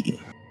be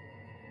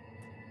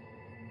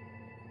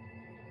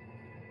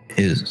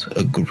is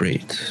a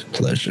great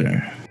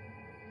pleasure.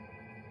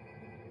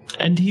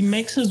 And he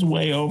makes his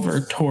way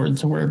over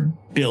towards where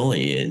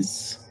Billy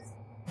is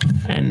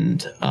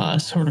and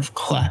sort of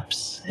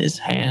claps his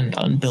hand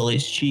on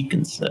Billy's cheek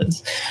and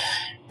says,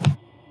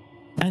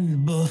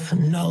 and both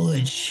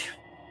knowledge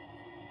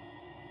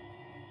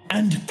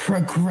and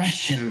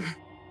progression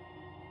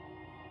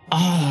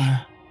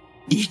are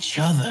each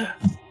other.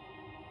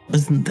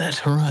 Isn't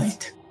that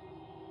right?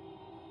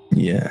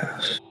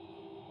 Yes.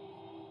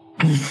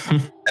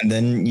 And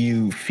then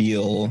you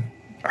feel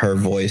her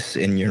voice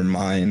in your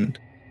mind.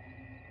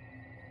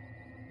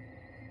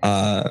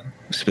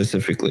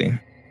 Specifically.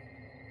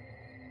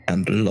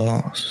 And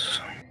loss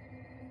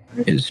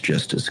is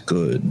just as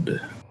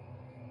good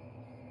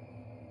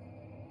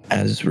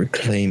as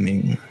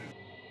reclaiming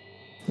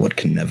what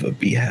can never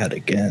be had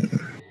again.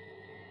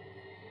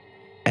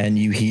 And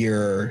you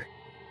hear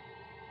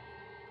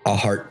a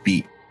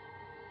heartbeat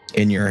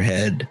in your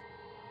head,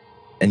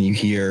 and you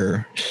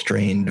hear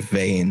strained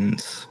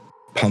veins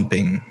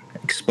pumping,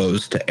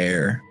 exposed to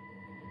air,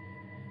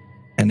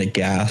 and a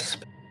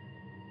gasp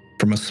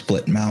from a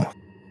split mouth.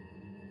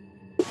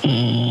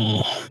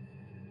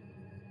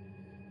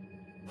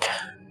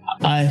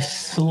 I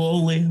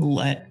slowly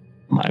let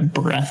my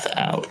breath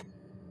out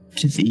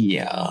to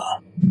the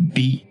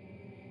beat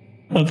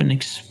of an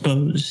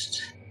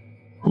exposed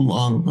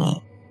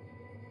lung.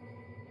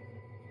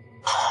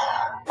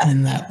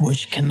 And that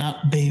which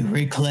cannot be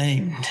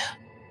reclaimed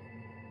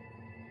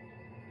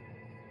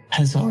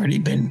has already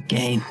been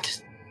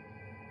gained.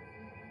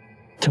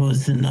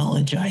 towards the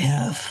knowledge I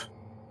have.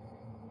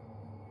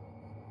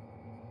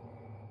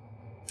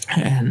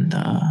 And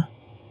a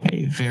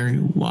very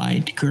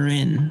wide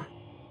grin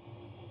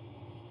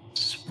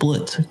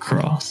splits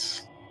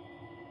across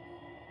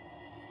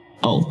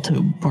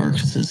Alto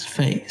Barks'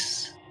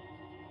 face.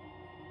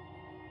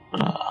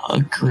 A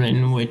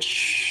grin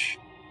which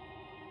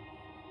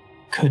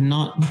could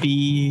not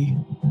be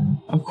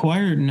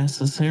acquired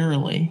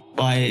necessarily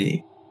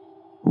by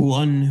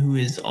one who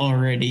has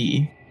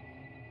already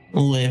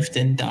lived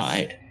and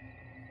died,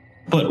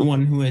 but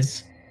one who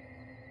has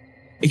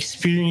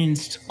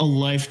experienced a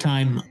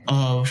lifetime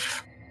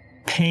of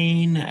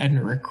pain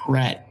and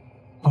regret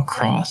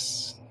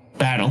across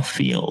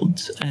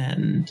battlefields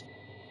and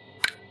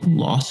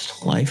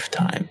lost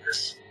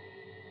lifetimes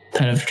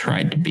that have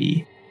tried to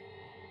be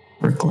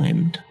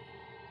reclaimed.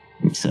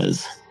 He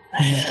says,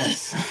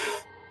 "Yes,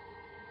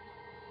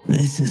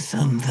 this is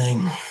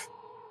something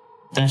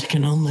that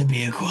can only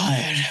be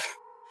acquired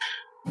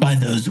by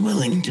those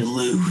willing to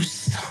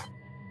lose."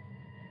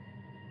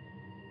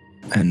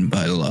 And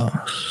by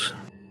loss,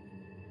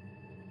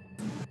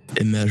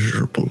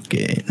 immeasurable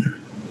gain.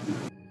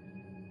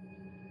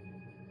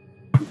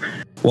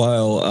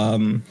 While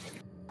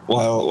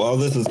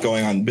this is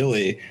going on,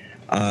 Billy,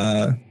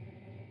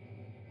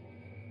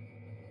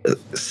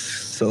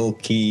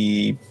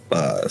 Silky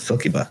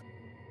Butt.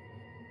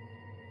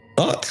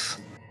 Thoughts?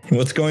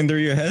 What's going through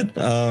your head?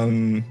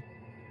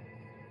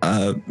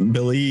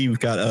 Billy, you've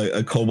got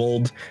a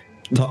kobold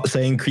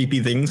saying creepy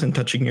things and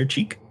touching your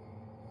cheek.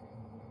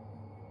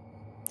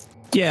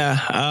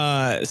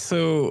 Yeah,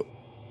 so,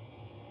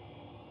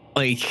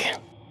 like,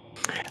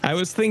 I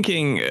was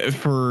thinking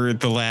for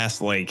the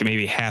last, like,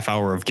 maybe half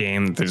hour of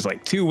game, there's,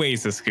 like, two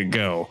ways this could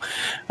go.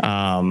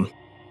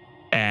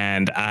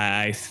 And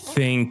I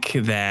think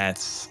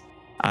that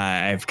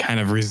I've kind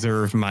of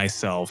reserved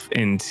myself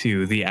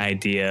into the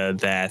idea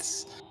that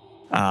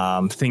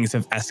things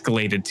have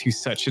escalated to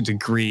such a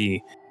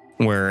degree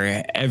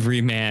where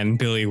every man,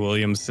 Billy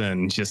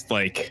Williamson, just,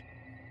 like,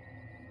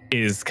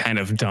 is kind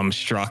of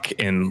dumbstruck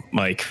in,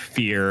 like,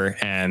 fear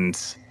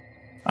and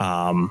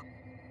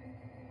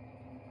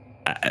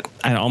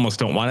I almost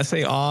don't want to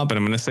say awe, but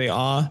I'm going to say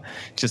awe.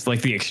 Just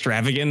like the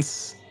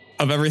extravagance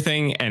of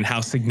everything and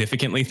how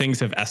significantly things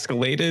have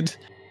escalated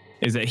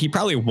is that he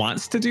probably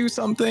wants to do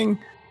something,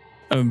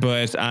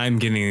 but I'm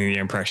getting the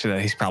impression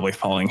that he's probably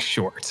falling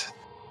short.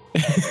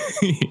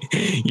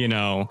 You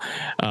know,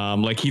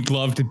 like he'd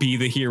love to be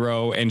the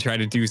hero and try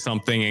to do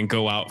something and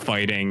go out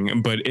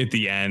fighting, but at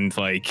the end,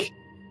 like,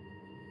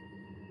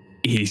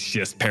 he's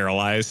just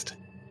paralyzed.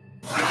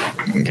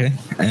 Okay,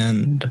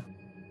 and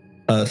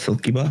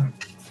Silkyba?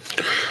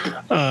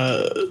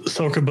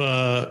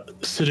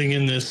 Silkyba sitting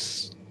in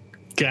this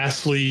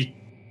ghastly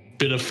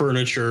bit of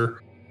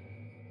furniture,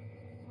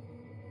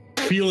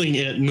 feeling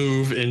it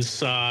move and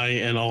sigh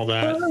and all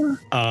that,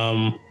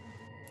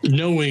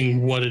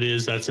 knowing what it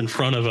is that's in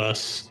front of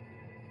us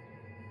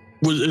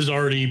is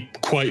already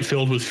quite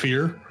filled with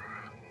fear,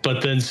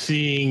 but then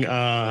seeing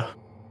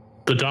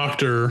the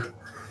doctor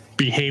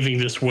behaving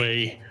this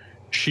way,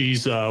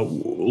 she's a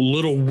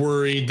little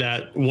worried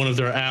that one of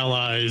their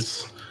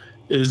allies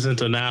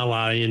isn't an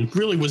ally and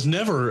really was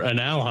never an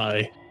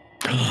ally.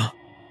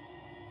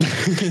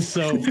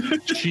 So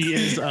she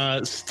is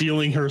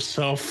steeling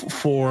herself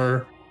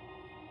for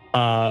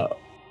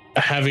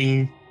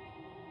having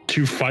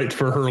to fight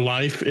for her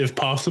life if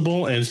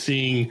possible, and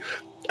seeing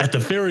at the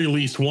very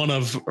least one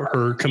of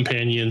her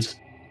companions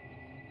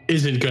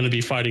isn't going to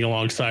be fighting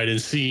alongside, and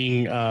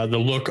seeing the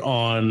look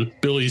on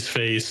Billy's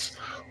face,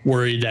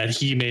 worried that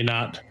he may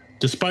not,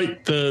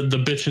 despite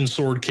the bitch and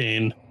sword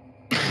cane,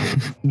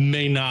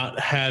 may not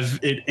have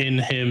it in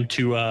him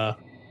to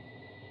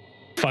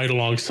fight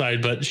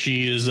alongside, but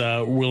she is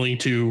willing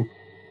to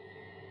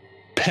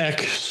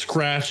peck,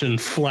 scratch, and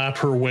flap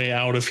her way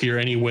out of here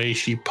any way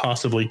she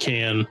possibly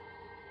can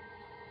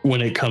when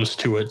it comes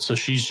to it. So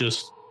she's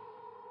just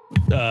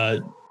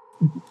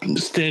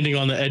standing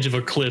on the edge of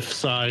a cliff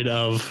side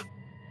of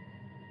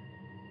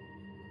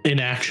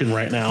inaction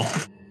right now.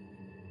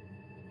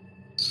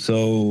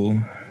 So,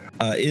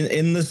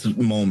 in this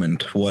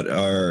moment, what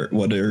are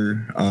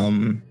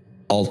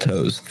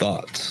Alto's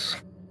thoughts?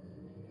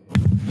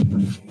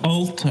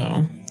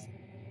 Alto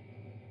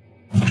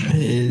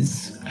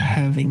is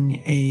having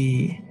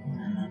a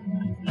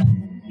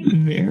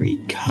very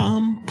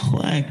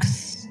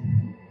complex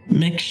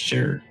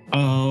mixture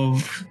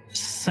of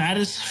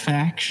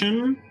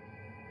satisfaction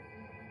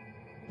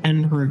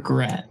and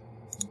regret,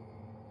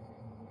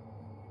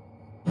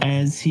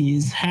 as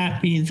he's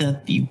happy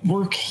that the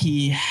work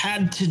he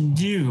had to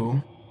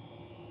do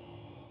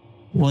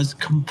was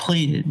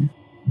completed,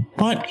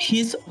 but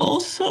he's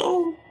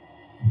also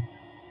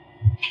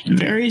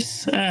very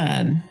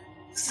sad.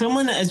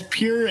 Someone as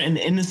pure and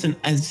innocent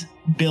as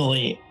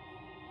Billy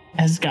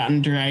has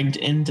gotten dragged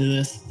into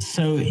this,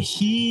 so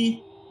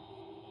he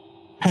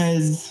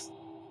has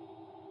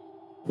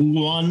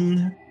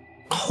one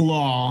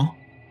claw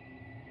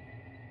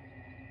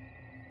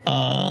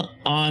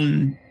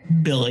on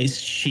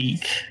Billy's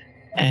cheek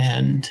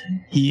and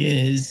he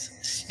is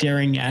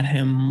staring at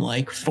him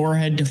like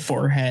forehead to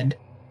forehead,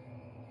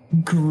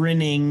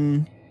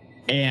 grinning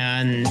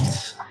and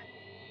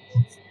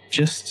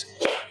just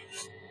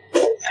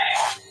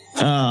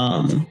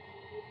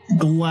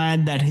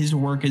glad that his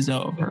work is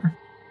over.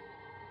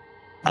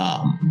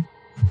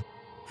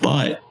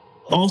 But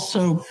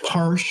also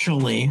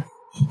partially,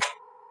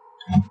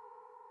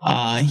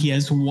 he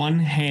has one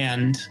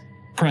hand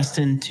pressed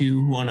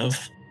into one of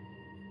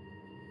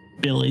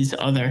Billy's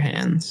other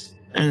hands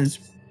and is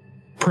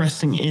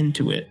pressing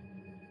into it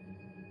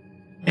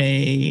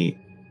a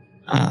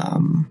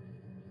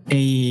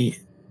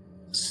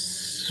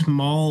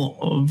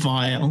small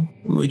vial,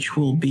 which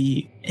will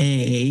be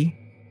a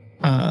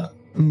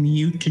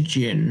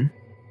mutagen,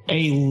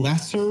 a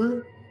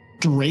lesser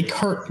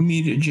Drakeheart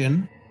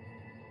mutagen,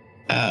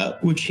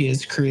 which he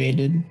has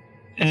created,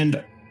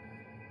 and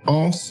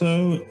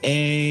also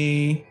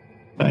if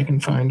I can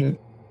find it,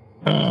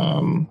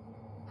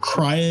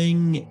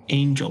 Crying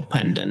Angel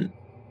Pendant,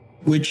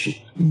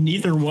 which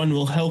neither one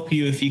will help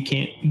you if you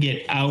can't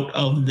get out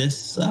of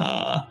this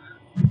out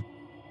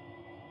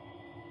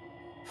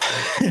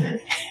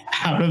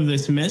of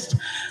this mist,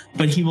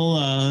 but he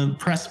will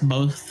press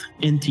both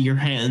into your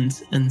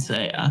hands and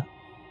say,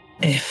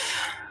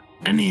 if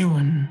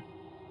anyone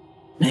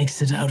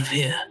makes it out of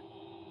here,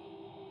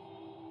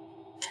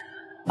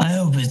 I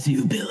hope it's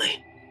you,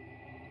 Billy.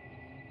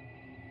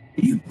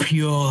 You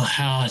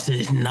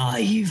pure-hearted,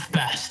 naive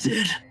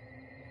bastard.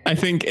 I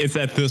think it's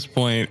at this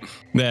point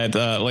that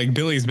like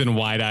Billy's been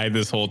wide-eyed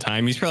this whole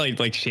time. He's probably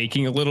like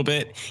shaking a little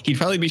bit. He'd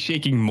probably be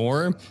shaking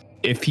more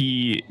if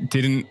he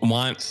didn't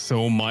want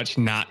so much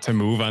not to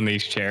move on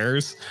these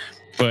chairs.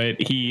 But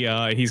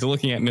he's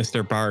looking at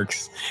Mr.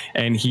 Barks,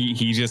 and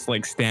he just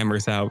like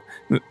stammers out,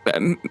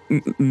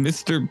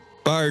 "Mr.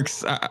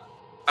 Barks,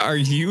 are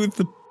you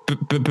the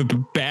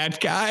bad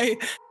guy?"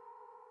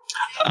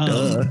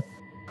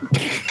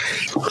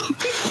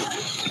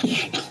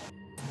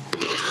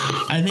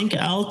 I think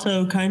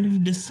Alto kind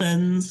of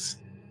descends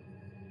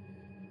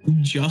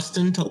just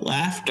into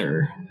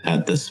laughter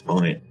at this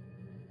point.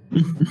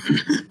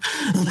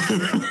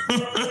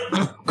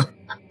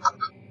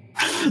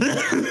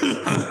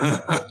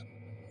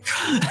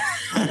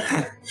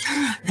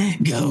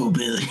 Go,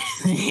 Billy.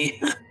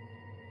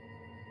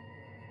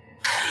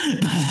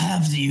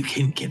 Perhaps you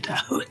can get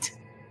out.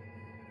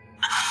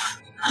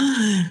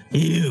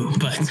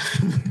 But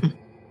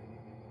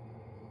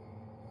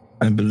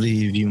I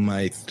believe you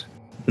might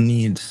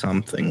need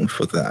something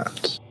for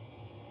that.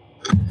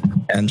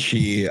 And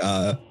she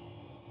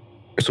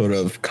sort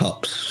of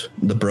cups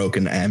the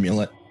broken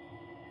amulet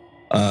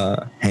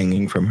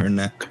hanging from her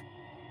neck.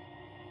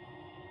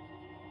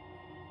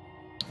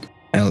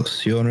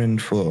 Else you're in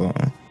for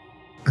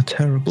a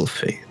terrible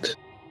fate.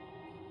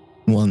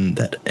 One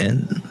that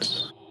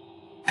ends.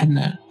 And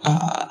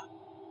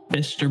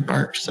Mr.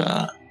 Barks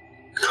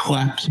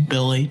claps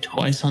Billy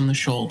twice on the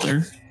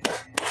shoulder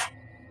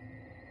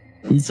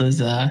and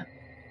says,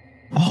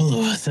 all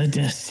of us are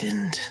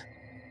destined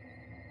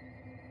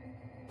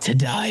to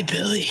die,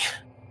 Billy.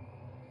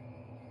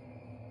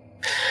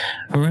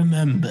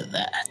 Remember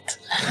that.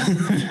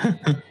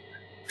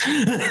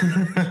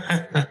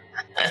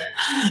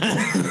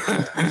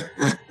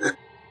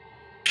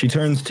 She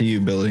turns to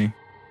you, Billy.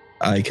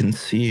 I can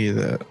see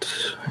that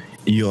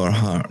your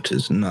heart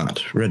is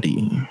not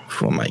ready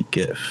for my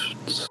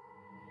gifts.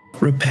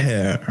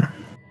 Repair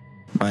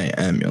my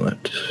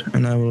amulet,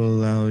 and I will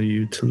allow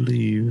you to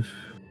leave.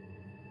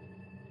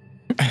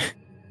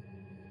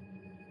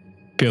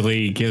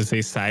 Billy gives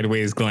a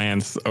sideways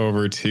glance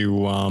over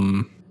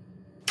to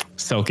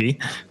Silky,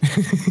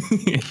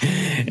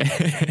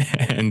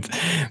 and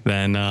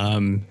then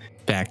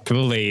back to the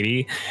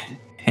lady,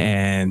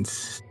 and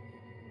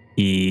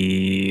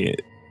he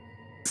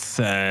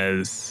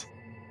says,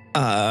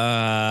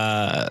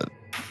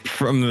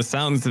 from the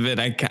sounds of it,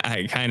 I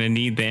kind of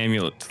need the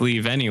amulet to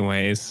leave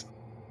anyways.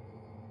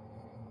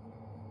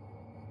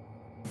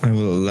 I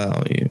will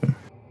allow you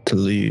to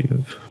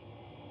leave.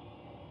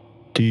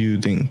 Do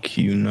you think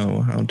you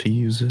know how to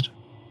use it?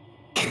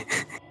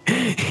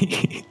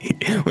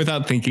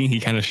 Without thinking, he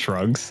kind of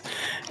shrugs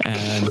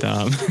and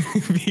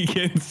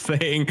begins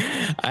saying,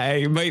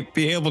 I might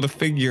be able to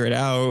figure it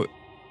out.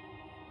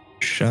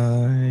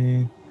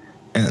 Shy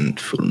and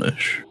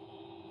foolish.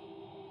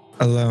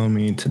 Allow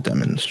me to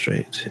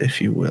demonstrate, if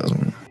you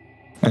will.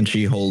 And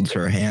she holds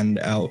her hand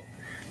out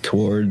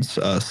towards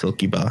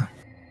Silky Ba.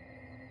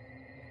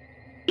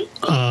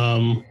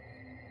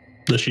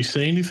 Does she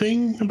say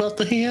anything about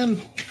the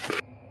hand?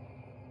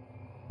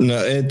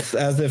 No, it's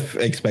as if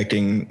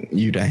expecting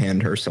you to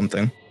hand her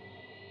something.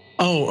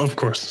 Oh, of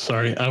course.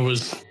 Sorry. I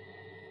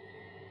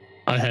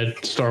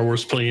had Star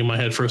Wars playing in my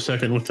head for a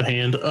second with the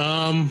hand.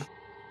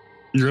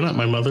 You're not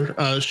my mother.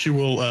 She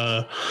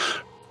will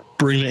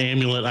bring the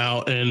amulet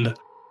out, and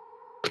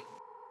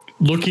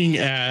looking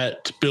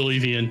at Billy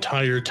the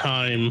entire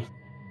time,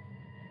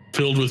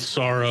 filled with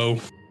sorrow.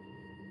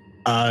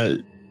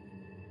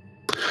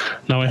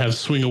 Now I have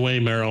Swing Away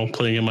Meryl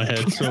playing in my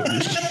head. So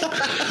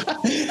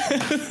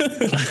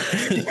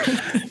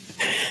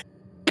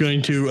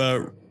Going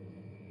to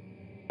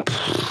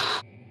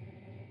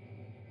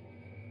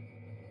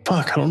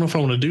fuck, I don't know if I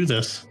want to do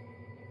this.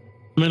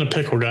 I'm in a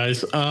pickle,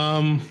 guys.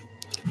 I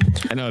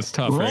know it's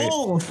tough, right?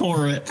 Roll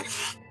for it.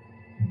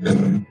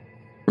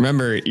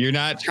 Remember, you're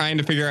not trying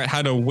to figure out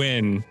how to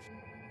win.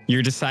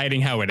 You're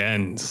deciding how it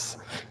ends.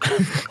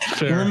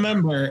 Fair.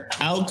 Remember,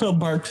 Alto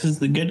Barks is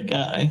the good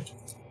guy.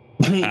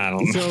 I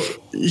don't know.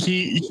 So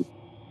he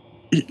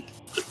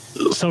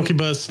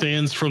Selkiba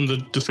stands from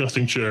the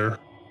disgusting chair,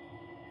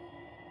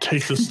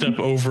 takes a step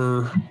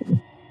over.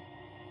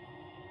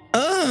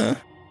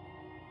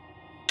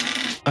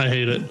 I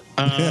hate it.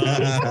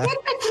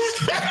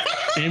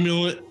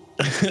 Amulet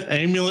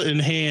in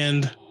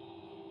hand,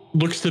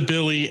 looks to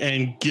Billy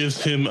and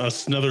gives him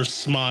another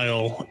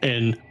smile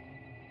and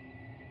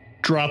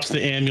drops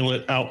the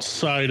amulet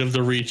outside of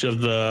the reach of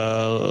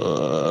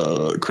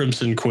the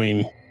Crimson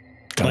Queen.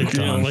 Like, you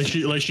know,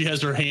 like she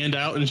has her hand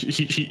out and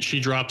she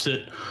drops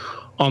it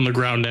on the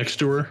ground next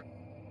to her.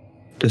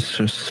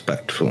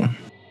 Disrespectful.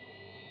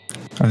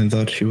 I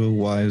thought you were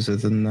wiser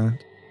than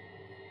that.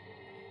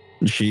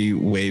 She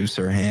waves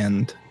her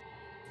hand,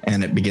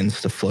 and it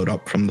begins to float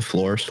up from the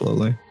floor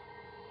slowly.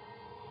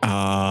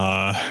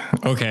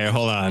 Okay,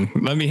 hold on.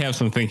 Let me have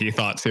some thinky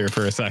thoughts here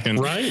for a second.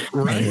 Right?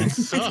 It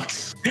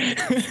sucks.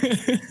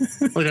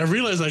 Like, I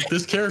realize, like,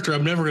 this character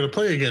I'm never going to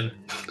play again.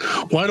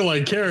 Why do I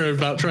care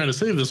about trying to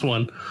save this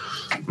one?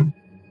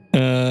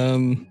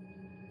 You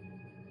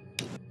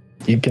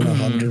can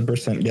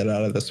 100% get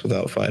out of this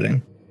without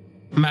fighting.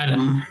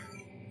 Madam.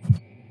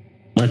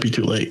 Might be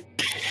too late.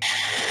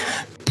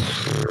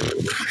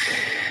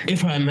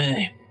 If I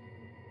may.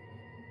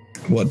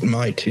 What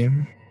might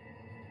you?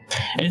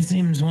 It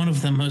seems one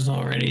of them has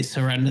already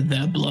surrendered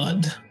their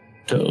blood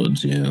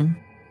towards you.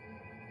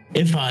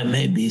 If I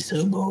may be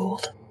so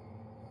bold.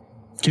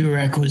 Do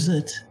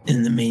requisite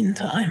in the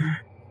meantime.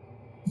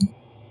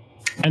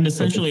 And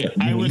essentially,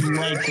 I would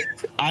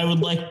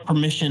like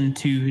permission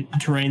to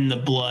drain the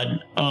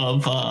blood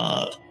of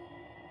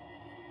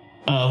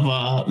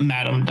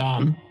Madame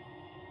Dawn.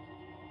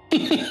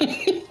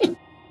 It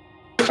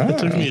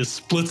took me a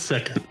split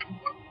second.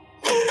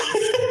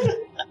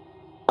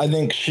 I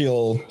think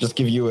she'll just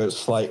give you a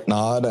slight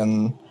nod,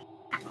 and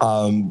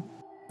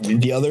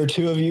the other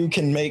two of you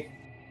can make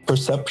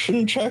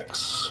perception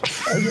checks,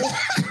 I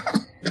guess.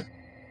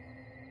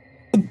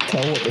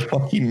 Tell what the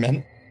fuck he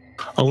meant.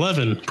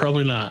 11,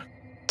 probably not.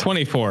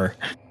 24.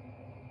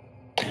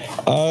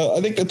 I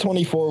think the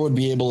 24 would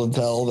be able to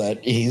tell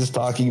that he's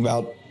talking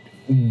about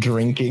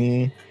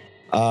drinking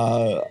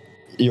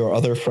your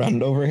other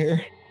friend over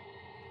here.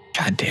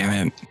 God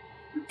damn it.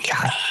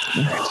 God.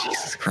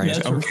 Jesus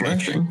Christ. That's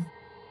refreshing.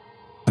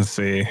 Let's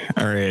see.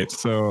 All right.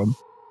 So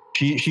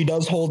She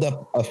does hold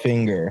up a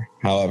finger,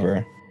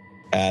 however,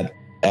 at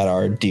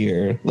our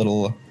dear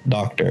little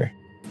doctor,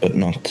 but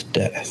not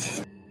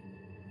death.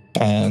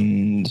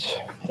 And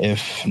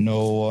if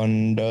no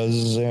one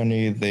does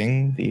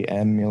anything, the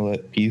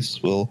amulet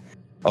piece will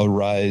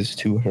arise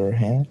to her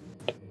hand.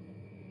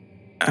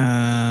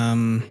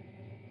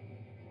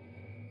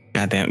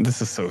 God damn,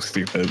 this is so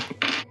stupid.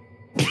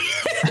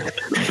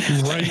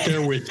 Right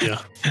there with you.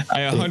 I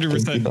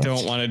 100%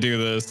 don't want to do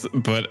this,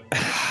 but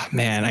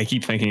man, I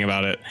keep thinking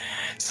about it.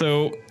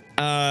 So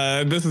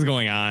this is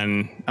going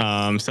on.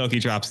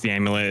 Selkie drops the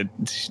amulet.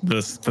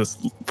 This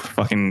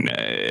fucking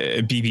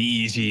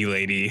BBEG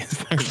lady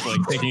starts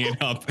like picking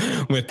it up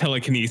with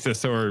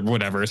telekinesis or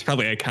whatever. It's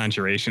probably a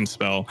conjuration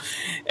spell,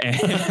 and,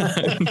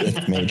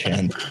 It's mage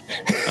hand.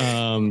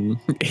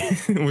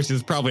 which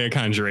is probably a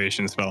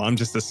conjuration spell. I'm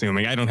just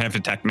assuming. I don't have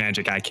detect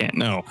magic. I can't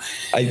know.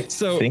 I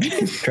think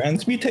it's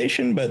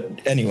transmutation, but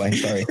anyway,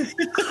 sorry.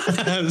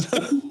 And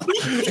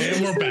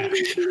we're back.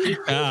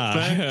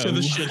 Back to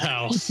the shit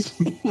house.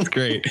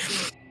 Great.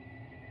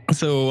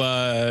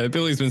 So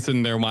Billy's been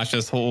sitting there and watched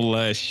this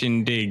whole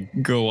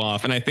shindig go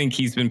off, and I think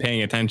he's been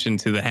paying attention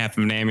to the half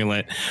of an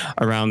amulet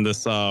around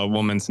this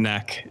woman's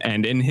neck.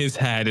 And in his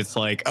head, it's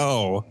like,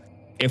 oh,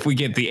 if we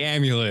get the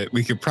amulet,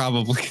 we could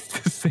probably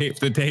save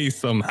the day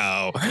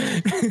somehow.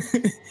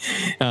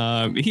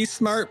 He's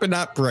smart, but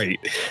not bright.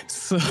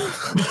 So.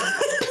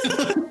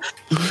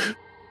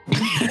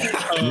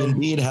 He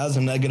indeed has a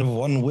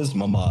 -1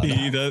 wisdom mod.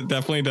 He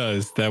definitely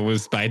does. That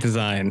was by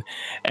design.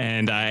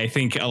 And I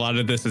think a lot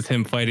of this is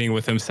him fighting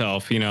with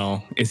himself. You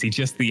know, is he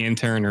just the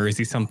intern or is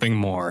he something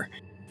more?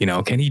 You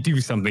know, can he do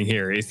something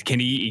here? Can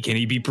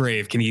he be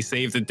brave? Can he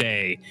save the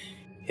day?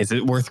 Is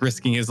it worth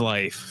risking his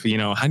life? You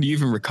know, how do you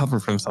even recover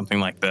from something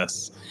like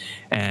this?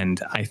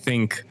 And I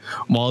think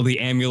while the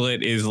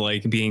amulet is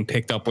like being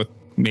picked up with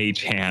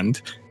mage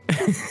hand,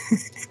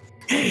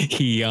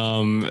 he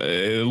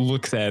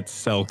looks at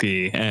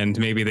Selkie, and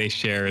maybe they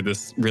share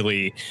this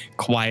really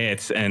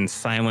quiet and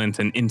silent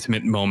and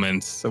intimate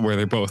moments where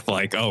they're both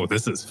like, oh,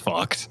 this is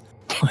fucked.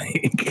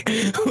 Like,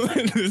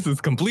 this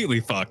is completely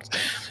fucked.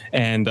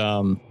 And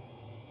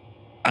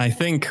I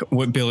think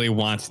what Billy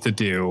wants to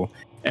do,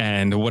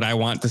 and what I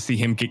want to see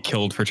him get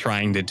killed for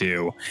trying to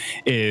do,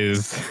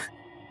 is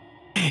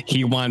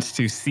He wants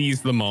to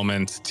seize the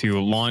moment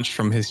to launch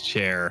from his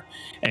chair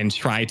and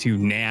try to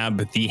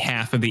nab the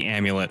half of the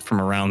amulet from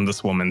around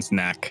this woman's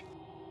neck.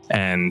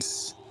 And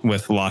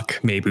with luck,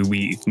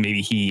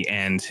 maybe he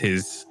and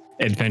his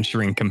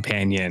adventuring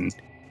companion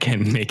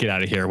can make it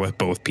out of here with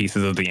both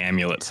pieces of the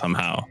amulet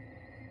somehow.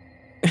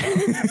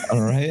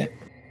 All right.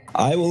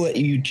 I will let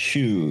you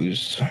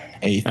choose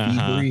a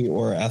thievery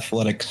or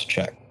athletics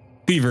check.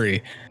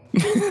 Thievery.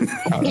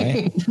 All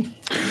right.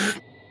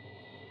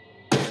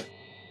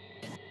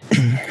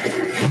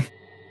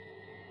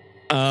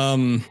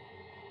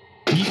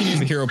 You can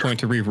use a hero point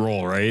to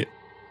re-roll, right?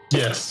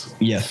 Yes.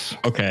 Yes.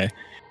 Okay.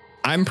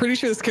 I'm pretty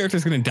sure this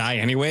character's going to die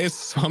anyways,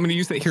 so I'm going to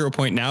use that hero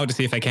point now to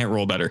see if I can't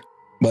roll better.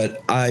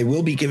 But I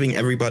will be giving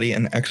everybody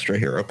an extra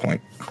hero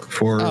point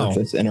for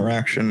this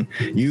interaction.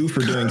 You for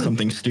doing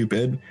something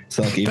stupid,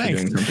 Selkie for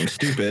doing something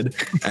stupid,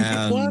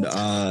 and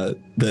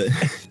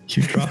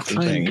you dropped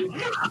the thing.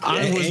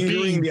 I was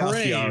being the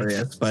brave.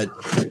 Ostiarius, but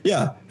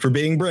yeah, for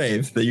being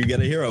brave, that you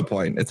get a hero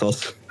point. It's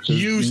also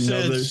You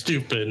said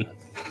stupid.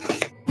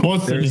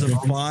 there's a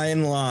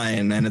fine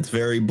line, and it's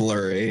very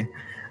blurry.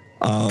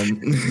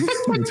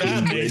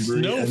 That makes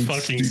no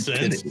fucking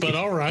sense, but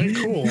all right,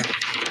 cool.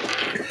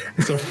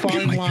 It's a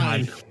fine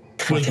line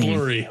with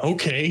blurry.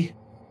 Okay.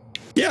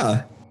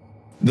 Yeah.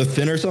 The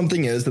thinner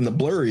something is, then the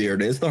blurrier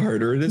it is, the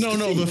harder it is. No,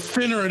 the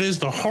thinner it is,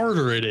 the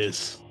harder it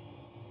is.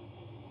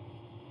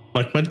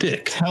 Like my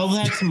dick. Tell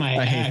that to my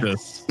I hate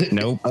ex. this.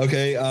 Nope.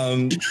 Okay,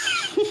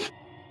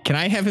 Can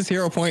I have his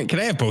hero point? Can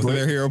I have both of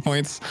their hero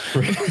points?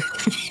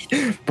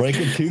 break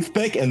a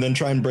toothpick and then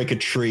try and break a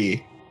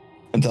tree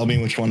and tell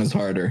me which one is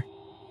harder.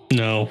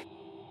 No.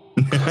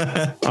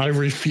 I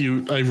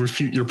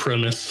refute your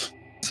premise.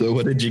 So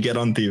what did you get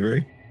on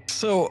thievery?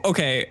 So,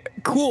 okay,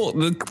 cool.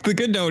 The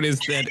good note is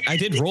that I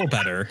did roll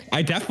better.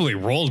 I definitely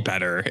rolled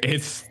better.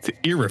 It's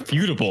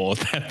irrefutable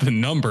that the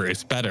number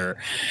is better.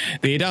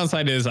 The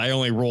downside is I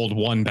only rolled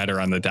one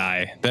better on the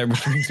die. That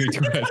brings me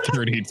to a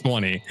dirty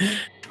 20.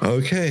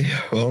 Okay,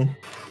 well,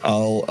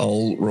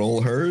 I'll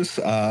roll hers.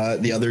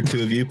 The other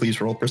two of you,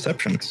 please roll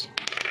perceptions.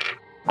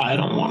 I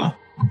don't want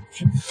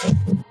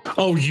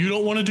Oh, you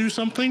don't want to do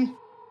something? to.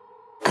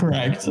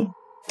 Correct.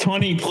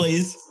 20,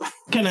 please.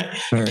 Can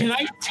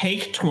I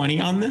take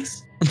 20 on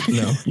this?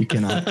 No, you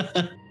cannot.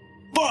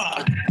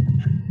 Fuck.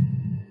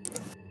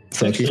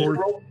 Selkie?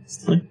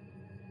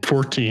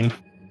 14.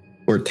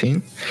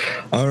 14.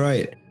 All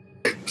right.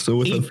 So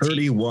with 18. a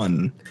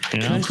 31,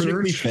 Yeah, you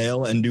clearly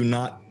fail and do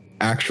not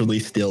actually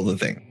steal the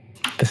thing.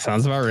 that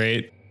sounds about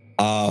right.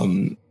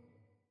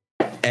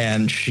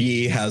 And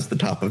she has the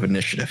top of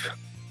initiative.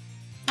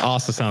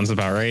 Also sounds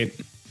about right.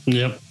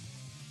 Yep.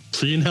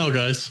 See you in hell,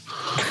 guys.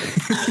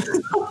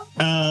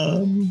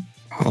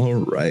 All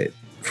right.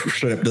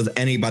 Does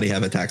anybody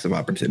have attacks of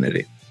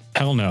opportunity?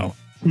 Hell no.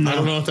 I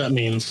don't know what that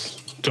means.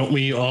 Don't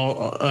we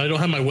all? I don't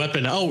have my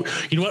weapon. Oh,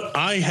 you know what?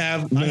 I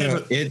have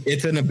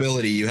It's an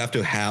ability. You have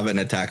to have an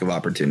attack of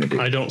opportunity.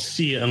 I don't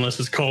see it unless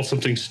it's called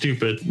something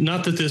stupid.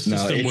 Not that this No,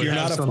 system if would you're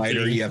have not a something.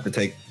 fighter, you have to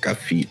take a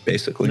feat,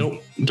 basically.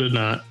 Nope, did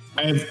not.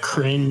 I have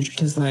cringe.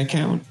 Does that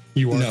count?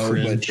 You are No,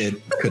 cringe. but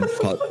it could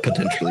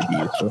potentially be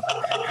useful.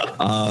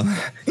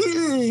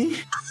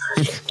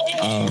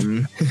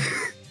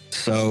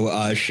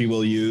 So she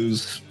will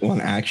use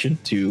one action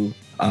to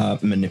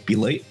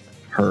manipulate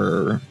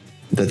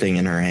the thing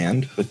in her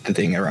hand with the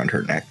thing around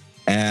her neck.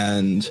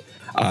 And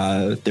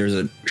there's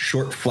a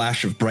short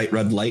flash of bright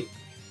red light,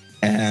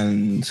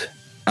 and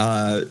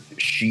her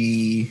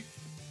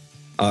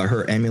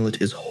amulet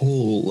is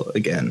whole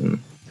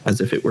again, as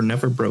if it were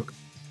never broken.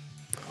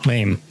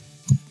 Lame.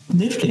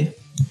 Nifty.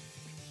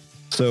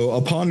 So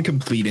upon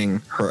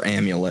completing her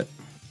amulet,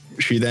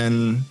 she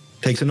then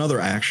takes another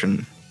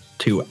action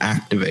to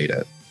activate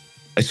it.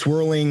 A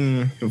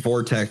swirling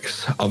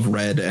vortex of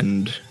red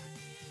and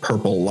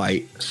purple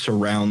light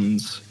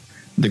surrounds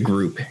the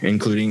group,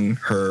 including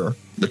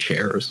the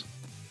chairs,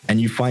 and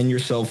you find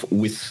yourself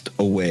whisked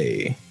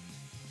away.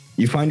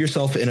 You find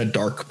yourself in a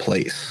dark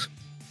place,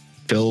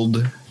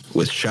 filled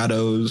with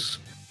shadows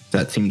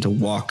that seem to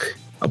walk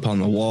upon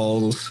the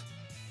walls,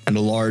 and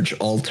a large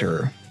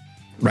altar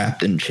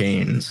wrapped in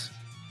chains.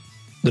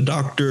 The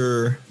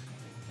Dr.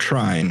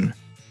 Trine,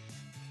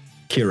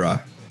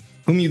 Kira,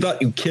 whom you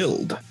thought you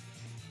killed,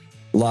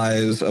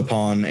 lies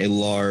upon a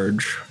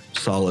large,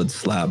 solid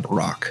slab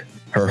rock,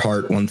 her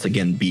heart once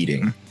again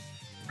beating,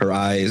 her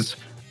eyes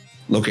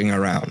looking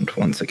around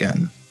once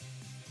again.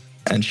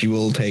 And she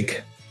will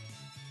take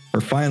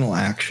her final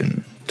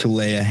action to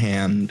lay a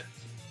hand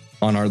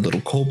on our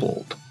little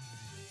kobold.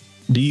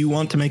 Do you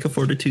want to make a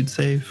fortitude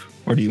save,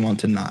 or do you want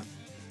to not?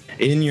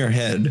 In your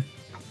head,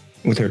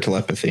 with her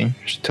telepathy,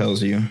 she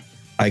tells you,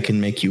 I can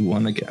make you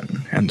one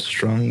again and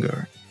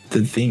stronger.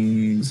 The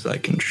things I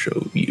can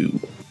show you.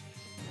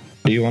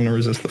 Do you want to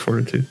resist the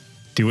fortitude?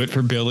 Do it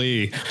for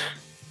Billy.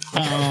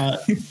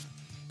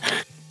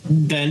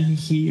 Then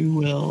he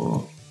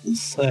will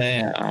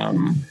say,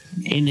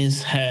 in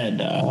his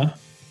head,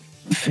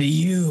 for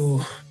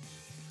you,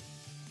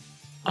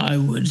 I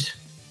would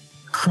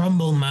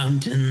crumble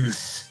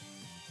mountains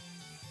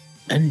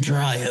and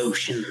dry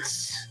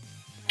oceans.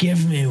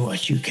 Give me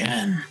what you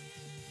can.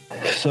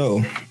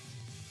 So,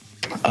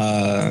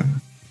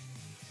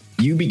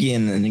 you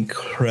begin an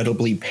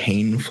incredibly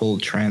painful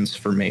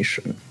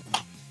transformation.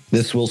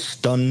 This will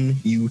stun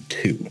you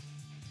 2,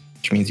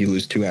 which means you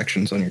lose 2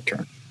 actions on your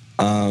turn.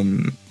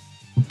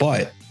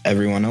 But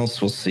everyone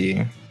else will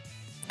see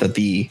that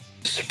the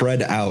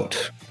spread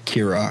out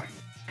Kira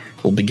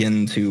will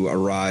begin to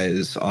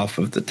arise off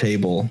of the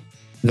table.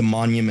 The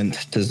monument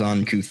to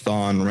Zanku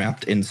Thon,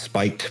 wrapped in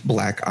spiked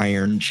black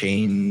iron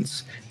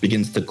chains,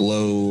 begins to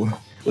glow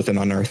with an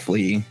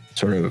unearthly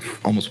sort of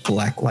almost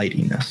black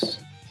lightiness.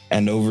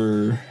 And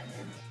over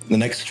the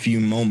next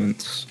few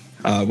moments,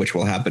 which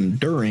will happen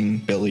during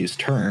Billy's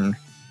turn,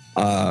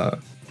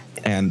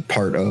 and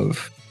part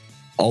of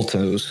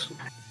Alto's,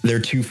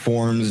 their 2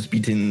 forms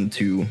begin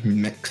to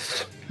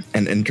mix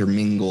and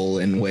intermingle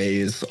in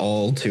ways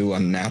all too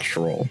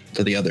unnatural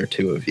to the other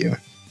 2 of you.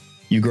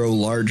 You grow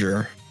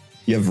larger.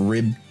 You have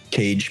rib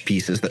cage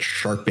pieces that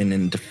sharpen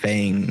into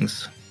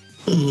fangs.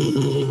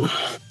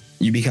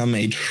 You become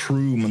a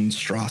true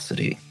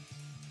monstrosity.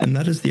 And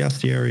that is the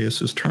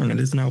Astarius' turn. It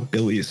is now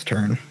Billy's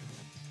turn.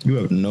 You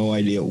have no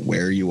idea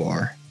where you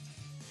are.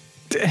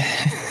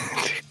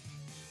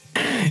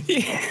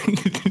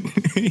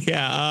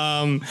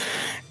 Yeah,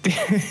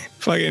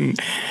 fucking,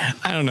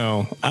 I don't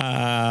know.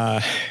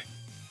 I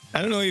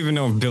don't even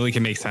know if Billy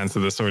can make sense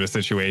of this sort of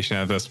situation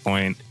at this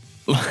point.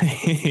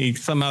 Like,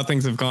 somehow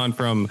things have gone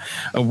from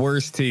a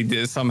worse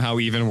to somehow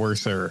even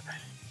worser.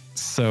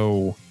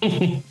 So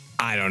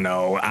I don't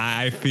know.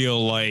 I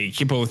feel like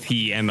both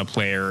he and the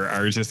player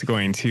are just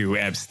going to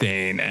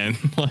abstain and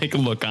like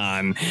look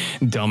on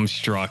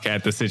dumbstruck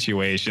at the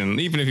situation.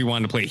 Even if he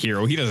wanted to play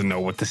hero, he doesn't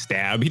know what to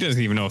stab. He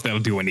doesn't even know if that'll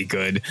do any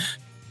good.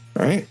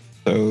 All right.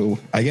 So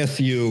I guess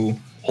you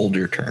hold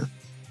your turn.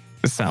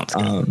 This sounds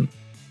good.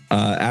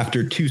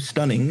 After 2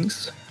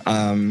 stunnings,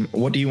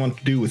 what do you want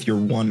to do with your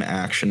 1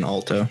 action,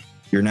 Alto?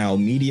 You're now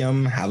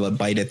medium, have a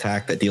bite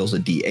attack that deals a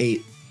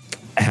d8,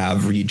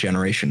 have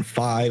regeneration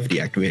 5,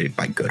 deactivated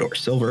by good or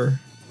silver,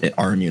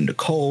 are immune to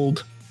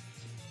cold,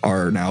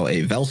 are now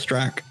a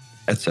Velstrak,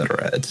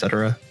 etc.,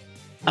 etc.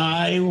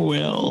 I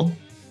will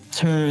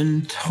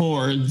turn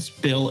towards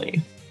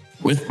Billy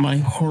with my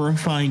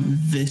horrifying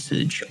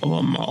visage of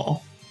a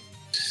maul.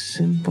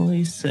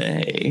 Simply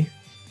say,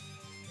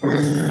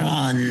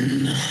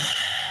 run.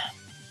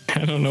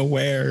 I don't know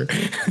where.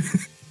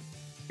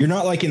 You're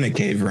not like in a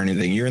cave or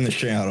anything. You're in the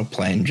shadow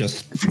plane.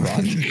 Just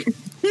run.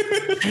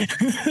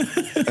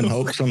 And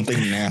hope something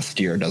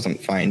nastier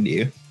doesn't find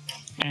you.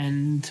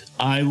 And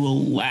I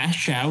will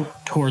lash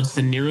out towards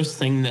the nearest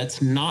thing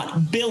that's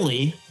not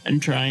Billy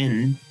and try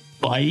and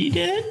bite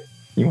it.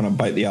 You want to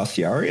bite the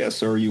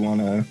Astarius, or you want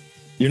to...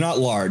 You're not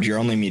large. You're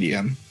only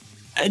medium.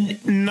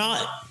 And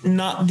not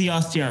the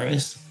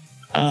Astarius.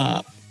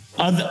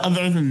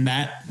 Other than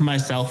that,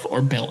 myself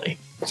or Billy.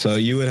 So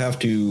you would have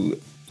to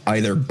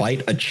either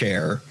bite a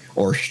chair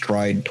or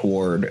stride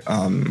toward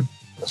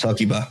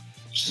Sakiba.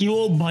 He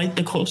will bite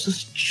the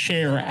closest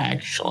chair,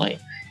 actually,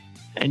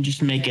 and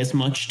just make as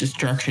much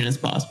destruction as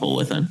possible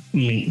with it.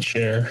 Neat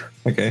chair.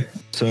 Okay,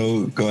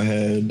 so go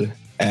ahead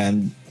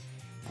and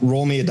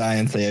roll me a die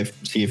and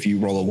see if you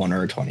roll a 1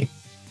 or a 20.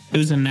 It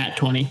was a nat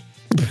 20.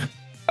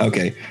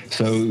 Okay,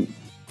 so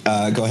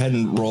go ahead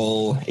and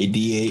roll a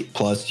d8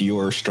 plus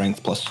your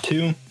strength plus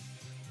 2,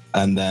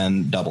 and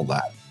then double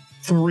that.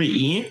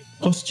 3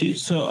 plus 2,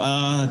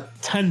 so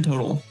 10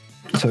 total.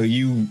 So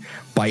you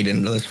bite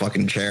into this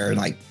fucking chair,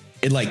 and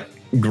it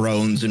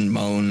groans and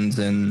moans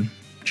and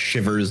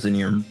shivers in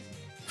your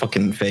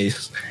fucking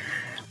face,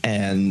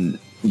 and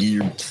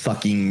you're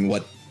sucking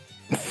what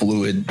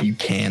fluid you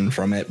can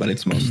from it, but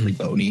it's mostly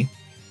bony.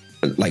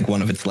 Like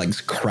one of its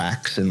legs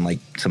cracks and like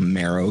some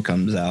marrow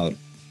comes out,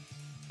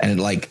 and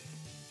it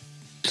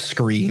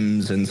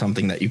screams in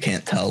something that you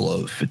can't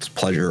tell if it's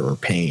pleasure or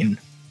pain.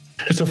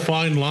 It's a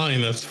fine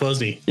line that's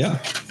fuzzy. Yeah,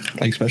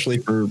 especially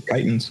for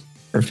Titans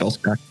or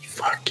Felspec.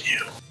 Fuck you.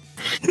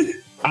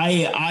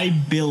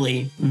 I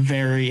Billy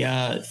very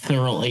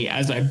thoroughly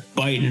as I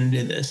bite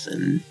into this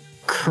and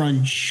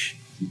crunch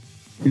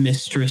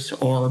mistress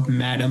or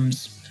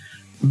madam's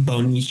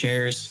bony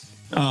chairs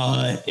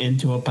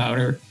into a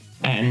powder,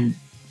 and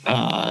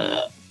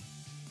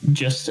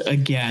just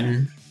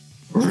again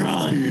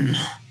run.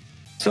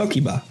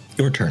 Sokiba,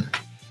 your turn.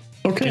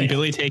 Okay. Can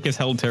Billy take his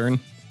held turn?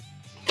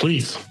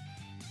 Please.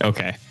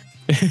 Okay.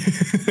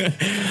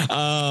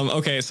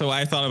 Okay, so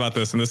I thought about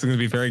this, and this is going to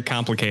be very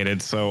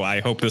complicated, so I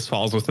hope this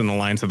falls within the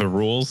lines of the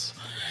rules,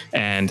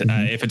 and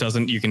if it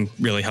doesn't, you can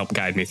really help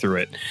guide me through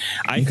it.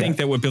 I think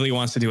that what Billy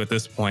wants to do at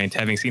this point,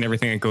 having seen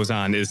everything that goes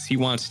on, is he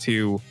wants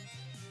to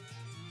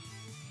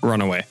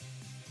run away.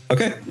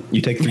 Okay,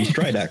 you take 3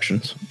 stride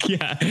actions.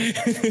 Yeah.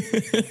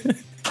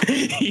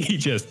 He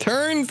just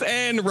turns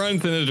and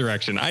runs in a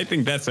direction. I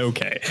think that's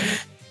okay.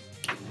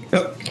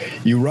 Yep.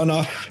 You run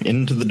off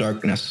into the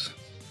darkness.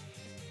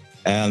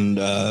 And,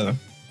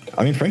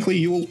 frankly,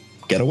 you will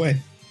get away.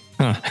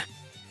 Huh.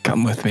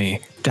 Come with me.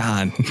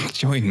 Don,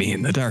 join me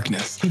in the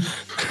darkness.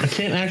 I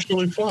can't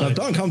actually So fly. if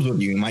Don comes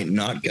with you, you might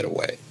not get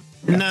away.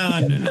 No.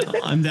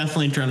 I'm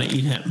definitely trying to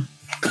eat him.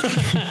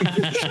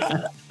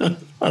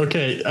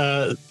 Okay.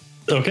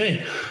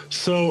 Okay.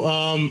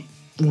 So,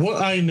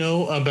 what I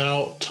know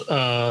about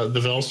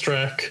the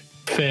Velstrak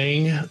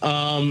Fang,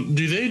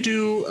 do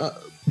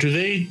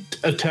they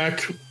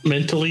attack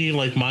mentally,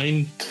 like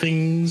mind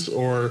things,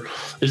 or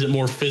is it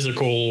more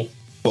physical?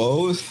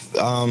 Both.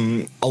 A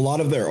lot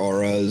of their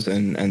auras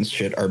and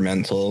shit are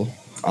mental.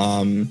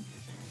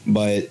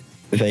 But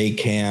they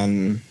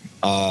can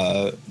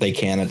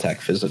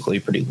attack physically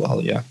pretty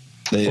well, yeah.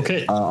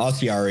 Okay.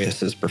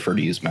 Osiarius prefer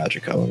to use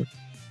magic, however.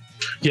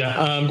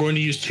 Yeah, I'm going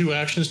to use 2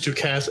 actions to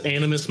cast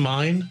Animus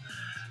Mind.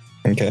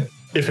 Okay.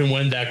 If and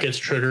when that gets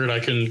triggered, I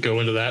can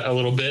go into that a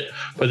little bit.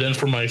 But then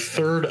for my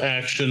 3rd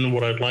action,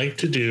 what I'd like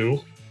to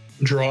do,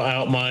 draw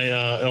out my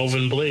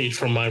Elven Blade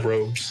from my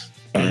robes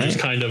and All right. just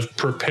kind of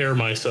prepare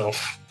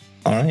myself.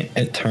 All right,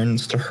 it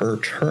turns to her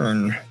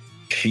turn.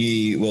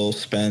 She will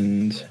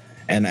spend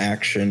an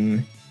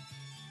action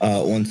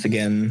once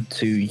again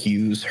to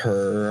use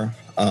her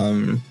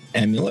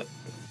amulet.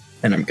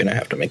 And I'm going to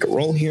have to make a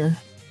roll here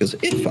because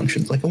it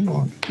functions like a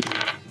wand.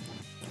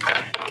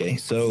 Okay,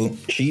 so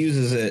she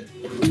uses it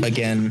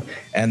again,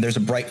 and there's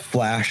a bright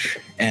flash,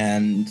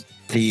 and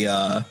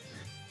the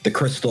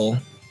crystal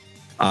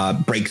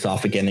breaks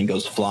off again and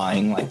goes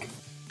flying like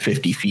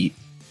 50 feet.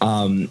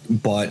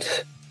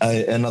 But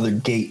another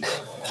gate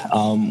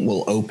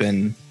will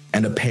open,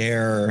 and a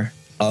pair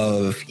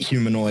of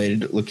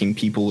humanoid-looking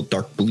people with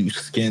dark blue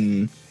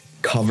skin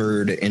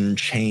covered in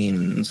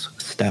chains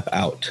step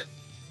out.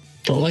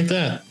 Don't like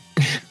that.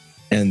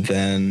 And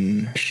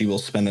then she will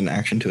spend an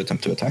action to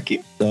attempt to attack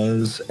you.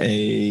 Does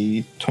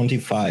a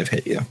 25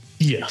 hit you?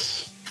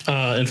 Yes.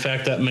 In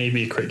fact, that may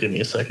be a crit. Give me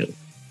a second.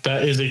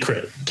 That is a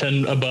crit.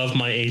 10 above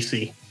my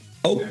AC.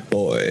 Oh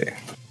boy.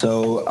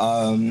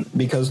 So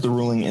because the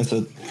ruling is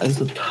a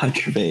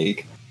touch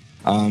vague,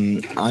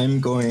 I'm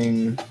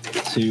going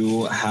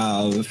to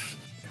have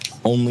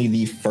only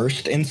the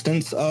first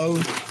instance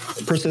of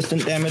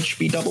persistent damage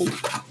be doubled.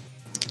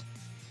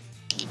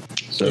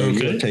 So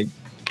Okay. you take,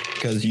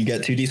 because you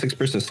get 2d6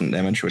 persistent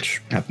damage,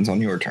 which happens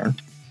on your turn.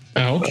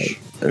 Ouch.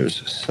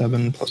 There's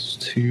 7 plus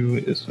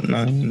 2 is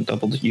 9.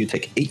 Doubled, you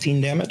take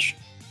 18 damage.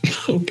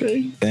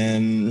 Okay.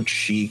 Then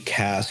she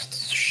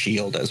casts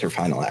Shield as her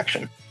final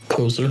action.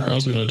 Poser. I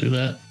was going to do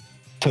that.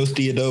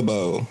 Toasty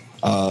Adobo.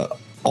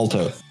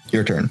 Alto,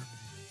 your turn.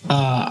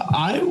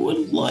 I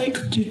would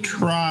like to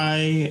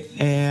try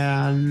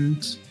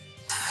and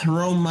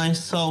throw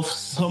myself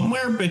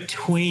somewhere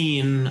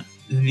between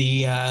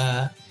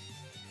the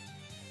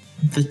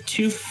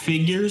 2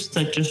 figures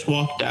that just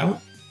walked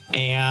out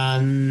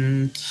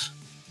and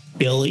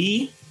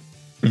Billy.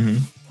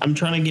 Mm-hmm. I'm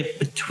trying to get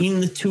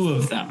between the 2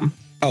 of them.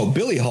 Oh,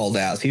 Billy hauled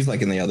ass. He's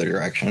like in the other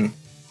direction.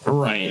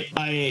 Right.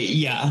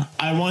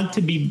 I want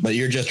to be, But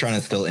you're just trying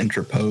to still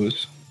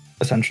interpose,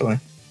 essentially.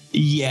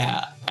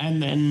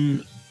 and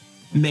then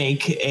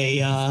make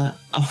a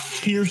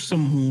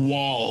fearsome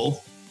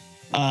wall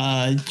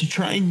to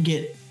try and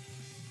get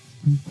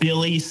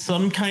Billy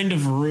some kind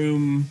of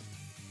room.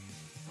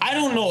 I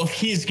don't know if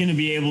he's going to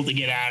be able to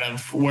get out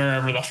of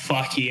wherever the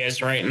fuck he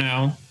is right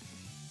now,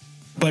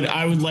 but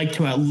I would like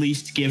to at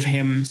least give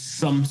him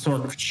some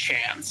sort of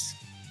chance.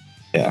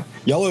 Yeah.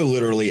 Y'all are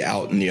literally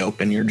out in the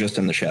open. You're just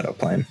in the shadow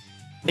plane.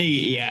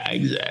 Yeah,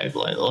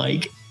 exactly.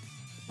 Like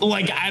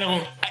I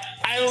don't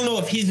know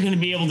if he's going to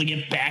be able to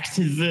get back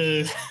to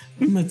the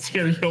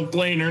material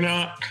plane or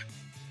not,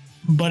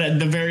 but at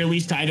the very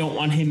least, I don't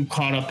want him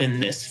caught up in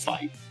this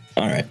fight.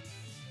 All right.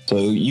 So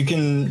you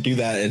can do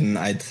that in,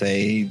 I'd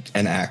say,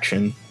 an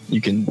action. You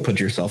can put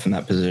yourself in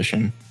that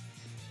position.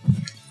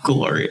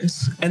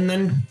 Glorious. And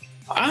then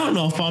I don't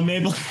know if I'm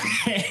able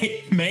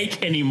to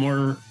make any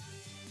more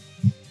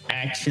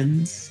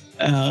actions.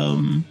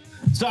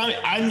 So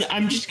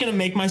I'm just gonna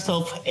make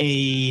myself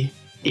a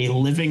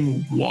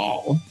living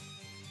wall.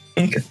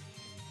 Okay.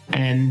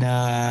 And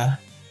I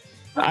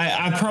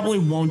probably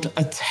won't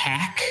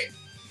attack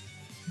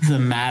the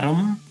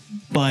madam,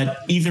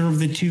 but either of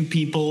the 2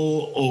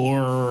 people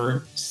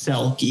or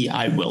Selkie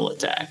I will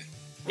attack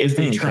if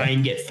they try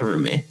and get through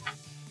me.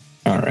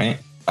 All right.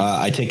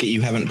 I take it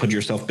you haven't put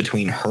yourself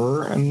between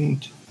her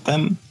and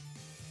them?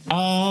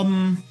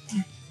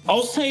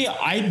 I'll say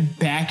I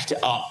backed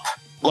up,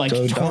 like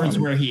So towards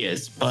Don. where he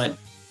is, but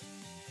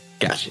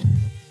Gotcha.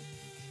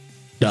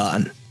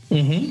 Done.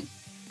 Mm-hmm.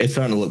 It's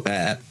starting to look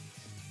bad.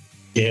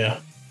 Yeah.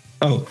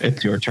 Oh,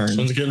 it's your turn.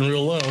 Sun's getting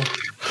real low.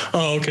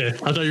 Oh, okay.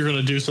 I thought you were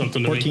going to do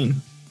something to me. 14.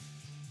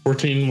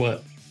 14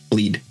 what?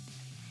 Bleed.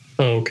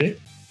 Oh, okay.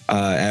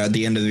 At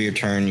the end of your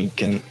turn, you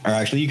can, or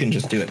actually, you can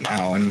just do it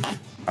now and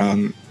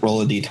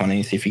roll a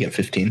d20, see if you get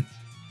 15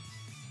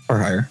 or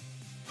higher.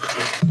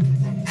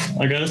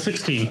 I got a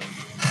 16.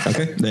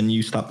 Okay, then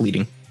you stop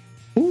bleeding.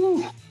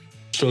 Woo.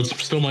 So it's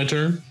still my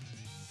turn?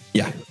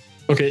 Yeah.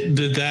 Okay.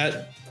 Did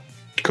that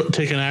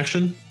take an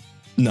action?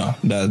 No,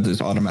 that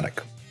is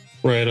automatic.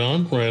 Right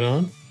on. Right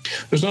on.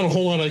 There's not a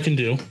whole lot I can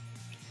do.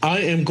 I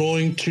am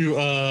going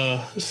to,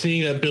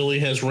 seeing that Billy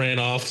has ran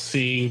off,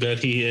 seeing that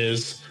he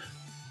is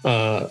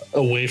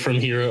away from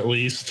here at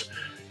least,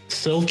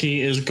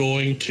 Selkie is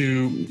going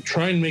to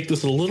try and make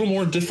this a little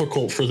more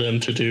difficult for them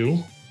to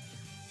do,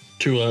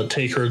 to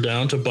take her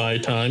down, to buy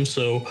time.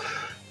 So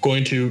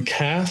going to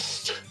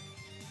cast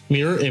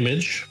Mirror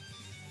Image.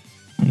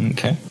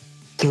 Okay.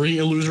 3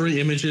 illusory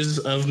images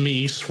of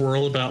me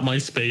swirl about my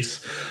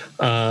space,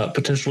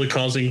 potentially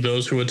causing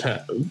those who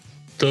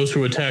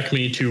attack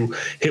me to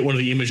hit one of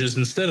the images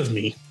instead of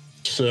me.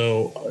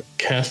 So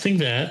casting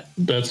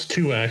that's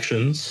 2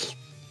 actions.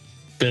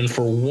 Then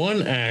for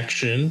 1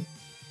 action,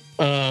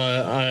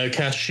 I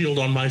cast Shield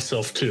on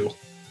myself too.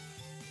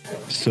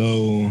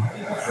 So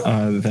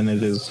then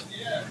it is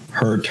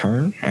her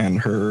turn, and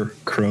her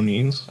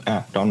cronies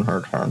act on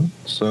her turn.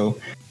 So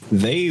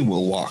they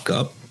will walk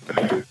up,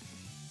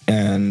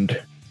 and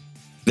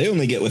they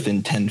only get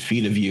within 10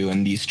 feet of you,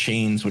 and these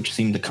chains, which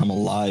seem to come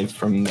alive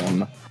from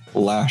them,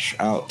 lash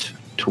out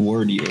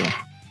toward you.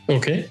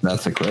 Okay.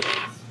 That's a crit.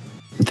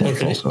 That's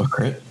Okay. also a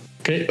crit.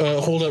 Okay,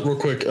 hold up real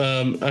quick.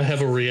 I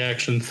have a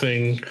reaction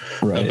thing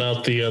Right.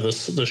 about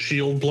the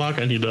shield block.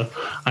 I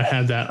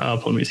had that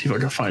up. Let me see if I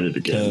can find it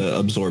again. To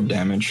absorb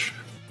damage.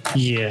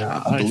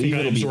 Yeah, I think I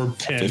it'll be absorbed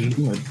 10.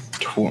 15 or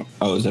 20.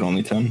 Oh, is it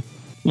only 10?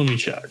 Let me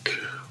check.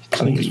 I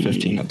think it's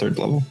 15 at 3rd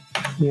level.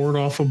 Ward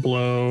off a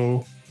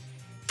blow.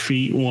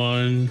 Feet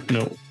 1.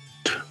 No.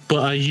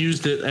 But I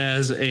used it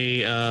as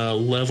a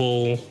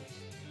level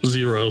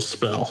 0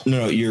 spell.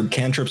 No, your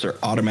cantrips are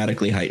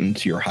automatically heightened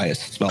to your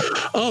highest spell.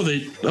 Oh,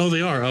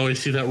 they are. Oh, I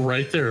see that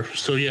right there.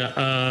 So yeah,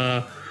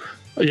 I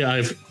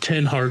have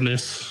 10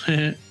 hardness.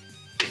 And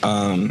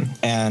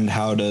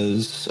how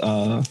does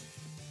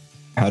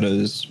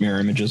mirror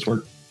images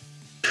work?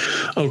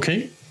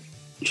 Okay.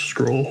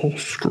 Scroll.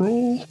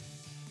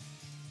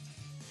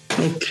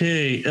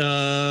 Okay.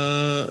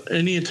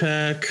 Any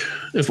attack.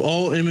 If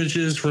all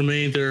images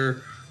remain,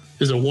 there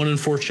is a 1 in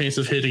 4 chance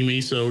of hitting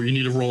me, so you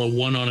need to roll a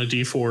 1 on a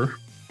d4.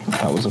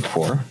 That was a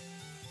 4.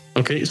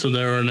 Okay, so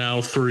there are now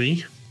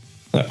 3.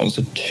 That was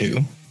a 2.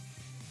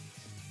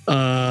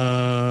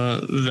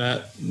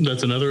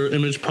 That's another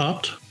image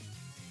popped.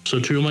 So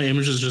 2 of my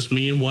images, just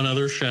me and 1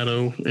 other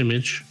shadow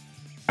image.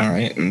 All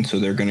right, and so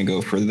they're going to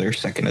go for their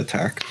second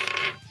attack.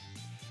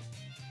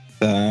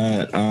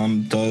 That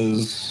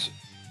does.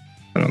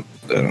 I don't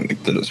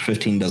think that does.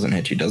 15 doesn't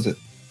hit you, does it?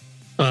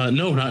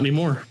 No, not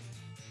anymore.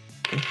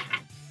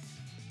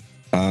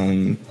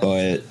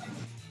 But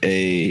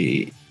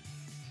a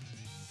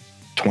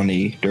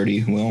 20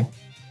 dirty will.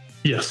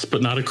 Yes,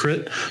 but not a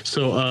crit.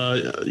 So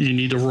you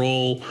need to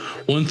roll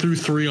 1 through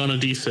 3 on a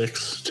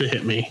d6 to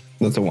hit me.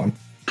 That's a 1.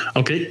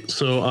 Okay,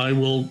 so I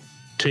will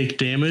take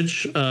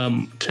damage,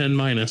 10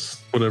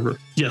 minus whatever.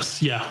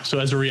 Yes, yeah. So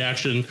as a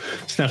reaction,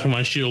 snapping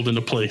my shield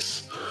into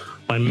place,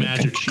 my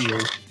magic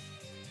shield.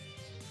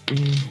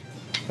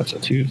 That's a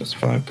 2. That's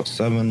 5 plus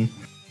 7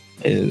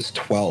 is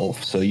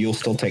 12. So you'll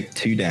still take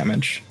 2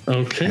 damage,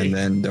 Okay. and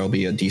then there'll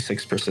be a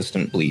d6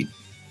 persistent bleed.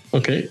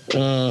 Okay.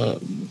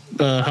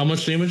 How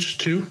much damage?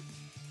 2?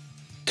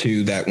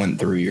 2 that went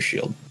through your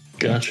shield.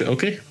 Gotcha.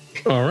 Okay.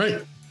 All right.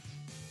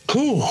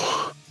 Cool.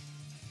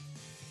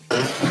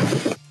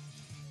 That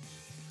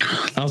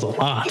was a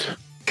lot.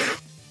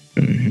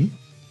 Mm-hmm.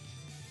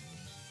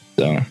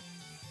 So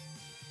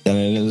then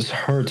it is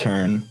her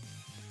turn,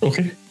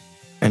 Okay.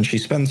 and she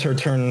spends her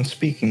turn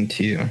speaking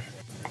to you.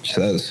 She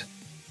says,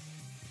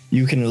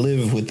 "You can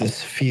live with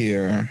this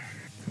fear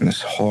and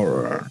this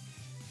horror,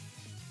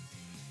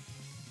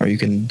 or you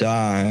can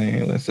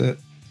die with it,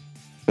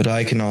 but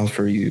I can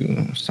offer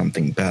you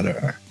something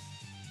better.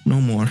 No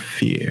more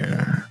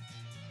fear."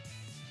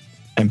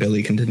 And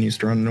Billy continues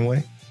to run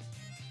away.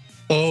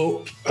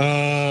 Oh,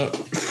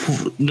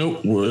 nope.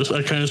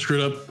 I kind of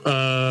screwed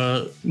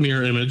up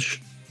mirror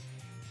image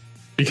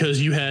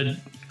because you had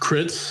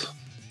crits.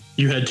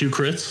 You had 2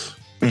 crits.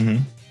 Mm-hmm.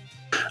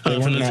 They If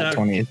an weren't at attack,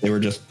 20. They were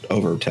just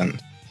over 10.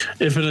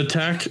 if an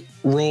attack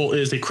roll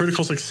is a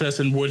critical success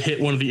and would hit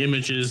one of the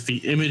image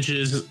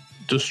is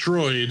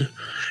destroyed,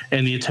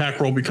 and the attack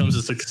roll becomes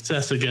a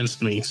success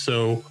against me.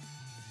 So,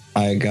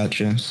 I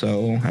gotcha.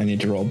 So I need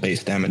to roll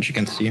base damage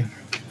against you.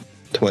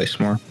 Twice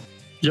more.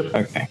 yep.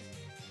 Okay.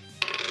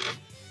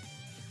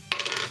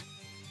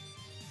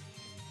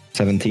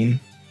 17.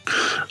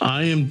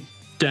 I am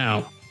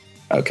down.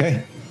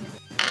 Okay.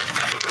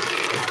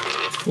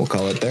 We'll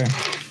call it there.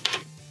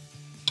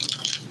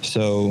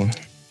 So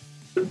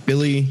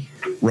Billy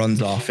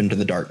runs off into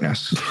the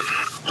darkness.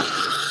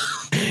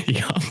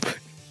 Yup.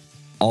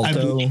 Alto,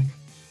 believe-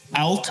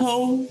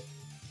 Alto,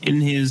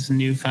 in his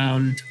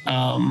newfound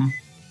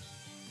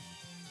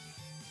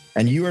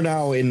and you are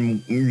now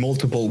in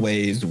multiple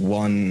ways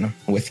one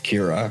with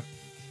Kira.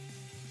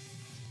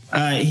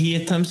 he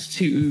attempts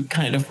to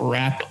kind of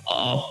wrap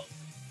up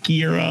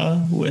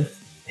Kira with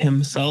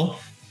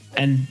himself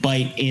and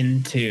bite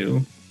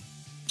into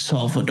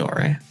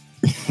Salvatore.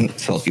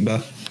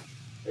 Selkiba.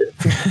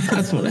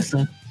 That's what I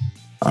said.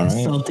 All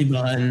right. Salty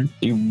button.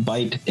 You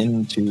bite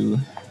into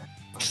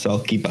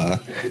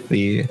Selkiba,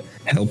 the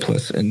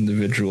helpless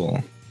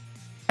individual,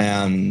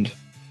 And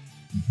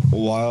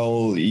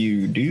while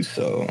you do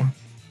so,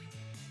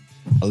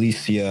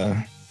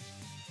 Alicia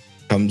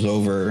comes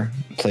over,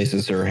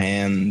 places her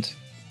hand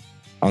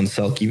on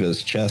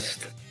Selkiba's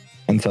chest,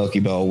 and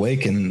Selkiba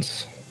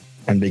awakens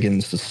and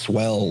begins to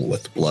swell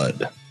with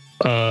blood.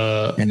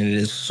 And it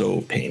is so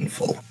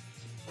painful.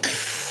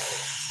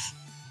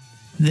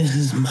 This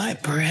is my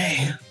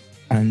prey.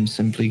 I'm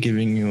simply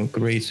giving you a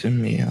great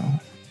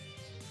meal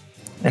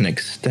and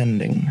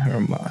extending her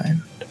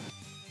mind.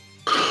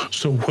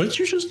 So what'd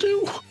you just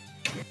do?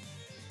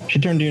 She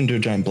turned you into a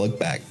giant blood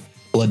bag.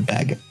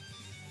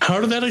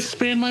 How did that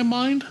expand my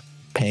mind?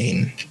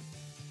 Pain.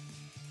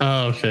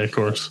 Oh, okay, of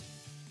course.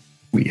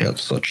 We have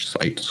such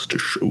sights to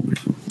show you.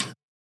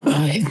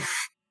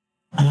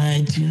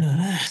 I do not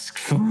ask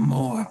for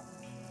more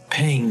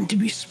pain to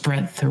be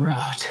spread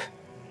throughout.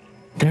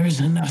 There is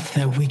enough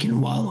that we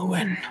can wallow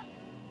in.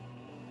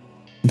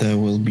 There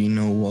will be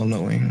no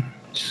wallowing.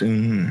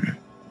 Soon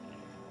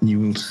you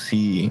will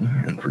see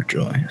and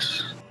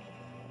rejoice.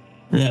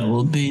 That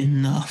will be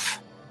enough.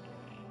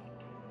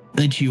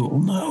 That you will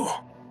know.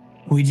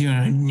 We do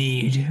not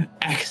need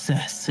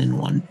access in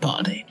one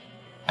body.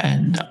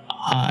 And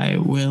I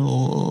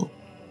will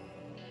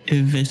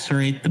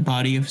eviscerate the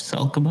body of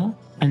Selkiba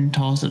and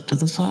toss it to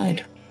the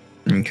side.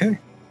 Okay.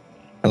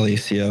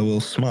 Alicia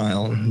will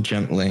smile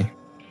gently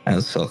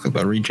as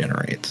Selkiba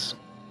regenerates.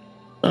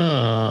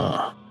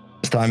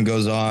 As time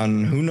goes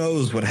on, who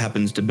knows what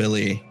happens to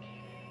Billy?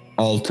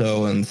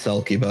 Alto and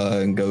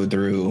Selkiba go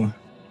through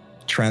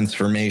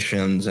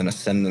transformations and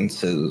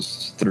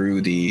ascendances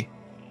through the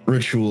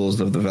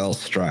rituals of the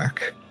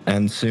Velstrak,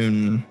 and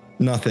soon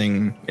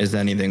nothing is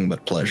anything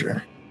but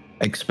pleasure,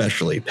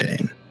 especially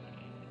pain.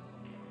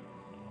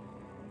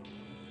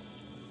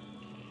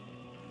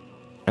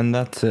 And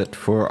that's it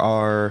for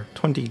our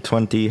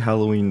 2020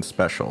 Halloween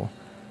special.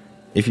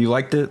 If you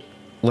liked it,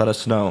 let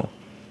us know.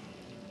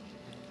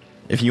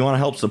 If you want to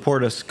help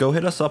support us, go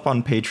hit us up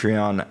on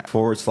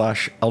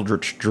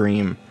Patreon/Eldritch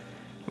Dream.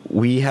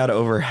 We had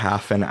over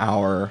half an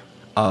hour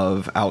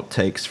of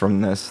outtakes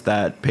from this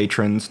that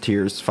patrons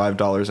tiers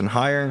 $5 and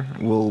higher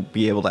will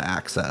be able to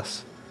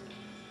access.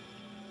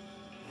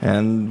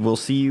 And we'll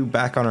see you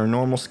back on our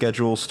normal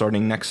schedule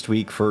starting next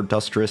week for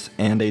Dustress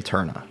and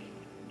Eterna.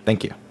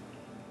 Thank you.